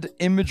 and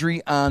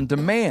imagery on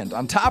demand.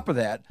 On top of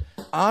that,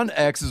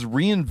 OnX is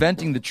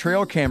reinventing the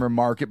trail camera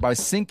market by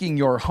syncing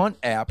your Hunt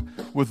app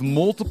with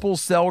multiple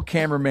cell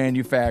camera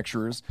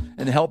manufacturers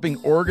and helping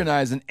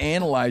organize and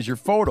analyze your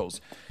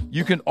photos.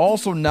 You can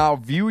also now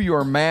view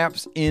your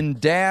maps in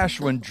Dash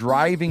when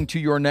driving to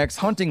your next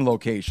hunting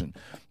location.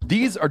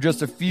 These are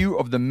just a few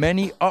of the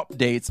many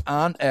updates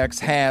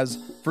OnX has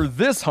for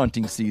this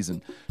hunting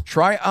season.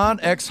 Try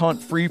OnX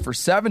Hunt free for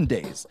 7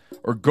 days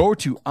or go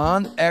to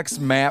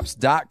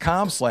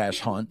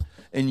onxmaps.com/hunt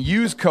and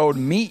use code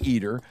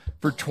MeatEater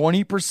for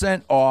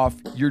 20% off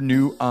your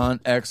new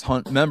OnX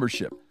Hunt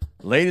membership.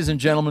 Ladies and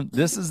gentlemen,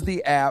 this is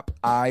the app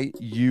I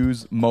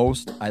use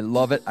most. I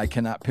love it. I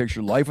cannot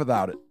picture life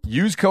without it.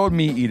 Use code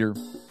MeatEater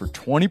for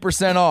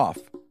 20% off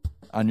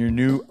on your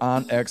new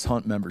OnX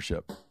Hunt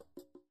membership.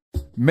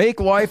 Make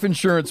life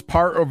insurance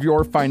part of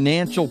your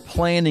financial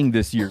planning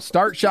this year.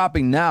 Start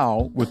shopping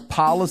now with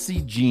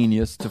Policy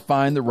Genius to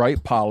find the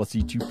right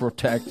policy to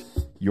protect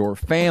your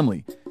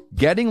family.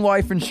 Getting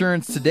life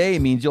insurance today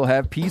means you'll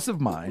have peace of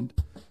mind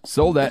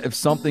so that if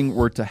something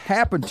were to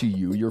happen to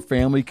you, your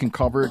family can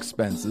cover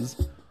expenses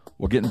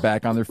while getting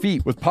back on their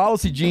feet. With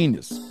Policy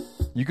Genius,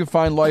 you can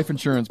find life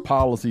insurance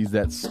policies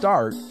that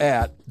start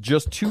at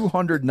just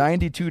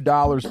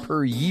 $292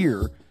 per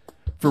year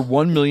for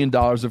 $1 million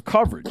of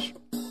coverage.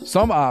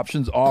 Some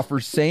options offer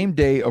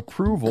same-day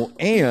approval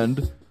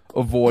and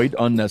avoid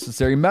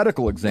unnecessary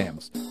medical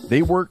exams.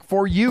 They work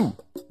for you,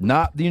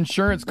 not the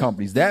insurance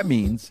companies. That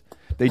means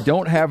they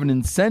don't have an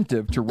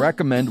incentive to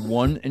recommend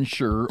one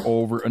insurer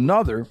over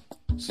another,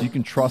 so you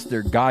can trust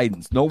their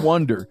guidance. No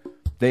wonder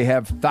they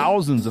have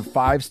thousands of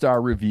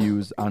 5-star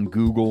reviews on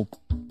Google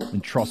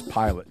and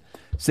Trustpilot.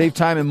 Save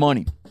time and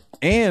money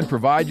and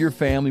provide your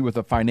family with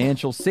a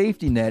financial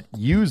safety net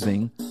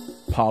using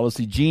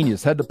Policy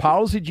Genius. Head to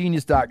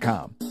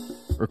policygenius.com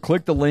or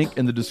click the link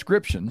in the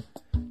description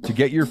to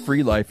get your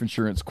free life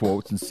insurance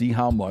quotes and see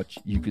how much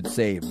you could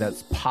save.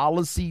 That's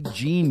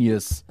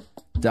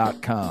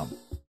policygenius.com.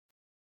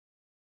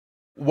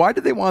 Why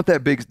do they want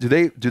that big? Do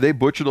they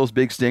butcher those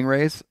big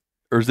stingrays,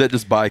 or is that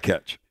just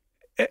bycatch?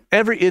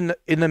 In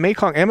the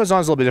Mekong,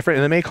 Amazon's a little bit different.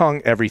 In the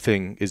Mekong,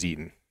 everything is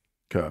eaten.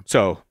 Okay.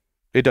 So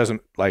it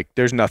doesn't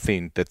there's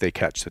nothing that they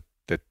catch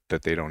that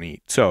they don't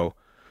eat. So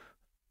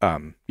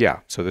yeah,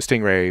 so the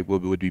stingray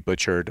would be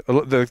butchered.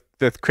 The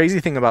crazy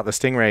thing about the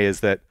stingray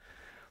is that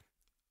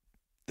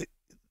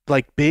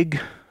like big,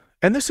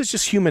 and this is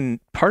just human,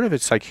 part of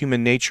it's like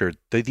human nature.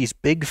 These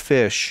big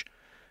fish,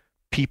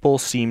 people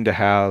seem to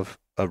have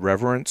a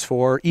reverence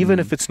for, even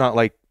if it's not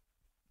like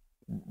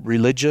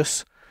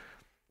religious.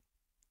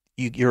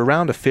 You're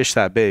around a fish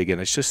that big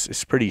and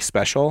it's pretty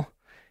special.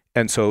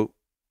 And so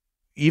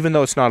even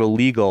though it's not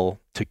illegal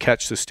to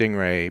catch the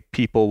stingray,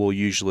 people will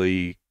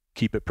usually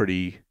keep it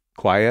pretty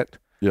quiet.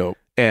 Yep.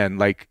 And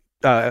like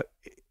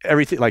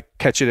everything, like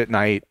catch it at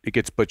night, it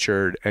gets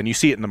butchered and you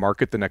see it in the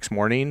market the next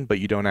morning, but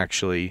you don't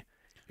actually,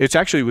 it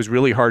was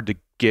really hard to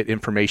get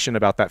information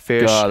about that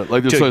fish. Got it.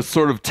 Like there's a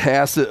sort of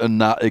tacit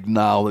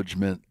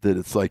acknowledgement that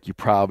it's like you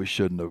probably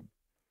shouldn't have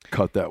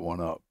cut that one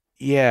up.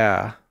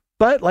 Yeah.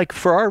 But like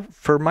for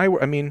my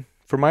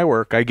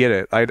work, I get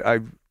it. I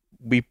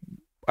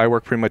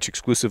work pretty much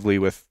exclusively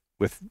with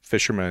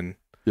fishermen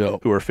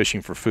who are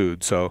fishing for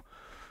food. So,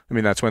 I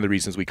mean, that's one of the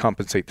reasons we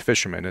compensate the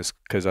fishermen is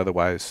because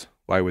otherwise,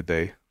 why would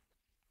they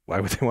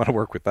want to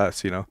work with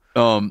us? You know.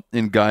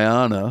 In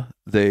Guyana,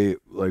 there's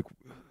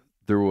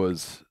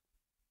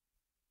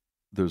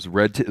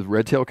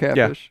red-tailed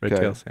catfish. Yeah,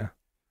 red-tails. Yeah.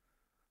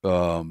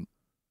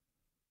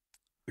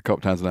 A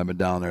couple times when I've been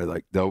down there,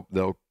 like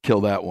they'll kill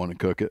that one and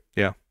cook it.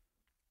 Yeah.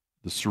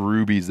 The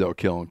cerubies they'll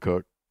kill and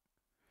cook.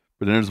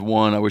 But then there's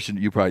one, I wish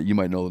you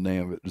might know the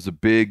name of it. There's a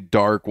big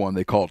dark one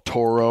they call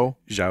toro.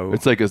 Jiao.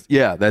 It's like that's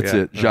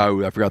it.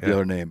 Jiao. I forgot the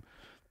other name.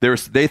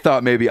 They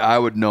thought maybe I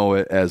would know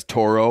it as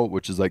toro,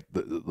 which is like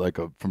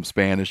from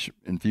Spanish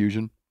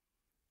infusion.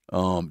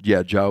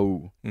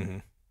 Jiao. Mm-hmm.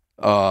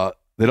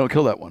 They don't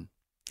kill that one.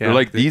 Yeah. They're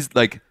like these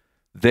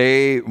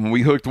when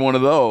we hooked one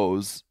of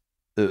those,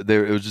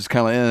 it was just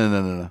kind of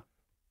no.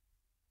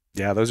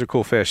 Yeah, those are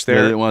cool fish. They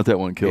didn't want that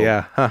one killed.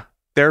 Yeah, huh.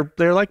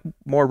 They're like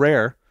more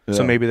rare. Yeah.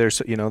 So maybe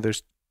there's it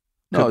was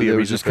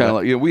just kind of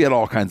like we had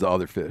all kinds of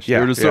other fish. Yeah,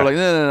 they were just sort of like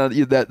no,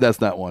 that's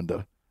not one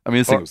to. I mean,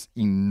 this thing was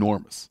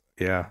enormous.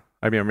 Yeah,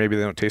 I mean, or maybe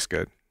they don't taste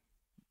good.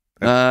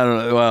 I don't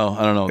know. Well,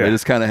 I don't know. Yeah. They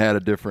just kind of had a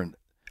different.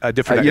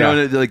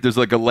 There's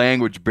like a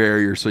language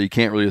barrier, so you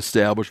can't really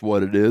establish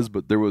what it is.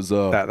 But there was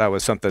that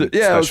was something. It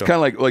was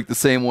kind of like the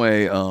same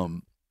way. I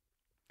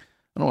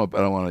don't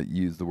want to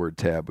use the word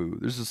taboo.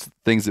 There's just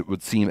things that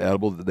would seem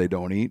edible that they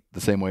don't eat.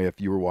 The same way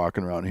if you were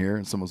walking around here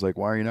and someone's like,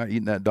 "Why are you not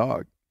eating that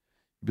dog?"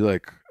 You'd be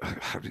like,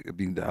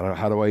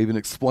 how do I even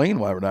explain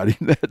why we're not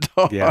eating that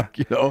dog? Yeah.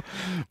 You know,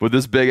 with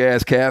this big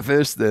ass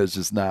catfish, that's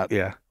just not.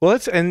 Yeah. Well,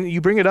 and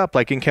you bring it up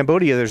like in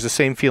Cambodia, there's the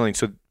same feeling.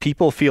 So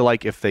people feel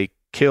like if they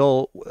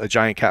kill a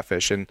giant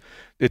catfish, and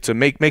it's a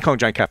Mekong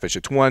giant catfish,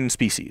 it's one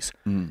species.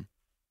 Mm.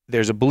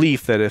 There's a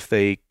belief that if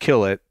they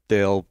kill it,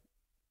 they'll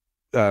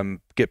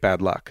get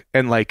bad luck.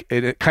 And like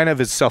it kind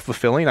of is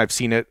self-fulfilling. I've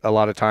seen it a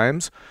lot of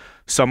times.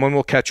 Someone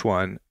will catch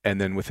one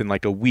and then within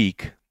like a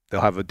week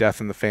they'll have a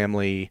death in the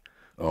family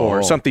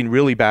or something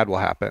really bad will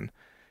happen.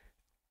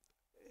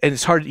 And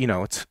it's hard,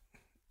 it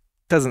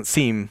doesn't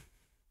seem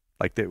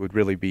like that would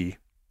really be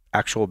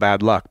actual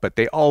bad luck, but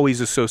they always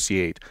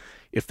associate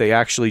if they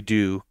actually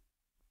do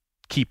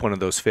keep one of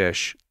those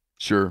fish,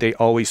 sure, they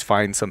always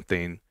find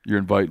something. You're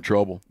inviting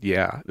trouble.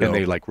 Yeah, and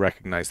they like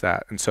recognize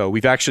that. And so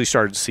we've actually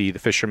started to see the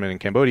fishermen in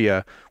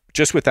Cambodia,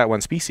 just with that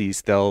one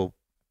species, they'll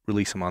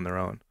release them on their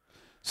own.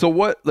 So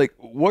what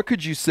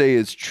could you say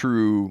is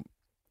true?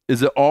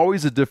 Is it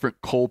always a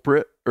different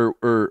culprit,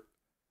 or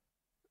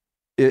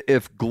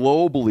if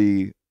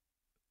globally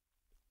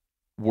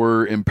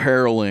we're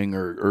imperiling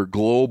or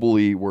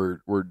globally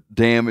we're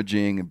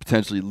damaging and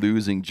potentially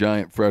losing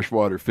giant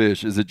freshwater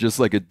fish, is it just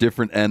like a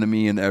different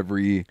enemy in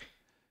every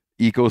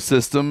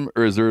ecosystem,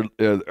 or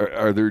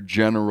are there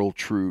general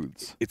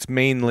truths? It's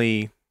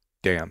mainly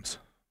dams.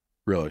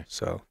 Really?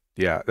 So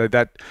yeah,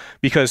 that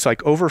because like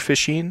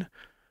overfishing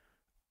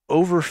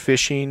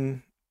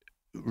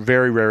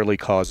very rarely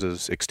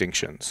causes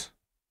extinctions.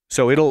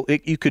 So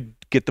you could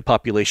get the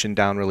population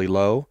down really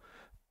low,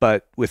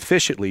 but with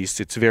fish at least,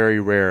 it's very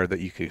rare that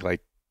you could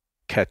like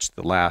catch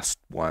the last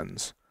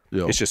ones.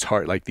 Yeah. It's just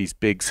hard, like these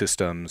big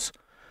systems.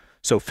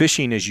 So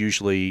fishing is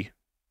usually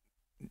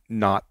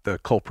not the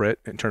culprit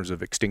in terms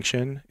of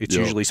extinction. It's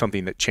usually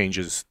something that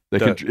changes.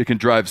 It can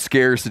drive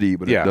scarcity,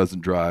 but Yeah. it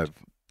doesn't drive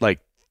like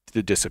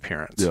the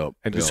disappearance. Yep,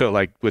 And yep. so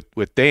like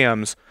with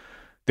dams,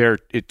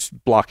 it's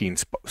blocking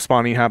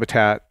spawning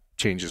habitat,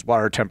 changes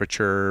water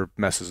temperature,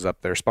 messes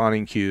up their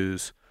spawning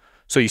queues.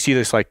 So you see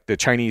this like the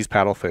Chinese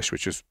paddlefish,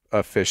 which is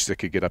a fish that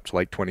could get up to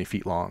like 20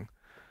 feet long,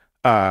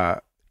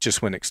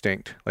 just went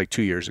extinct like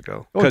 2 years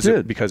ago. Oh, it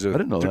did? Because of I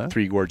didn't know that.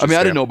 Three Gorges. I mean,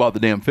 I didn't dam. know about the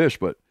damn fish,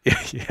 but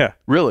Yeah,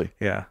 really?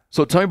 yeah.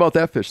 So tell me about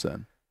that fish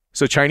then.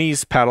 So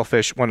Chinese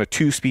paddlefish, one of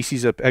two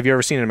species of. Have you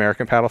ever seen an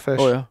American paddlefish?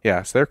 Oh, yeah.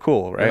 Yeah, so they're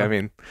cool, right? Yeah. I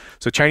mean,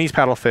 so Chinese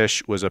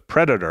paddlefish was a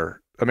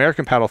predator.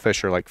 American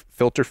paddlefish are like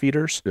filter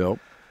feeders. Yep.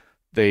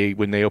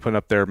 When they open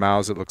up their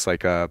mouths, it looks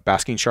like a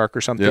basking shark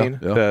or something. Yeah.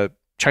 The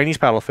Chinese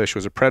paddlefish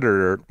was a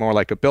predator, more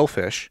like a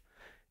billfish,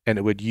 and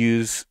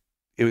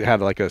it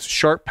had like a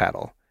sharp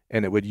paddle,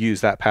 and it would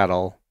use that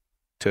paddle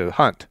to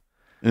hunt.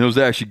 And it was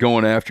actually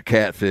going after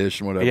catfish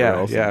and whatever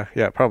else.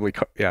 Yeah, probably,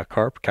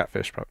 carp,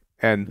 catfish, probably.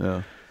 And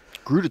Yeah.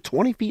 Grew to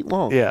 20 feet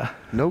long. yeah,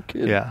 No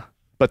kidding. yeah.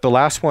 But the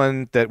last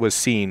one that was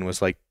seen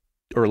was like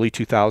early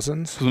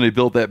 2000s. So when they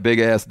built that big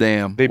ass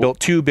dam. They built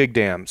two big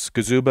dams,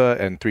 Gazuba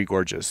and Three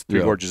Gorges. Three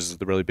Yeah. Gorges is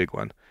the really big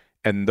one.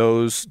 And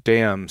those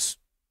dams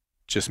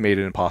just made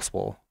it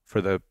impossible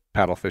for the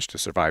paddlefish to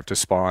survive, to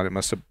spawn. It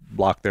must have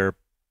blocked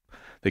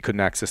they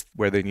couldn't access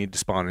where they needed to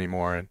spawn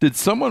anymore. And Did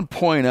someone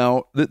point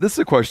out this is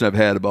a question I've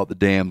had about the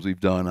dams we've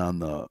done on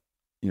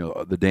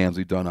the dams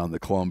we've done on the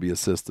Columbia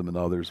system and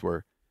others,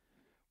 where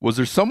was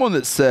there someone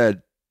that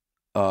said,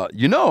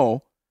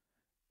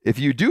 if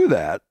you do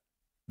that,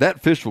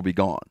 that fish will be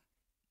gone?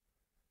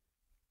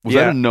 Was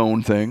that a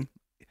known thing?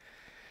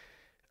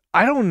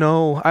 I don't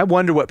know. I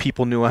wonder what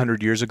people knew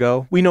 100 years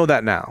ago. We know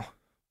that now.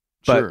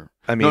 But, Sure.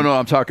 I mean, No,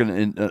 I'm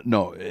talking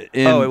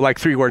like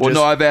Three Gorges. Well,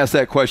 no, I've asked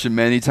that question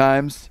many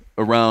times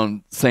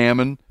around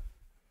salmon.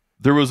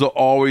 There was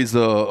always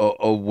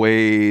a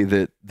way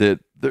that it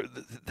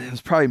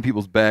was probably in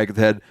people's back of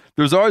the head.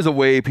 There's always a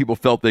way people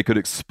felt they could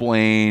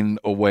explain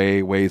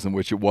away ways in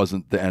which it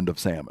wasn't the end of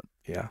salmon,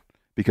 Yeah.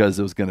 because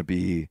it was going to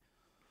be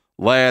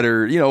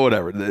ladder,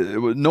 whatever. There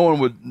was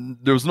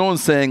no one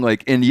saying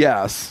like, and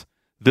yes,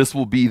 this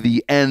will be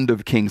the end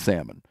of king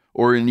salmon,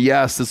 or and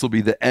yes, this will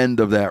be the end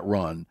of that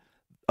run.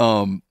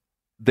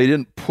 They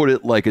didn't put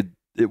it like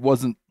it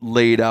wasn't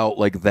laid out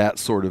like that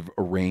sort of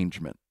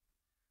arrangement.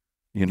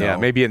 Yeah,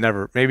 maybe it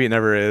never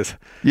is.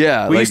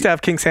 Yeah, We used to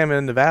have king salmon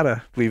in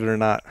Nevada, believe it or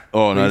not.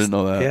 Oh, no, I didn't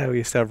know that. Yeah, we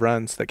used to have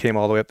runs that came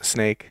all the way up the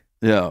Snake.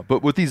 Yeah,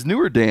 but with these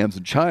newer dams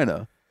in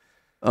China,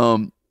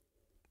 It's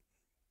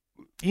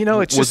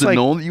was just it like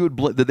known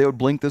that that they would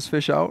blink this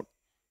fish out?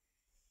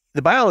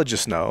 the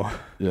biologists know,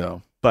 Yeah,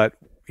 but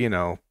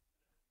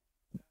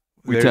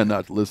we they're- tend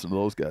not to listen to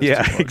those guys.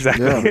 Yeah, too much.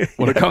 exactly. Yeah.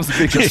 When it comes to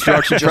big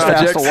construction Just ask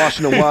projects, the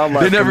Washington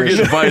Wildlife they never get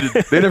Commission.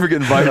 invited. They never get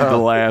invited to the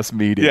last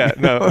meeting. Yeah,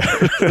 no,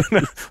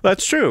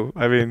 that's true.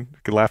 I mean, you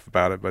can laugh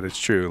about it, but it's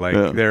true.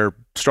 Like there are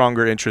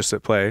stronger interests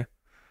at play.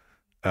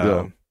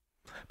 Yeah.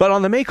 But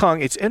on the Mekong,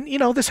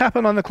 this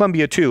happened on the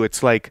Columbia too.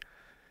 It's like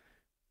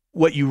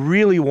what you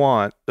really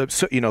want.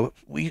 So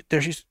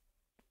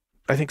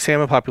I think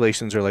salmon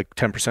populations are like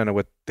 10% of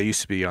what they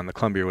used to be on the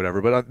Columbia or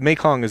whatever. But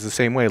Mekong is the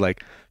same way.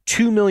 Like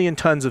 2 million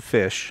tons of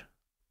fish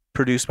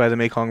produced by the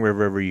Mekong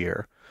River every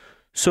year.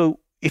 So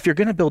if you're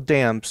going to build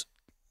dams,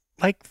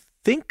 like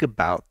think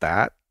about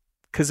that,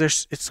 because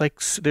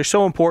they're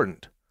so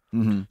important.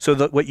 Mm-hmm. So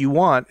that what you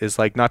want is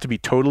like not to be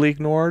totally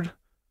ignored,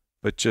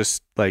 but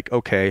just like,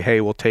 okay,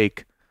 hey,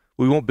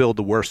 we won't build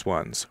the worst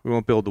ones. We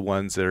won't build the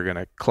ones that are going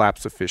to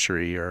collapse the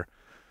fishery or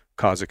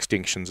cause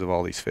extinctions of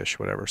all these fish,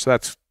 whatever. So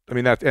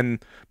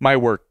and my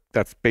work,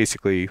 that's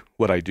basically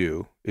what I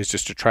do, is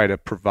just to try to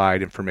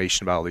provide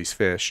information about all these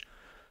fish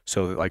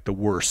so that like the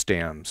worst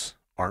dams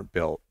aren't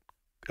built.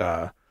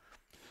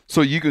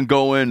 So you can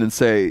go in and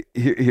say,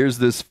 here's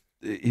this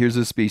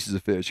species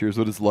of fish. Here's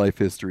what its life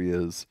history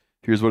is.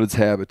 Here's what its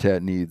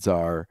habitat needs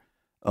are.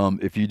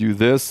 If you do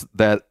this,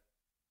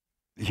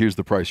 here's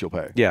the price you'll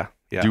pay. Yeah.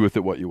 Do with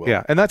it what you will.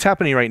 Yeah, and that's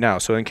happening right now.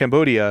 So in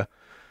Cambodia,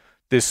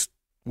 this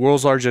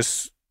world's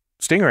largest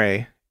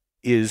stingray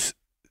is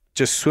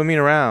just swimming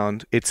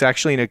around. It's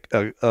actually in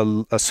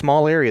a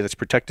small area that's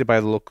protected by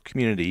the local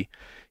community.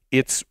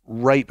 It's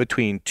right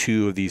between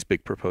two of these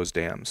big proposed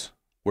dams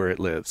where it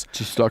lives.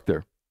 Just stuck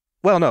there.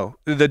 Well, no,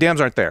 the dams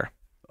aren't there.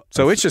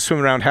 So it's just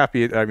swimming around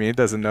happy. I mean, it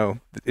doesn't know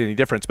any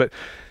difference. But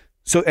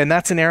and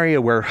that's an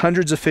area where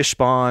hundreds of fish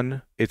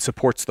spawn. It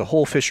supports the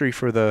whole fishery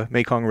for the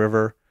Mekong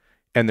River.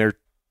 And they're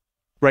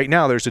right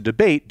now there's a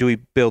debate: do we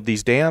build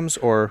these dams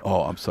or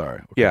Oh, I'm sorry.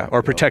 Okay. yeah,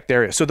 or protect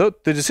areas? So the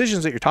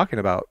decisions that you're talking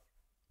about,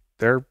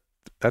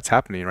 that's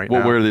happening right now.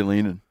 Well, where are they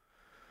leaning?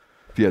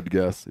 If you had to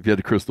guess, if you had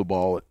to crystal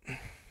ball it.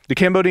 The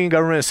Cambodian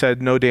government has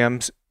said no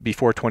dams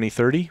before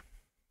 2030.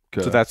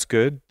 Okay. So that's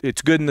good.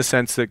 It's good in the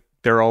sense that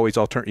there are always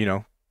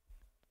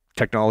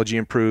technology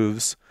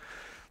improves,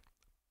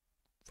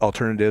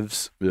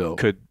 alternatives Yeah.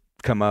 could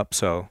come up.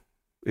 So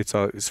it's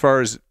as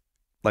far as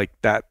like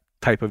that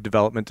type of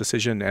development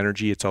decision,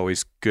 energy, it's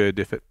always good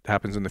if it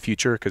happens in the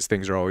future because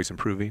things are always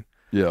improving.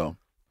 Yeah.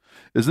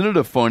 Isn't it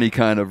a funny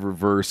kind of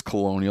reverse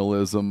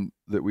colonialism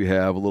that we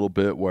have a little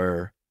bit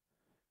where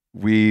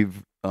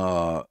we've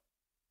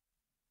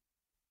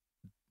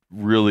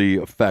really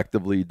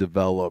effectively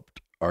developed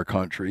our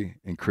country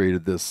and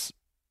created this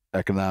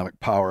economic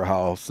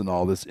powerhouse and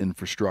all this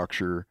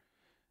infrastructure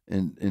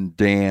and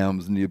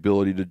dams and the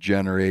ability to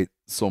generate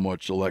so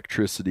much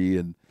electricity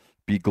and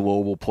be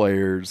global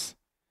players.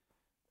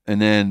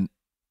 And then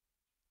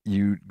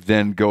you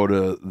then go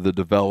to the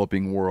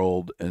developing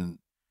world and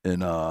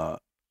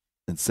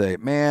say,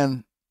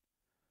 man,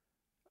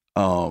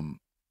 I'm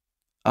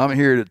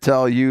here to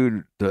tell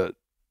you to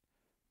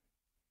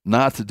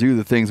not to do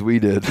the things we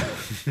did.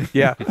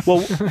 Yeah.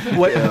 Well,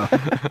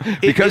 what?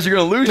 Because you're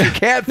going to lose your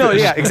catfish. No,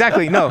 yeah,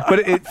 exactly. No, but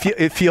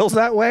it feels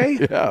that way.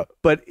 Yeah.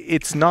 But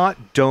it's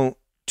not don't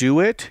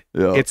do it.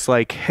 Yeah. It's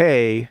like,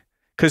 hey,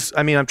 because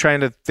I mean, I'm trying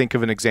to think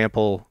of an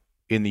example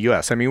in the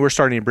U.S. I mean, we're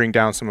starting to bring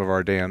down some of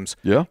our dams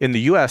in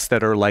the U.S.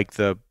 that are like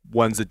the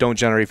ones that don't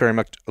generate very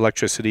much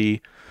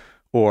electricity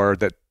or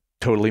that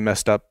totally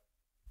messed up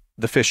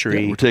the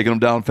fishery. Yeah, we're taking them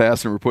down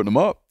fast and we're putting them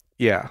up.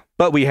 Yeah.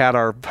 But we had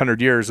our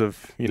 100 years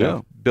of,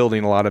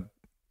 building a lot of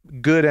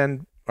good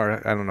and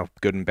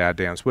bad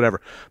dams, whatever.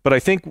 But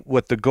I think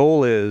what the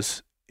goal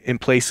is in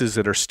places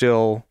that are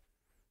still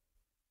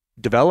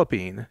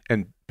developing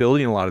and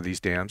building a lot of these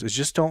dams is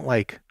just don't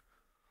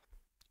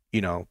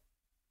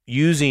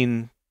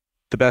using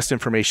the best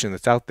information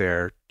that's out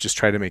there, just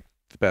try to make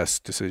the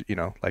best decision,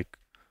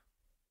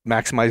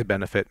 maximize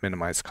benefit,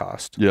 minimize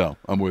cost. Yeah,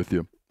 I'm with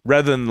you.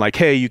 Rather than like,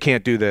 hey, you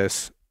can't do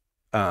this.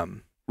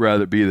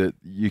 Rather be that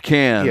you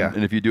can,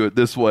 and if you do it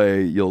this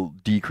way, you'll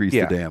decrease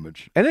the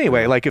damage. And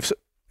anyway, like if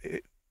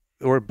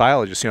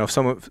biologists, if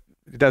someone,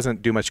 it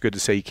doesn't do much good to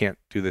say you can't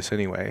do this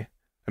anyway.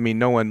 I mean,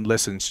 no one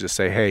listens to just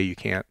say, hey, you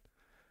can't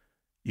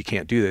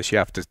do this. You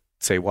have to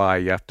say why.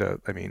 You have to,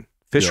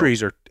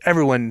 fisheries are,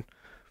 everyone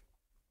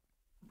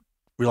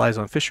relies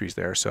on fisheries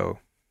there. So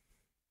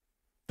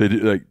they do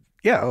like,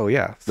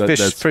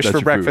 fish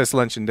for breakfast,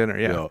 lunch, and dinner.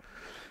 Yeah.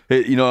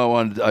 Hey,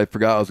 I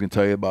forgot I was going to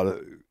tell you about a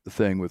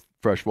thing with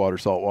freshwater,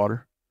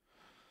 saltwater.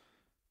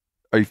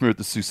 Are you familiar with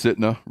the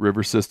Susitna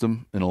River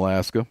system in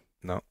Alaska?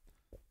 No.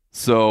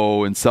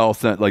 So in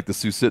like the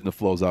Susitna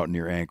flows out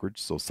near Anchorage,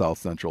 so south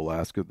central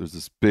Alaska. There's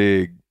this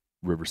big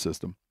river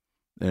system,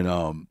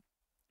 and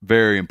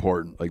very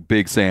important, like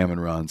big salmon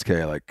runs,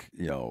 kings,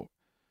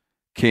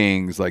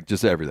 like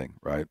just everything,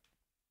 right?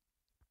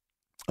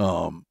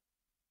 I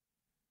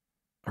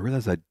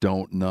realize I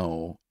don't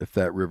know if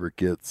that river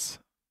gets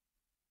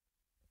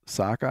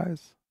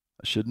sockeyes.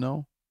 I should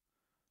know.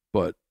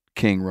 But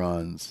king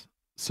runs,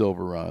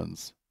 silver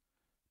runs,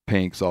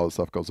 pinks, all this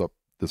stuff goes up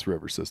this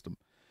river system.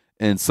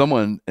 And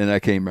someone, and I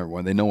can't remember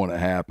when, they know when it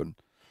happened,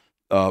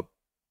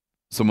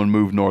 someone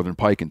moved northern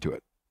pike into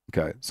it.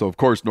 Okay. So, of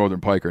course,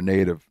 northern pike are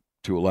native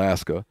to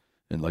Alaska,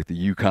 and like the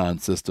Yukon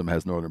system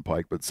has northern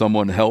pike, but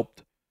someone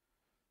helped,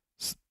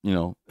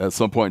 at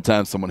some point in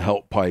time, someone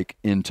helped pike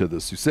into the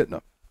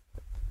Susitna.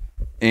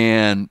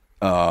 And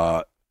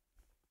there's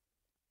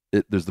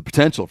the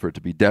potential for it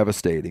to be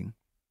devastating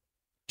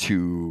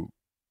to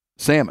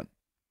salmon,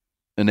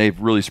 and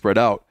they've really spread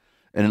out.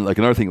 And like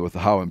another thing with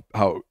how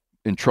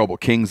in trouble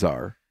kings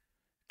are,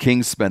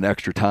 kings spend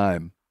extra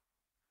time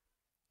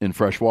in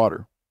fresh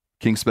water.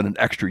 Kings spend an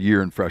extra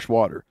year in fresh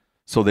water,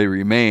 so they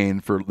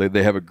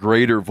they have a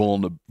greater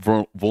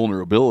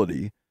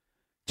vulnerability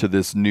to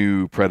this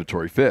new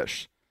predatory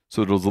fish.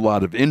 So there's a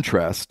lot of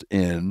interest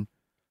in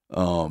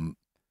how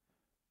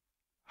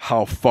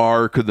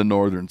far could the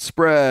northern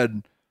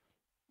spread,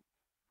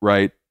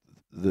 right?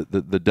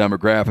 The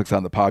demographics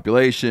on the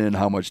population,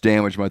 how much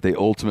damage might they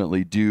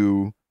ultimately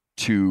do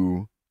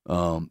to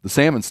the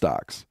salmon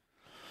stocks.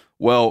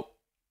 Well,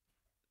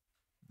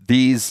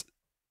 these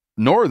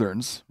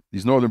northern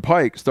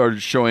pike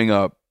started showing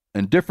up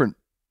in different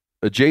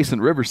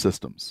adjacent river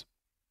systems.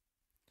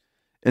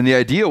 And the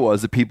idea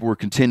was that people were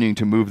continuing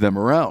to move them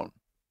around.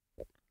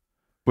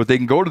 But they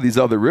can go to these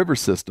other river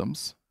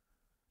systems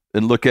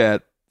and look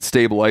at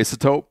stable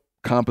isotope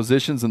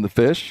compositions in the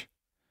fish.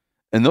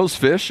 And those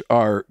fish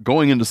are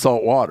going into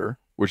salt water,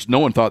 which no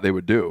one thought they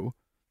would do.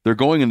 They're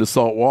going into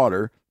salt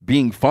water,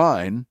 being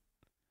fine,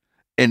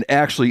 and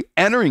actually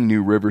entering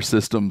new river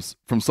systems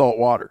from salt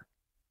water.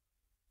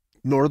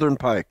 Northern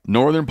pike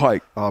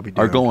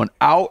are going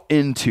out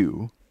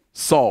into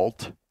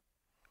salt.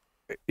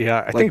 Yeah,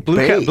 I Like think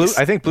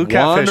blue catfish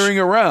wandering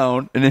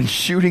around and then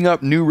shooting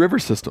up new river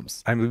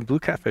systems. I mean, blue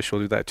catfish will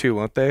do that too,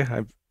 won't they?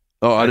 I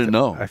didn't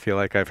know. I feel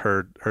like I've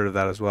heard of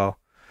that as well.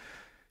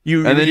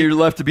 You and then you're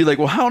left to be like,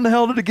 well, how in the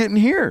hell did it get in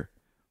here?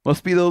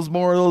 Must be those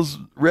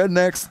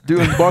rednecks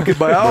doing bucket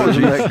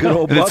biology. That good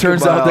old And it bucket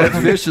turns out that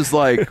biology. fish is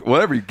like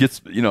whatever. He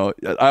gets,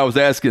 I was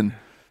asking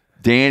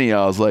Danny,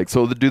 I was like,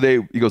 so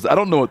he goes, I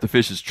don't know what the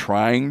fish is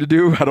trying to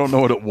do. I don't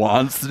know what it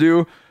wants to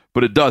do,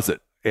 but it does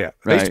it. Yeah,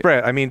 Right. they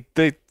spread. I mean,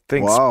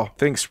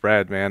 things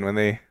spread, man.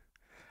 When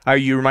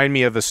you remind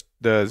me of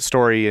the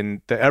story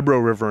in the Ebro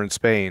River in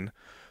Spain.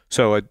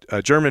 So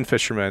a German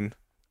fisherman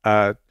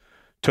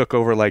took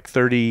over like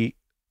 30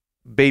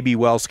 baby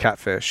Wells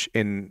catfish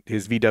in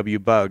his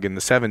VW bug in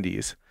the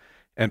 70s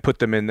and put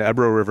them in the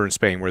Ebro River in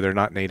Spain where they're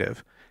not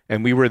native.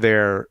 And we were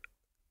there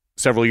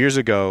several years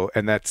ago,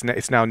 and it's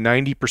now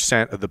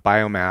 90% of the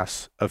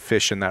biomass of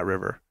fish in that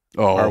river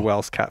are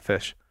Wells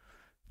catfish.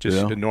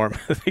 Just enormous.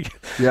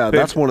 Yeah,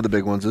 that's one of the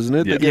big ones, isn't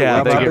it?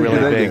 Yeah. They get really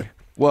How big.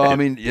 Well, I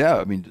mean,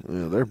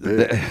 they're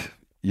big.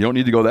 You don't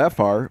need to go that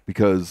far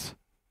because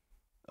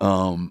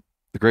the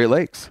Great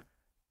Lakes.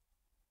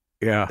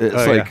 Yeah.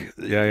 It's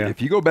yeah.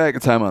 if you go back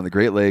in time on the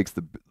Great Lakes,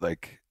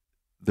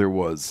 there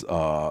was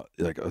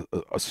like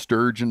a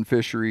sturgeon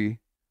fishery,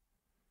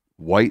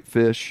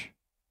 whitefish,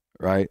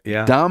 right?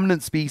 Yeah.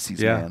 Dominant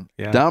species, man.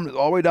 Yeah. Dominant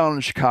all the way down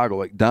in Chicago,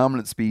 like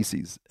dominant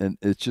species, and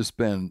it's just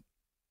been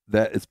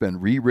it's been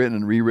rewritten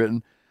and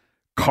rewritten.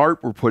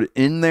 Carp were put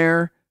in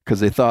there because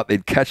they thought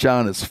they'd catch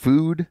on as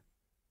food,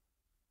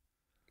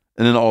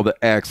 and then all the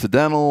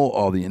accidental,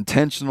 all the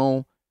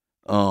intentional.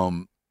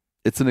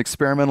 It's an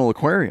experimental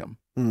aquarium.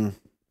 Mm.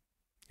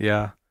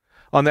 Yeah.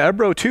 On the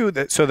Ebro too,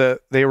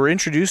 they were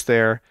introduced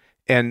there,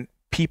 and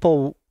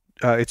people,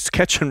 it's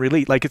catch and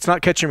release. Like, it's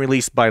not catch and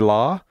release by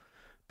law,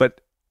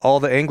 but all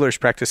the anglers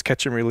practice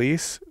catch and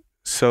release.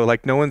 So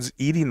like no one's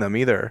eating them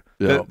either.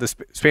 Yeah. The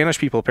Spanish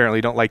people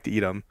apparently don't like to eat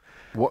them.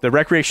 What? The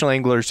recreational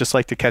anglers just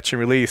like to catch and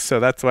release. So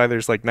that's why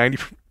there's like 90%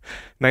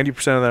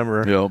 of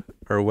them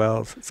are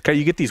wells.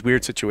 You get these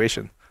weird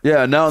situations.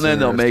 Yeah, now and then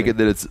they'll make it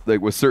that it's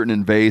like with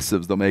certain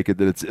invasives, they'll make it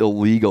that it's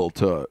illegal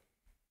to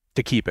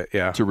keep it,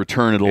 to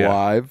return it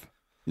alive.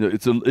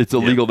 It's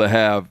illegal to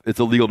have. It's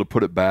illegal to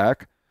put it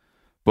back.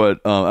 But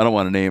I don't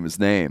want to name his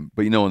name.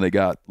 But when they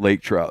got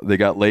lake trout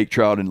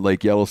in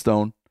Lake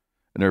Yellowstone,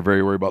 and they're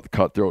very worried about the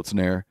cutthroats in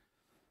there.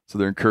 So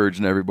they're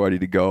encouraging everybody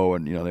to go,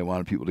 and they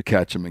wanted people to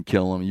catch them and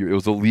kill them. It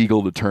was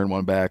illegal to turn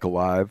one back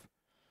alive.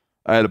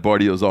 I had a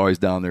buddy that was always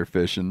down there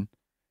fishing,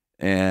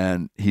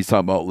 and he's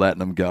talking about letting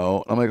them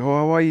go. I'm like,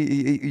 oh, why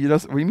you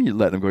what do you mean you're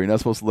letting them go? You're not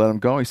supposed to let them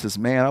go. He says,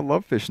 man, I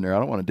love fishing there. I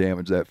don't want to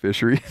damage that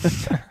fishery.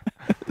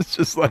 It's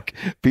just like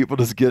people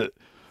just get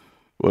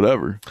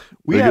whatever.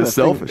 They get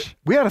selfish.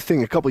 We had a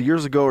thing a couple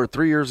years ago or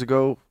 3 years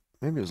ago,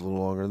 maybe it was a little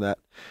longer than that,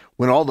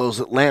 when all those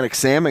Atlantic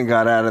salmon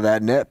got out of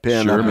that net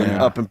pen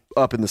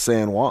up in the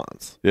San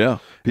Juans. Yeah,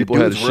 people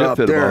had a shit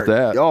fit about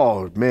that.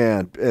 Oh,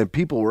 man, and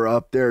people were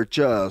up there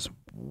just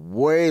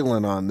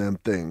wailing on them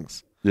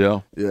things.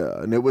 Yeah.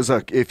 Yeah, and it was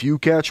if you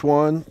catch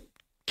one,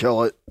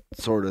 kill it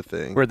sort of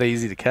thing. Were they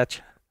easy to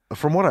catch?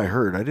 From what I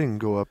heard, I didn't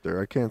go up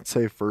there. I can't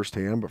say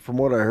firsthand, but from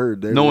what I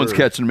heard, no one's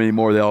catching them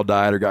anymore. They all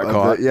died or got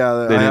caught.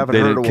 I haven't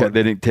heard of one.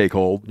 They didn't take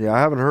hold. Yeah, I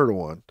haven't heard of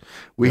one.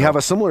 We have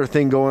a similar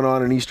thing going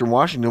on in Eastern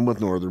Washington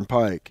with northern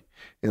pike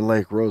in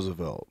Lake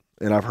Roosevelt,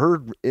 and I've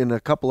heard in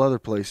a couple other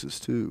places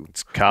too.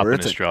 It's carp in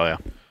Australia.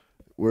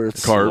 Where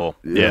it's carp.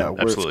 Yeah,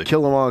 where absolutely. It's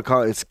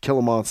kill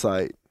them on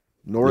site.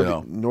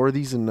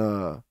 Northies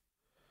and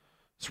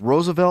it's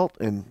Roosevelt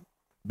and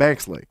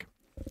Banks Lake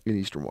in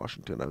Eastern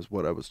Washington. Is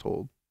what I was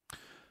told.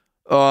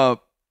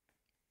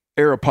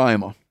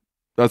 Arapaima,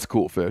 that's a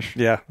cool fish.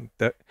 Yeah,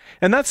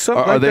 that's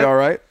something. Are they all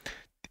right?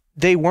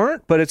 They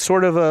weren't, but it's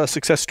sort of a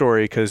success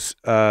story because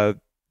they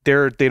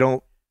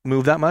don't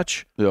move that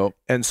much. Yep.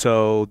 And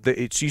so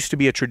it used to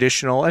be a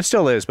traditional, and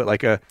still is, but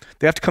they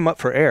have to come up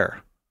for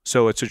air.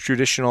 So it's a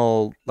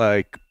traditional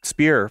like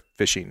spear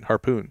fishing,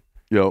 harpoon.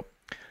 Yep.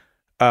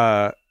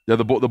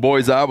 The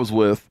boys I was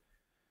with,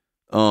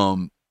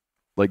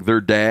 like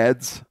their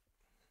dads,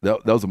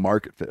 that was a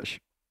market fish,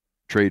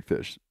 trade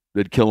fish.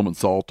 They'd kill them and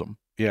salt them.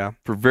 Yeah.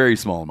 For very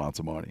small amounts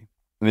of money.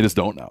 And they just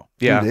don't know.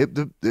 Yeah.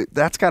 Dude,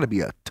 that's got to be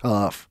a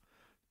tough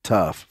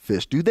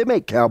fish. Dude, they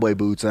make cowboy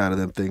boots out of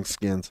them things,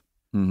 skins.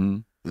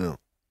 Mm-hmm. Yeah.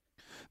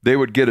 They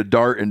would get a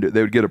dart and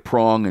they would get a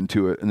prong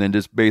into it and then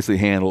just basically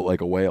handle it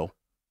like a whale.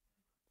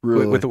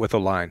 Really? With a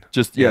line.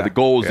 Just, the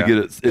goal is to get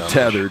it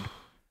tethered,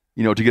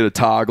 to get a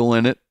toggle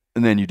in it.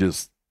 And then you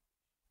just,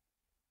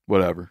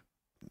 whatever.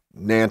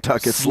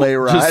 Nantucket sleigh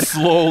ride. Just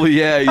slowly,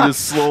 you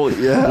just slowly.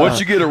 Yeah. Once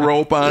you get a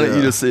rope on it,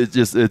 it's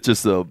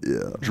just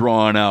a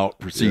drawn out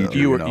procedure.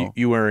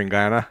 You were in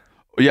Guyana?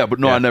 Yeah, but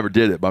no, I never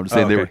did it. But I'm just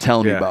saying they were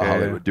telling me about how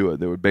they yeah. would do it.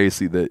 They would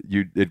basically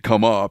it'd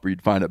come up or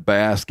you'd find it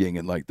basking,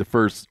 and like the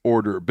first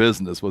order of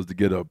business was to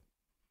get a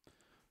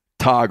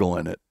toggle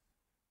in it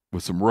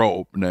with some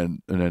rope,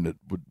 and then it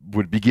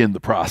would begin the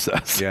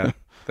process. Yeah,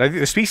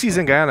 the species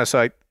in Guyana.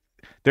 So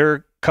there are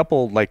a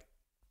couple like.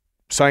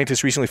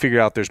 Scientists recently figured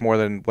out there's more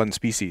than one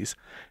species,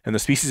 and the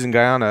species in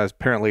Guyana is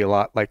apparently a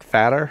lot like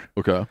fatter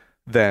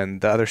than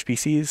the other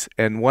species.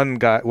 And one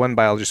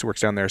biologist who works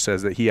down there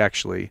says that he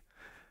actually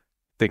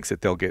thinks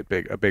that they'll get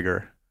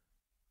bigger.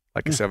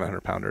 like a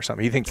 700 pounder or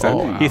something. He thinks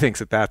Oh, he wow. thinks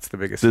that that's the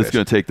biggest This is fish.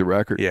 going to take the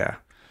record. Yeah,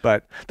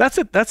 but that's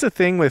a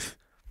thing with.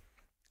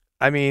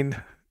 I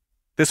mean,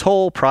 this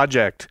whole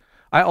project.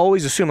 I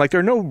always assume like there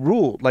are no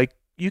rule. Like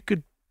you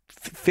could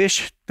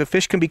fish. The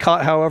fish can be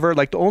caught. However,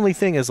 like the only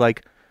thing is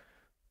like,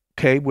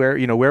 okay,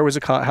 where was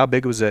it caught? How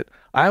big was it?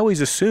 I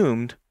always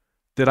assumed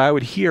that I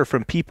would hear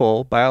from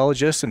people,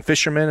 biologists and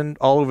fishermen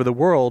all over the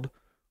world,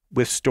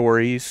 with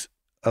stories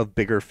of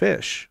bigger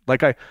fish.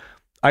 Like I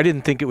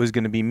didn't think it was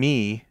going to be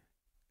me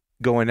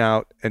going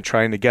out and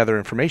trying to gather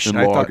information. And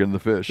I thought, logging the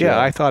fish. yeah,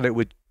 I thought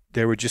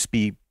there would just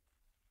be,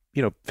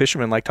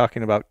 fishermen like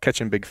talking about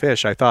catching big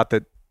fish. I thought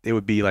that it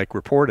would be like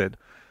reported,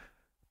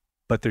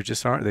 but there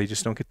just aren't. They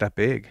just don't get that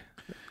big.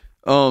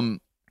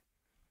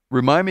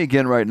 Remind me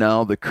again right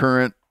now, the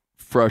current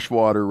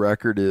freshwater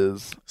record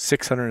is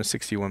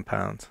 661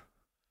 pounds.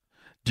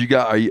 you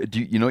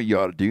know what you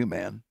ought to do,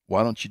 man?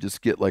 Why don't you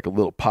just get like a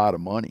little pot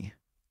of money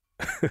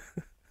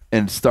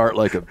and start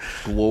like a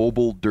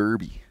global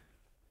derby?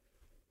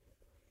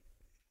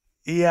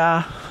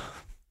 Yeah.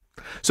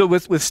 So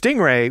with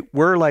Stingray,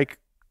 we're like,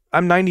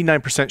 I'm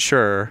 99%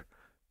 sure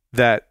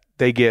that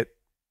they get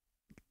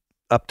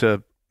up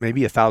to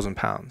maybe 1,000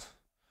 pounds.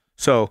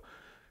 So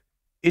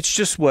it's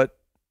just what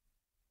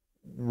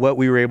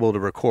we were able to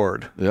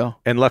record. Yeah.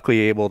 And luckily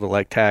able to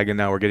like tag, and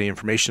now we're getting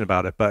information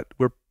about it. But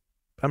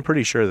I'm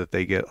pretty sure that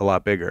they get a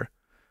lot bigger.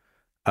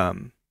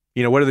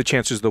 What are the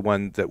chances the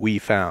one that we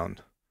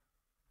found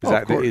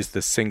is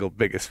the single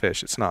biggest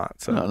fish? It's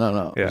not. So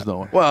No. Yeah. There's no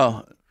one.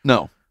 Well,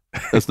 no,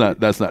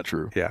 that's not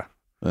true. Yeah.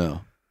 Yeah.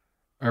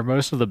 Are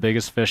most of the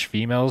biggest fish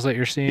females that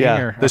you're seeing? Yeah.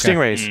 Or? The Okay.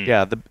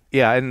 stingrays.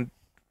 Yeah. And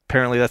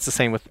apparently that's the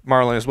same with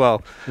marlin as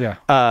well. Yeah.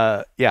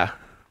 Yeah.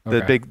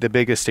 Okay. The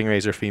biggest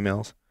stingrays are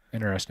females.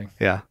 Interesting.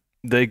 Yeah.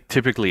 They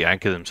typically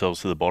anchor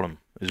themselves to the bottom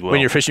as well.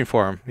 When you're fishing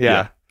for them. Yeah.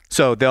 Yeah.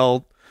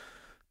 So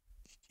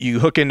you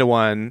hook into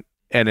one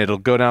and it'll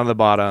go down to the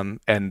bottom,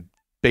 and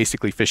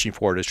basically fishing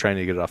for it is trying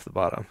to get it off the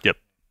bottom. Yep.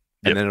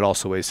 And then it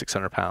also weighs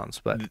 600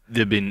 pounds. But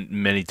There've been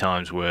many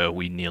times where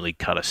we nearly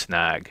cut a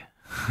snag,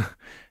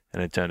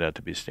 and it turned out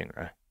to be a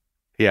stingray.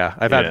 yeah,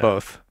 I've had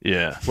both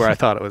Yeah. where I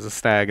thought it was a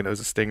snag and it was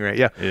a stingray.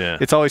 Yeah. Yeah.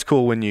 It's always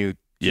cool when you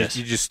Yes.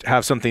 you just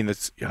have something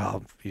that's you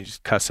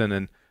just cussing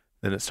and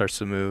then it starts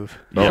to move.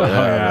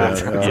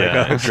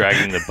 Yeah.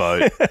 Dragging the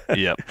boat.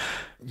 Yep.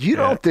 You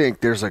don't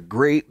think there's a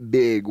great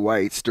big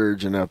white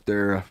sturgeon up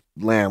there,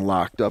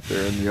 landlocked up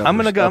there in the I'm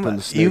gonna go. up in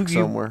the snake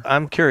somewhere?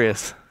 I'm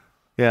curious.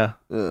 Yeah.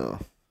 Yeah.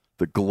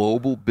 The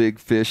global big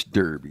fish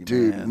derby,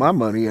 Dude, man. my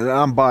money, and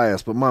I'm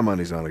biased, but my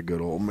money's on a good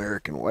old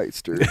American white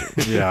sturgeon.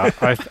 Yeah,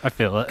 I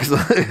feel it.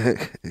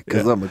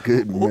 Because I'm a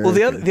good American. Well,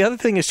 the other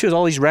thing is too is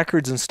all these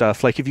records and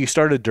stuff. Like if you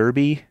start a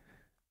derby,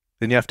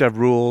 then you have to have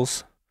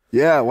rules.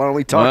 Yeah, why don't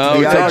we talk Well, to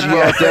we the talked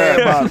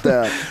IGFA about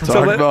that?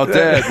 Talk about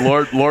that.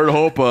 Lord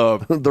hope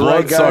The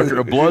right guy-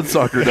 a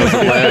bloodsucker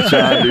doesn't latch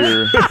on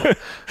to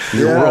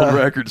your world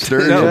record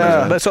sturgeon. No,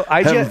 Yeah. but so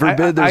Heaven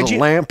forbid there's a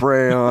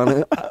lamprey on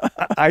it.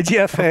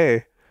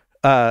 IGFA,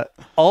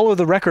 all of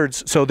the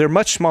records, so they're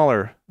much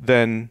smaller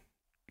than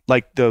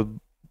like the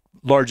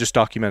largest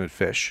documented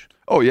fish.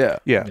 Oh yeah.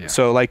 Yeah.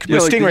 So like You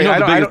know, with like, stingray, you know, I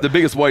the don't- biggest, the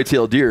biggest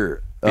white-tailed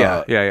deer.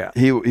 yeah.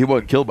 He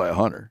wasn't killed by a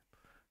hunter.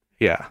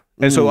 Yeah.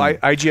 And so IGFA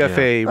That's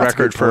a record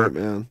good for point,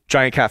 man.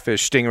 giant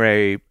catfish,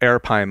 stingray,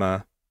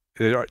 arapaima,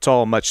 it's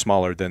all much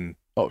smaller than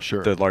Oh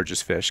sure. the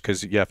largest fish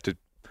because you have to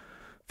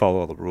follow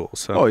all the rules.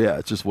 So Oh yeah,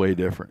 it's just way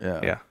different.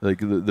 Yeah. Yeah. Like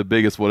the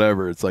biggest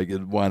whatever, it's like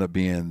it wound up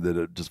being that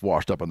it just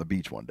washed up on the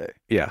beach one day,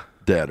 yeah.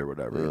 dead or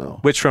whatever. You know.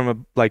 Which from a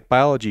like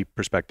biology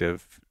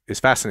perspective is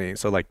fascinating.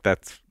 So like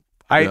that's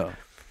Yeah.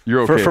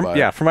 You're okay. for by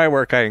it. for my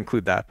work I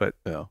include that, but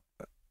Yeah.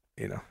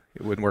 it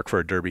wouldn't work for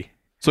a derby.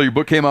 So your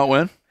book came out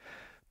when?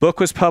 Book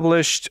was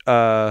published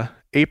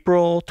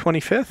April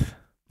 25th.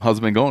 How's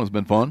it been going? It's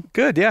been fun.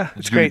 Good, yeah. Did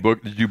It's you do any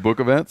great. Did you book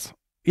events?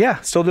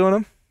 Yeah, still doing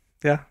them.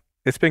 Yeah.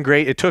 It's been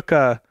great. It took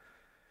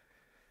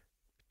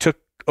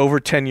over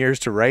 10 years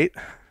to write.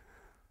 Did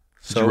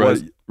So you it write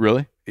was, it?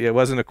 Really? it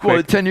wasn't a Well,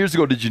 quick 10 years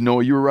ago, did you know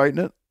you were writing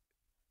it?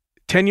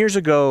 10 years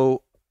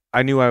ago,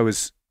 I knew I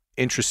was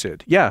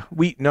interested. Yeah,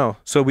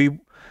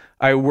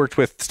 I worked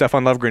with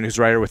Stefan Lovgren, who's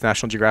a writer with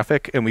National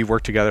Geographic, and we've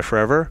worked together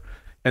forever.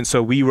 And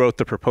so we wrote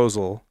the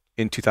proposal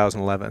in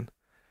 2011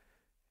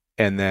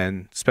 and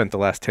then spent the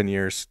last 10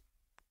 years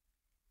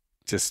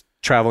just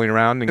traveling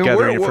around and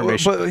gathering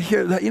information. But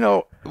here,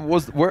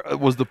 was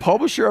the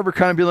publisher ever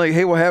kind of be like,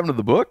 hey, what happened to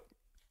the book?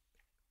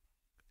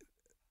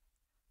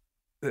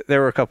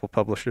 There were a couple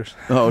publishers.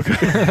 Oh, okay.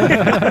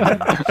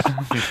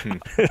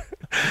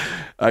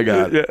 I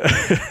got it.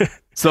 Yeah.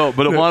 So,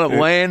 but it wound up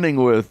landing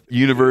with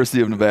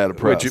University of Nevada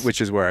Press, which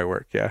is where I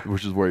work. Yeah.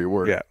 which is where you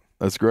work. Yeah.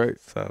 That's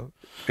great. So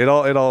it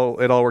all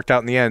worked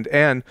out in the end.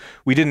 And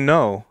we didn't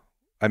know.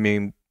 I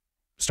mean,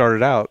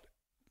 started out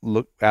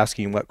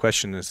asking what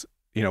question is,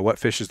 what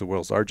fish is the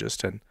world's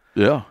largest? And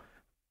Yeah.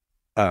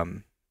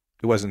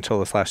 it wasn't until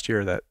this last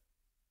year that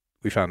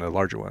we found a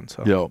larger one.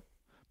 So Yo.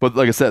 But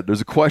like I said,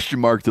 there's a question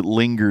mark that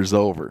lingers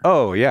over.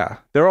 oh yeah,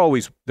 there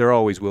always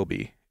will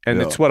be. And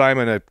Yeah. it's what I'm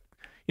gonna,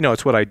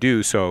 it's what I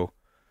do. So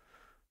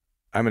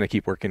I'm going to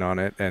keep working on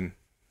it.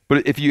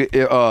 But if you,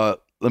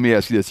 let me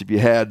ask you this: if you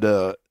had,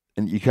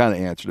 and you kind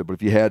of answered it, but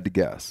if you had to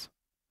guess,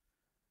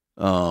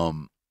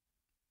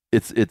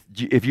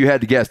 if you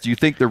had to guess, do you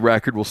think the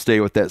record will stay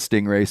with that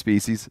stingray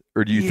species,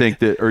 or do you think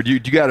that, or do you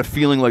got a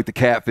feeling like the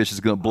catfish is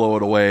going to blow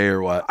it away,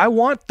 or what? I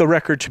want the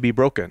record to be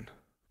broken,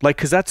 like,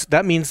 because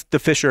that means the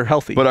fish are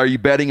healthy. But are you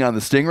betting on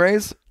the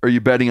stingrays, or are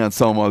you betting on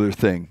some other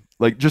thing?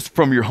 Like, just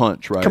from your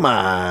hunch, right? Come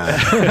on.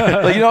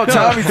 Like,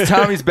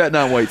 Tommy's betting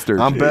on white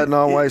sturgeon. I'm betting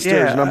on white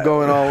sturgeon. I'm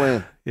going all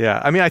in. Yeah,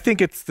 I mean, I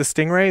think it's the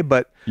stingray,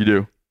 but you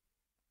do.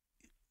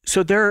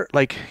 So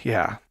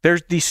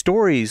there's these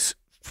stories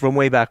from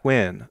way back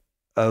when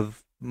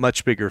of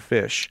much bigger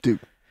fish. Dude.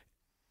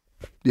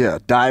 Yeah,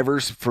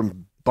 divers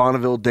from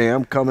Bonneville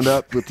Dam coming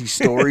up with these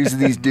stories of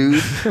these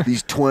dudes.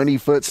 These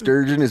 20-foot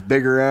sturgeon is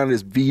big around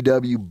as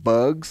VW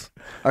bugs.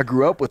 I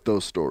grew up with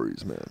those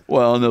stories, man.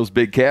 Well, and those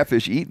big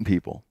catfish eating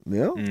people.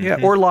 Yeah. Mm-hmm. Yeah,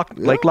 or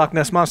like Loch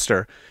Ness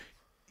Monster.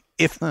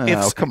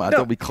 Come on,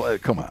 don't be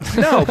come on.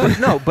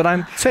 But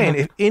I'm saying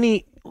if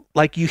any,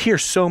 like, you hear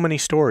so many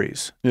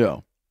stories. Yeah.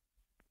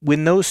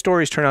 When those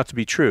stories turn out to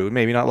be true,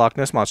 maybe not Loch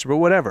Ness Monster, but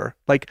whatever,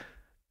 like,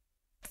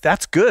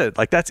 that's good.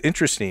 Like, that's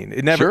interesting.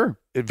 It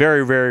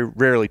very, very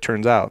rarely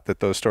turns out that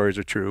those stories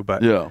are true,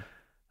 but yeah.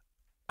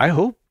 I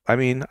hope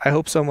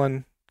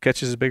someone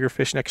catches a bigger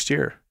fish next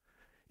year.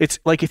 It's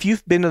like, if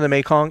you've been to the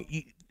Mekong,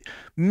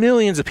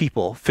 millions of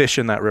people fish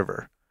in that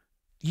river.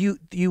 You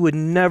would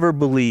never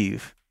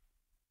believe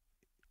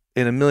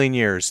in a million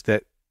years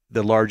that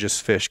the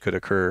largest fish could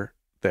occur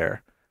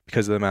there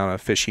because of the amount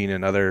of fishing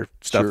and other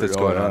stuff that's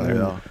going on there.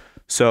 Yeah.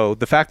 So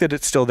the fact that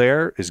it's still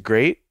there is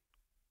great.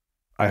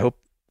 I hope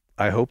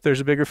there's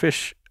a bigger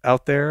fish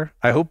out there.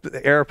 I hope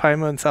the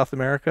Arapaima in South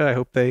America, I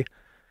hope they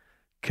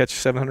catch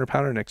a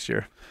 700-pounder next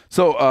year.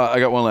 So I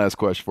got one last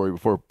question for you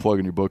before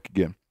plugging your book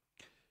again.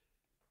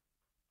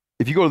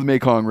 If you go to the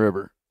Mekong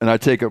River and I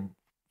take a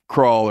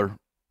crawler,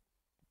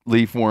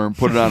 leaf worm,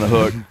 put it on a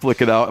hook,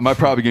 flick it out, am I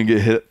probably going to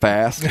get hit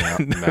fast?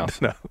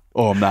 No.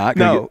 Oh, I'm not?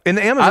 No. In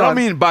the Amazon. I don't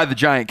mean by the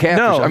giant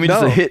catfish. I mean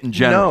just a hit in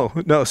general.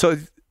 No. So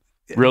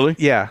really?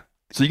 Yeah.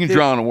 So you can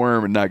drown a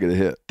worm and not get a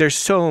hit. There's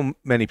so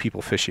many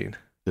people fishing.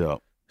 Yeah.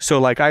 So,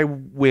 like, I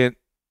went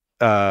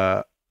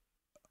on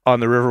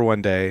the river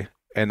one day,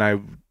 and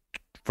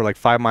for like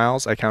 5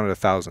 miles, I counted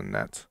 1,000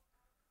 nets.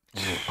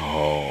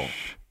 Oh.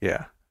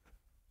 Yeah.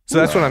 So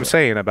that's what I'm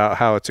saying about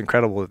how it's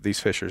incredible that these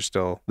fish are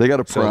still. They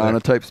got a piranha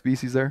type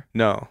species there?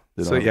 No.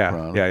 They So don't have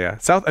piranha? yeah.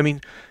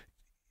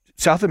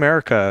 South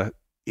America,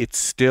 it's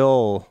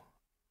still.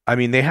 I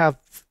mean, they have.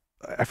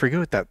 I forget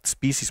what that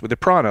species with the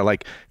piranha.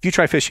 Like, if you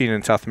try fishing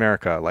in South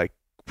America, like,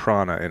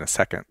 piranha in a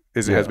second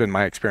has been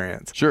my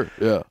experience. Sure.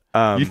 Yeah.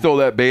 You throw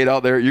that bait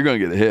out there, you're going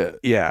to get a hit.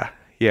 Yeah.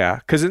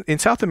 Because in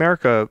South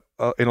America,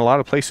 in a lot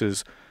of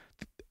places,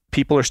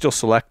 people are still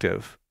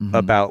selective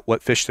about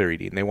what fish they're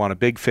eating. They want a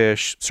big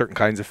fish, certain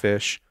kinds of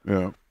fish.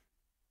 Yeah.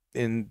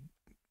 In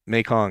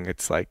Mekong,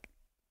 it's like,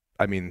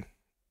 I mean,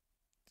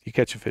 you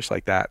catch a fish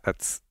like that,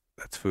 that's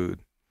food.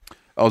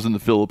 I was in the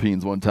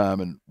Philippines one time,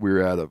 and we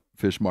were at a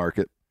fish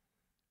market,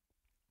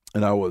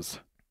 and I was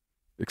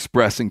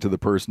expressing to the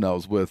person I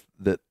was with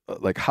that,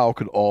 like, how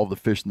could all the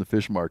fish in the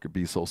fish market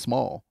be so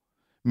small?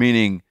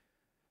 Meaning,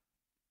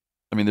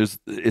 I mean,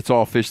 it's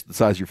all fish the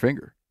size of your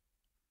finger,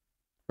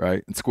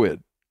 right? And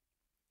squid.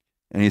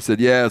 And he said,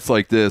 yeah, it's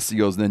like this. He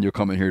goes, then you'll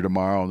come in here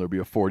tomorrow and there'll be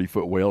a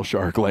 40-foot whale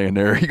shark laying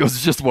there. He goes,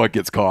 it's just what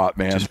gets caught,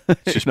 man.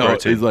 He's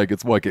like,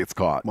 it's what gets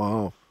caught.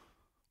 Wow.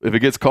 If it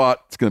gets caught,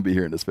 it's going to be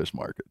here in this fish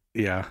market.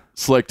 Yeah.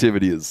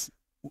 Selectivity is.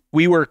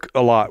 We work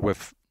a lot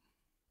with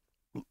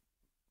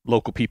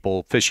local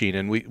people fishing,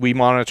 and we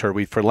monitor.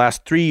 For the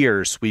last 3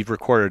 years, we've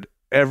recorded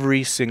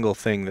every single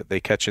thing that they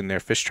catch in their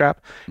fish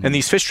trap. And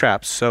these fish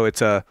traps, so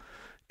it's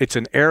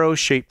an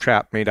arrow-shaped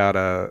trap made out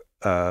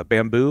of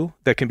bamboo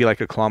that can be like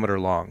 1 kilometer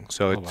long.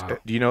 So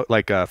do you know,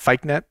 like a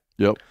fyke net?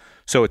 Yep.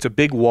 So it's a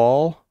big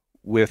wall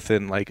with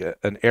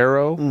an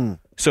arrow.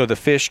 So the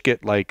fish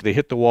get, like, they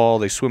hit the wall,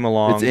 they swim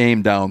along. It's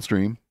aimed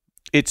downstream.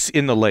 It's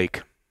in the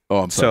lake. Oh,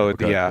 I'm sorry.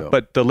 So Okay,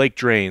 but the lake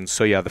drains.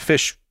 So the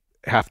fish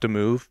have to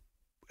move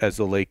as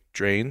the lake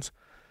drains.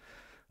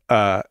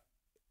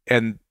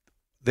 And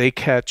they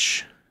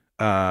catch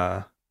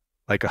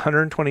like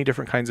 120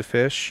 different kinds of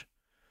fish,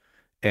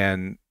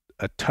 and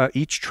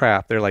each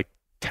trap, they're like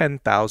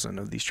 10,000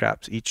 of these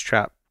traps. Each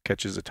trap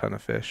catches a ton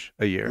of fish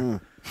a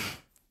year.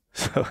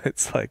 So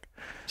it's like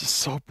just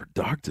so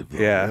productive. Though,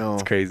 yeah,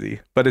 it's crazy.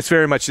 But it's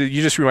very much,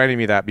 you just reminded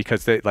me of that,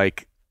 because they,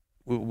 like,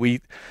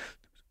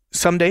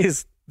 some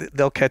days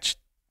they'll catch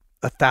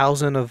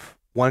 1,000 of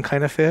one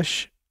kind of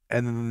fish,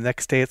 and then the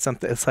next day it's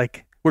something. It's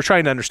like, we're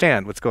trying to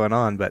understand what's going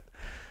on, but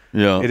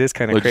yeah, it is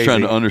kind of like crazy.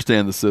 Trying to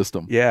understand the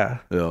system. Yeah.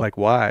 Like,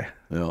 why?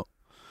 Yeah.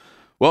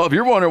 Well, if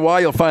you're wondering why,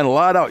 you'll find a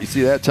lot out. You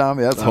see that,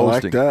 Tommy? That's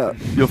hosting. I like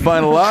that. You'll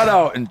find a lot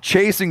out in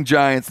Chasing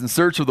Giants in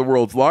Search of the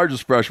World's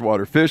Largest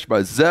Freshwater Fish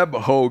by Zeb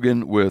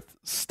Hogan with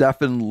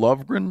Stefan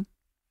Lovgren,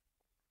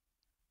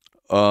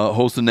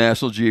 hosting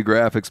National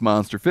Geographic's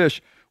Monster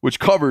Fish, which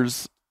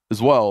covers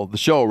as well. The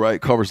show, right,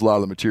 covers a lot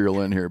of the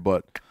material in here,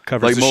 but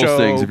Covers like the most show,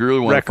 things, if you really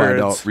want to find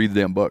records, out, read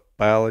the damn book.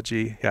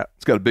 biology. Yeah.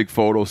 It's got a big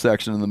photo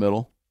section in the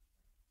middle.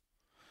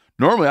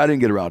 Normally, I didn't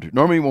get around to it.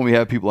 Normally, when we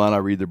have people on, I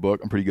read their book.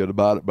 I'm pretty good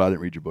about it, but I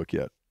didn't read your book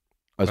yet.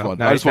 I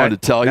just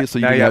wanted to tell you so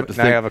you didn't have to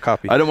think. Now you have a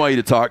copy. I don't want you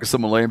to talk to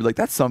someone later and be like,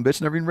 that son of a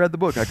bitch never even read the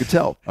book. I could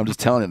tell. I'm just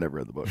telling you I never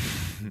read the book.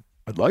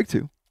 I'd like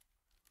to.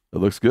 It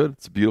looks good.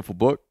 It's a beautiful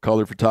book,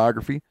 color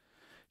photography.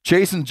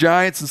 Chasing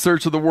Giants in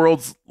Search of the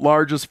World's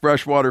Largest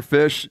Freshwater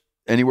Fish.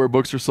 Anywhere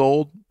books are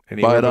sold.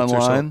 Buy it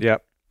online.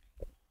 Yep.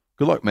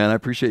 Good luck, man. I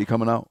appreciate you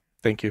coming out.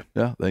 Thank you.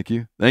 Yeah, thank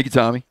you. Thank you,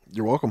 Tommy.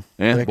 You're welcome.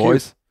 And Thank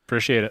boys. you.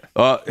 Appreciate it.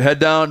 Head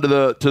down to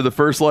the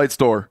First Light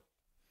store.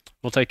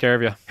 We'll take care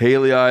of you.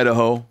 Haley,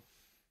 Idaho.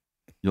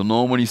 You'll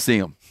know them when you see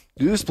them.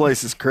 Dude, this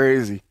place is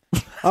crazy.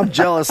 I'm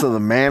jealous of the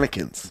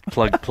mannequins.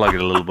 Plug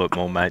it a little bit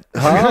more, mate.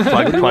 Huh?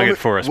 Plug it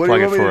for us. What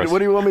Plug it for us. What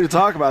do you want me to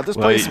talk about? This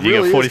Well, place you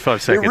really got 45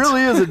 is. seconds. It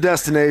really is a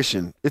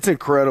destination. It's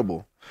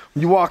incredible.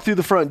 When you walk through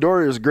the front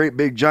door, there's a great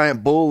big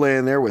giant bull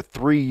laying there with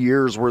 3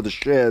 years worth of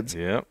sheds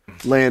Yep.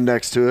 laying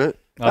next to it.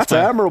 That's my-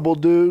 admirable,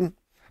 dude.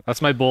 That's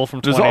my bull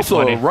from There's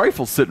 2020. also a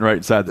rifle sitting right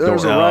inside the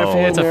There's door. a rifle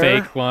in It's a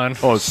there. fake one.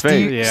 Oh, it's fake.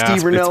 Steve, Yeah. Steve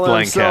It's Ranella Blaine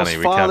himself's County.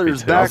 We can't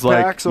father's be- I was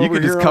like, backpacks you over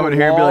could just here come on in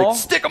the here and be wall. like,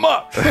 stick them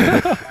up.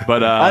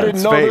 But I didn't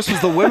it's know fake. this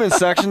was the women's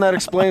section. That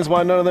explains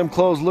why none of them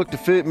clothes look to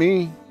fit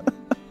me.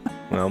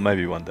 Well,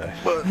 maybe one day.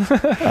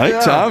 I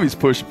think Tommy's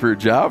pushing for a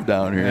job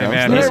down here. Hey, I'm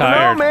man, sorry. he's You never know,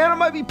 hired. man. I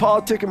might be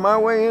politicking my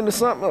way into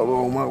something.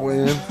 Oh, my way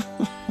in.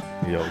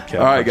 The old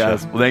All right,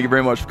 guys. Well, thank you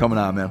very much for coming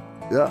on, man.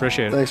 Yeah.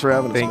 Appreciate it. Thanks for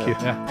having us. Thank man. you.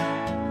 Yeah.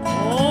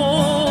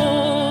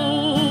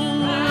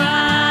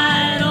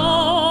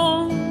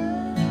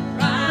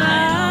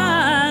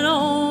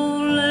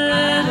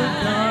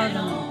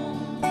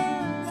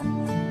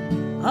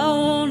 I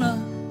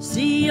wanna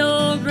see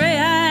your gray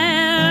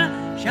hair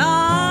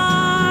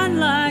shine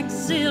like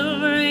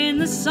silver in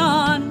the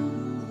sun.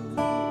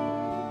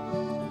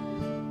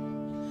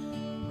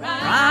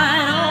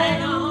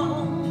 Ride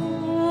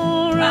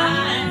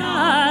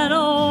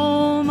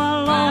on,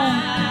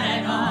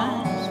 my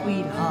long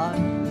sweetheart.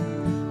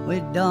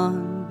 We're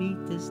done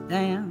beat this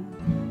damn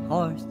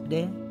horse to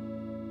death.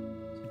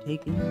 So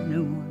take a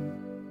new one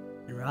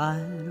and ride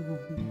on.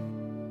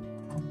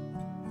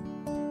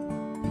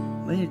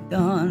 We're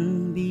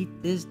done beat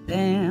this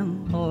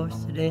damn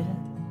horse to death.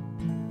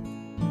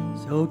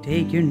 So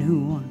take your new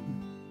one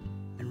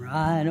and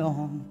ride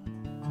on.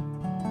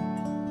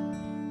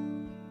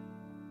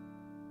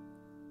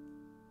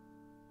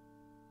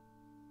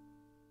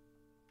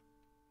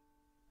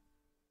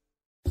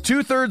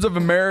 Two-thirds of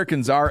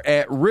Americans are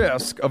at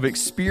risk of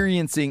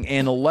experiencing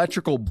an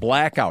electrical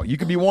blackout. You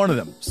could be one of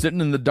them,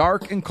 sitting in the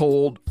dark and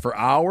cold for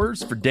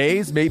hours, for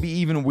days, maybe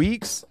even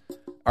weeks.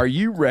 Are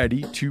you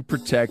ready to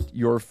protect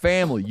your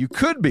family? You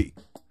could be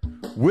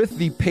with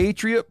the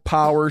Patriot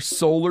Power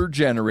Solar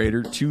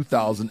Generator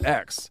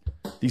 2000X.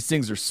 These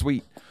things are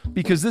sweet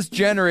because this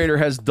generator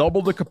has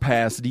double the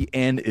capacity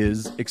and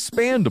is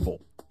expandable.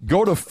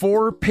 Go to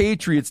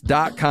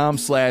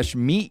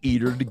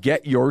 4patriots.com/meateater to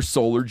get your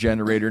solar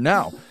generator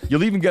now.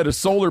 You'll even get a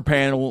solar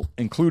panel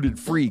included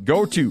free.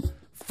 Go to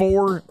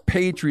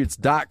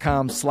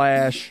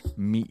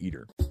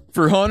 4patriots.com/meateater.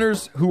 For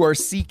hunters who are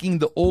seeking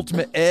the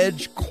ultimate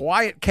edge,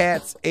 Quiet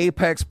Cat's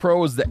Apex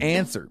Pro is the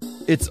answer.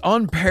 Its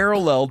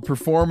unparalleled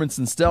performance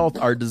and stealth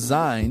are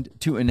designed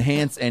to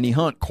enhance any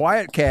hunt.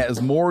 Quiet Cat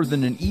is more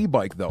than an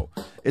e-bike, though.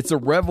 It's a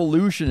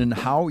revolution in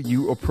how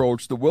you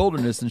approach the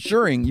wilderness,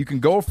 ensuring you can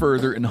go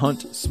further and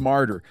hunt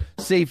smarter.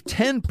 Save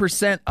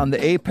 10% on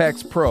the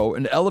Apex Pro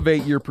and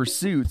elevate your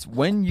pursuits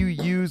when you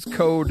use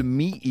code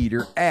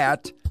MeatEater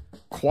at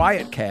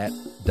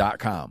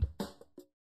quietcat.com.